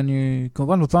מזה שאני,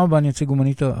 כמובן בפעם הבאה אני אציג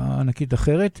אומנית ענקית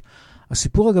אחרת.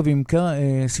 הסיפור אגב,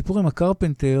 סיפור עם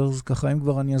הקרפנטרס, ככה אם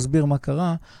כבר אני אסביר מה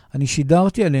קרה, אני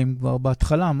שידרתי עליהם כבר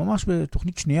בהתחלה, ממש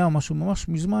בתוכנית שנייה, משהו ממש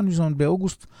מזמן,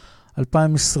 באוגוסט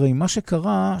 2020. מה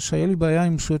שקרה, שהיה לי בעיה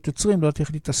עם זכויות יוצרים, לא יודעת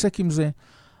איך להתעסק עם זה,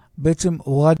 בעצם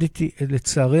הורדתי,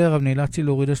 לצערי הרב נאלצתי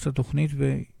להוריד את התוכנית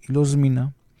והיא לא זמינה.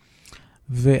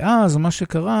 ואז מה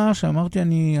שקרה, שאמרתי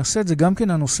אני אעשה את זה גם כן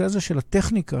הנושא הזה של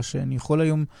הטכניקה, שאני יכול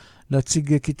היום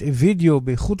להציג קטעי וידאו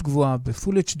באיכות גבוהה,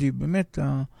 בפול HD, באמת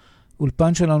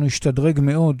האולפן שלנו השתדרג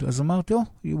מאוד, אז אמרתי,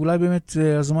 אולי באמת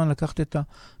זה הזמן לקחת את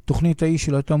התוכנית ההיא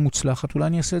שלא הייתה מוצלחת, אולי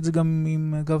אני אעשה את זה גם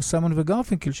עם אגב סיימון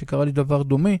וגרפינקל, שקרה לי דבר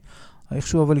דומה,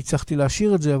 איכשהו אבל הצלחתי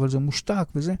להשאיר את זה, אבל זה מושתק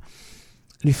וזה,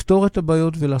 לפתור את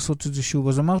הבעיות ולעשות את זה שוב.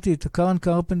 אז אמרתי, את הקרן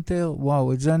קרפנטר,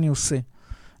 וואו, את זה אני עושה.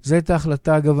 זו הייתה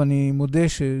ההחלטה, אגב, אני מודה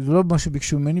שזה לא מה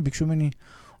שביקשו ממני, ביקשו ממני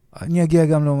אני אגיע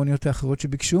גם לאומניות האחרות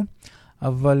שביקשו,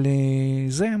 אבל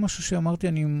זה היה משהו שאמרתי,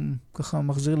 אני ככה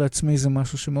מחזיר לעצמי, זה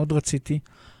משהו שמאוד רציתי,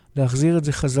 להחזיר את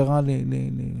זה חזרה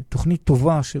לתוכנית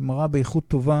טובה, שמראה באיכות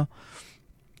טובה,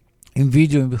 עם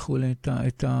וידאו וכו',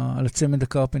 על הצמד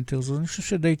הקרפנטרס. אז אני חושב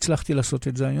שדי הצלחתי לעשות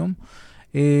את זה היום.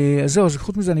 אז זהו, אז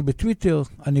חוץ מזה אני בטוויטר,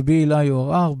 אני באילי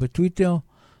אור בטוויטר,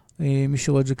 מי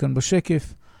שרואה את זה כאן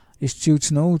בשקף. יש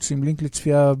ציוץ נעוץ עם לינק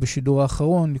לצפייה בשידור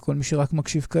האחרון, לכל מי שרק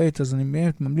מקשיב כעת, אז אני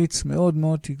באמת ממליץ מאוד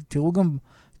מאוד, תראו גם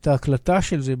את ההקלטה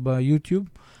של זה ביוטיוב,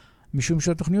 משום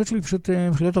שהתוכניות שלי פשוט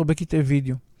מכילות הרבה קטעי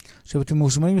וידאו. עכשיו, אתם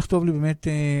מוזמנים לכתוב לי באמת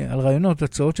על רעיונות,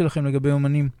 הצעות שלכם לגבי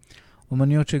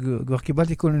אומניות שכבר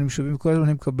קיבלתי כל מיני משאבים, כל הזמן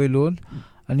אני מקבל עוד.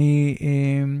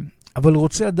 אבל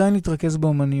רוצה עדיין להתרכז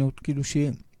באומניות, כאילו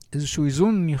שיהיה איזשהו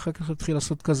איזון, אני אחר כך אתחיל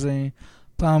לעשות כזה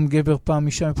פעם גבר, פעם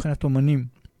אישה מבחינת אומנים.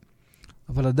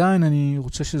 אבל עדיין אני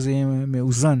רוצה שזה יהיה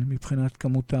מאוזן מבחינת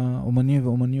כמות האומנים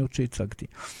ואומניות שהצגתי.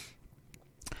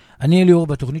 אני אליאור,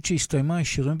 בתוכנית שהסתיימה, היא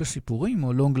שירים וסיפורים,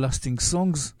 או Long Lasting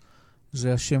Songs,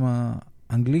 זה השם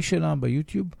האנגלי שלה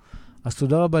ביוטיוב. אז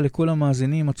תודה רבה לכל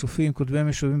המאזינים, הצופים, כותבי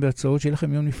המשאבים בהצעות, שיהיה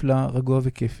לכם יום נפלא, רגוע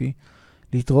וכיפי.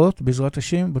 להתראות בעזרת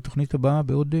השם בתוכנית הבאה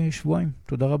בעוד שבועיים.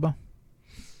 תודה רבה.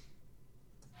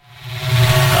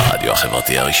 הרדיו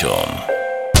החברתי הראשון.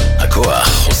 הכוח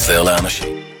חוזר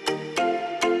לאנשים.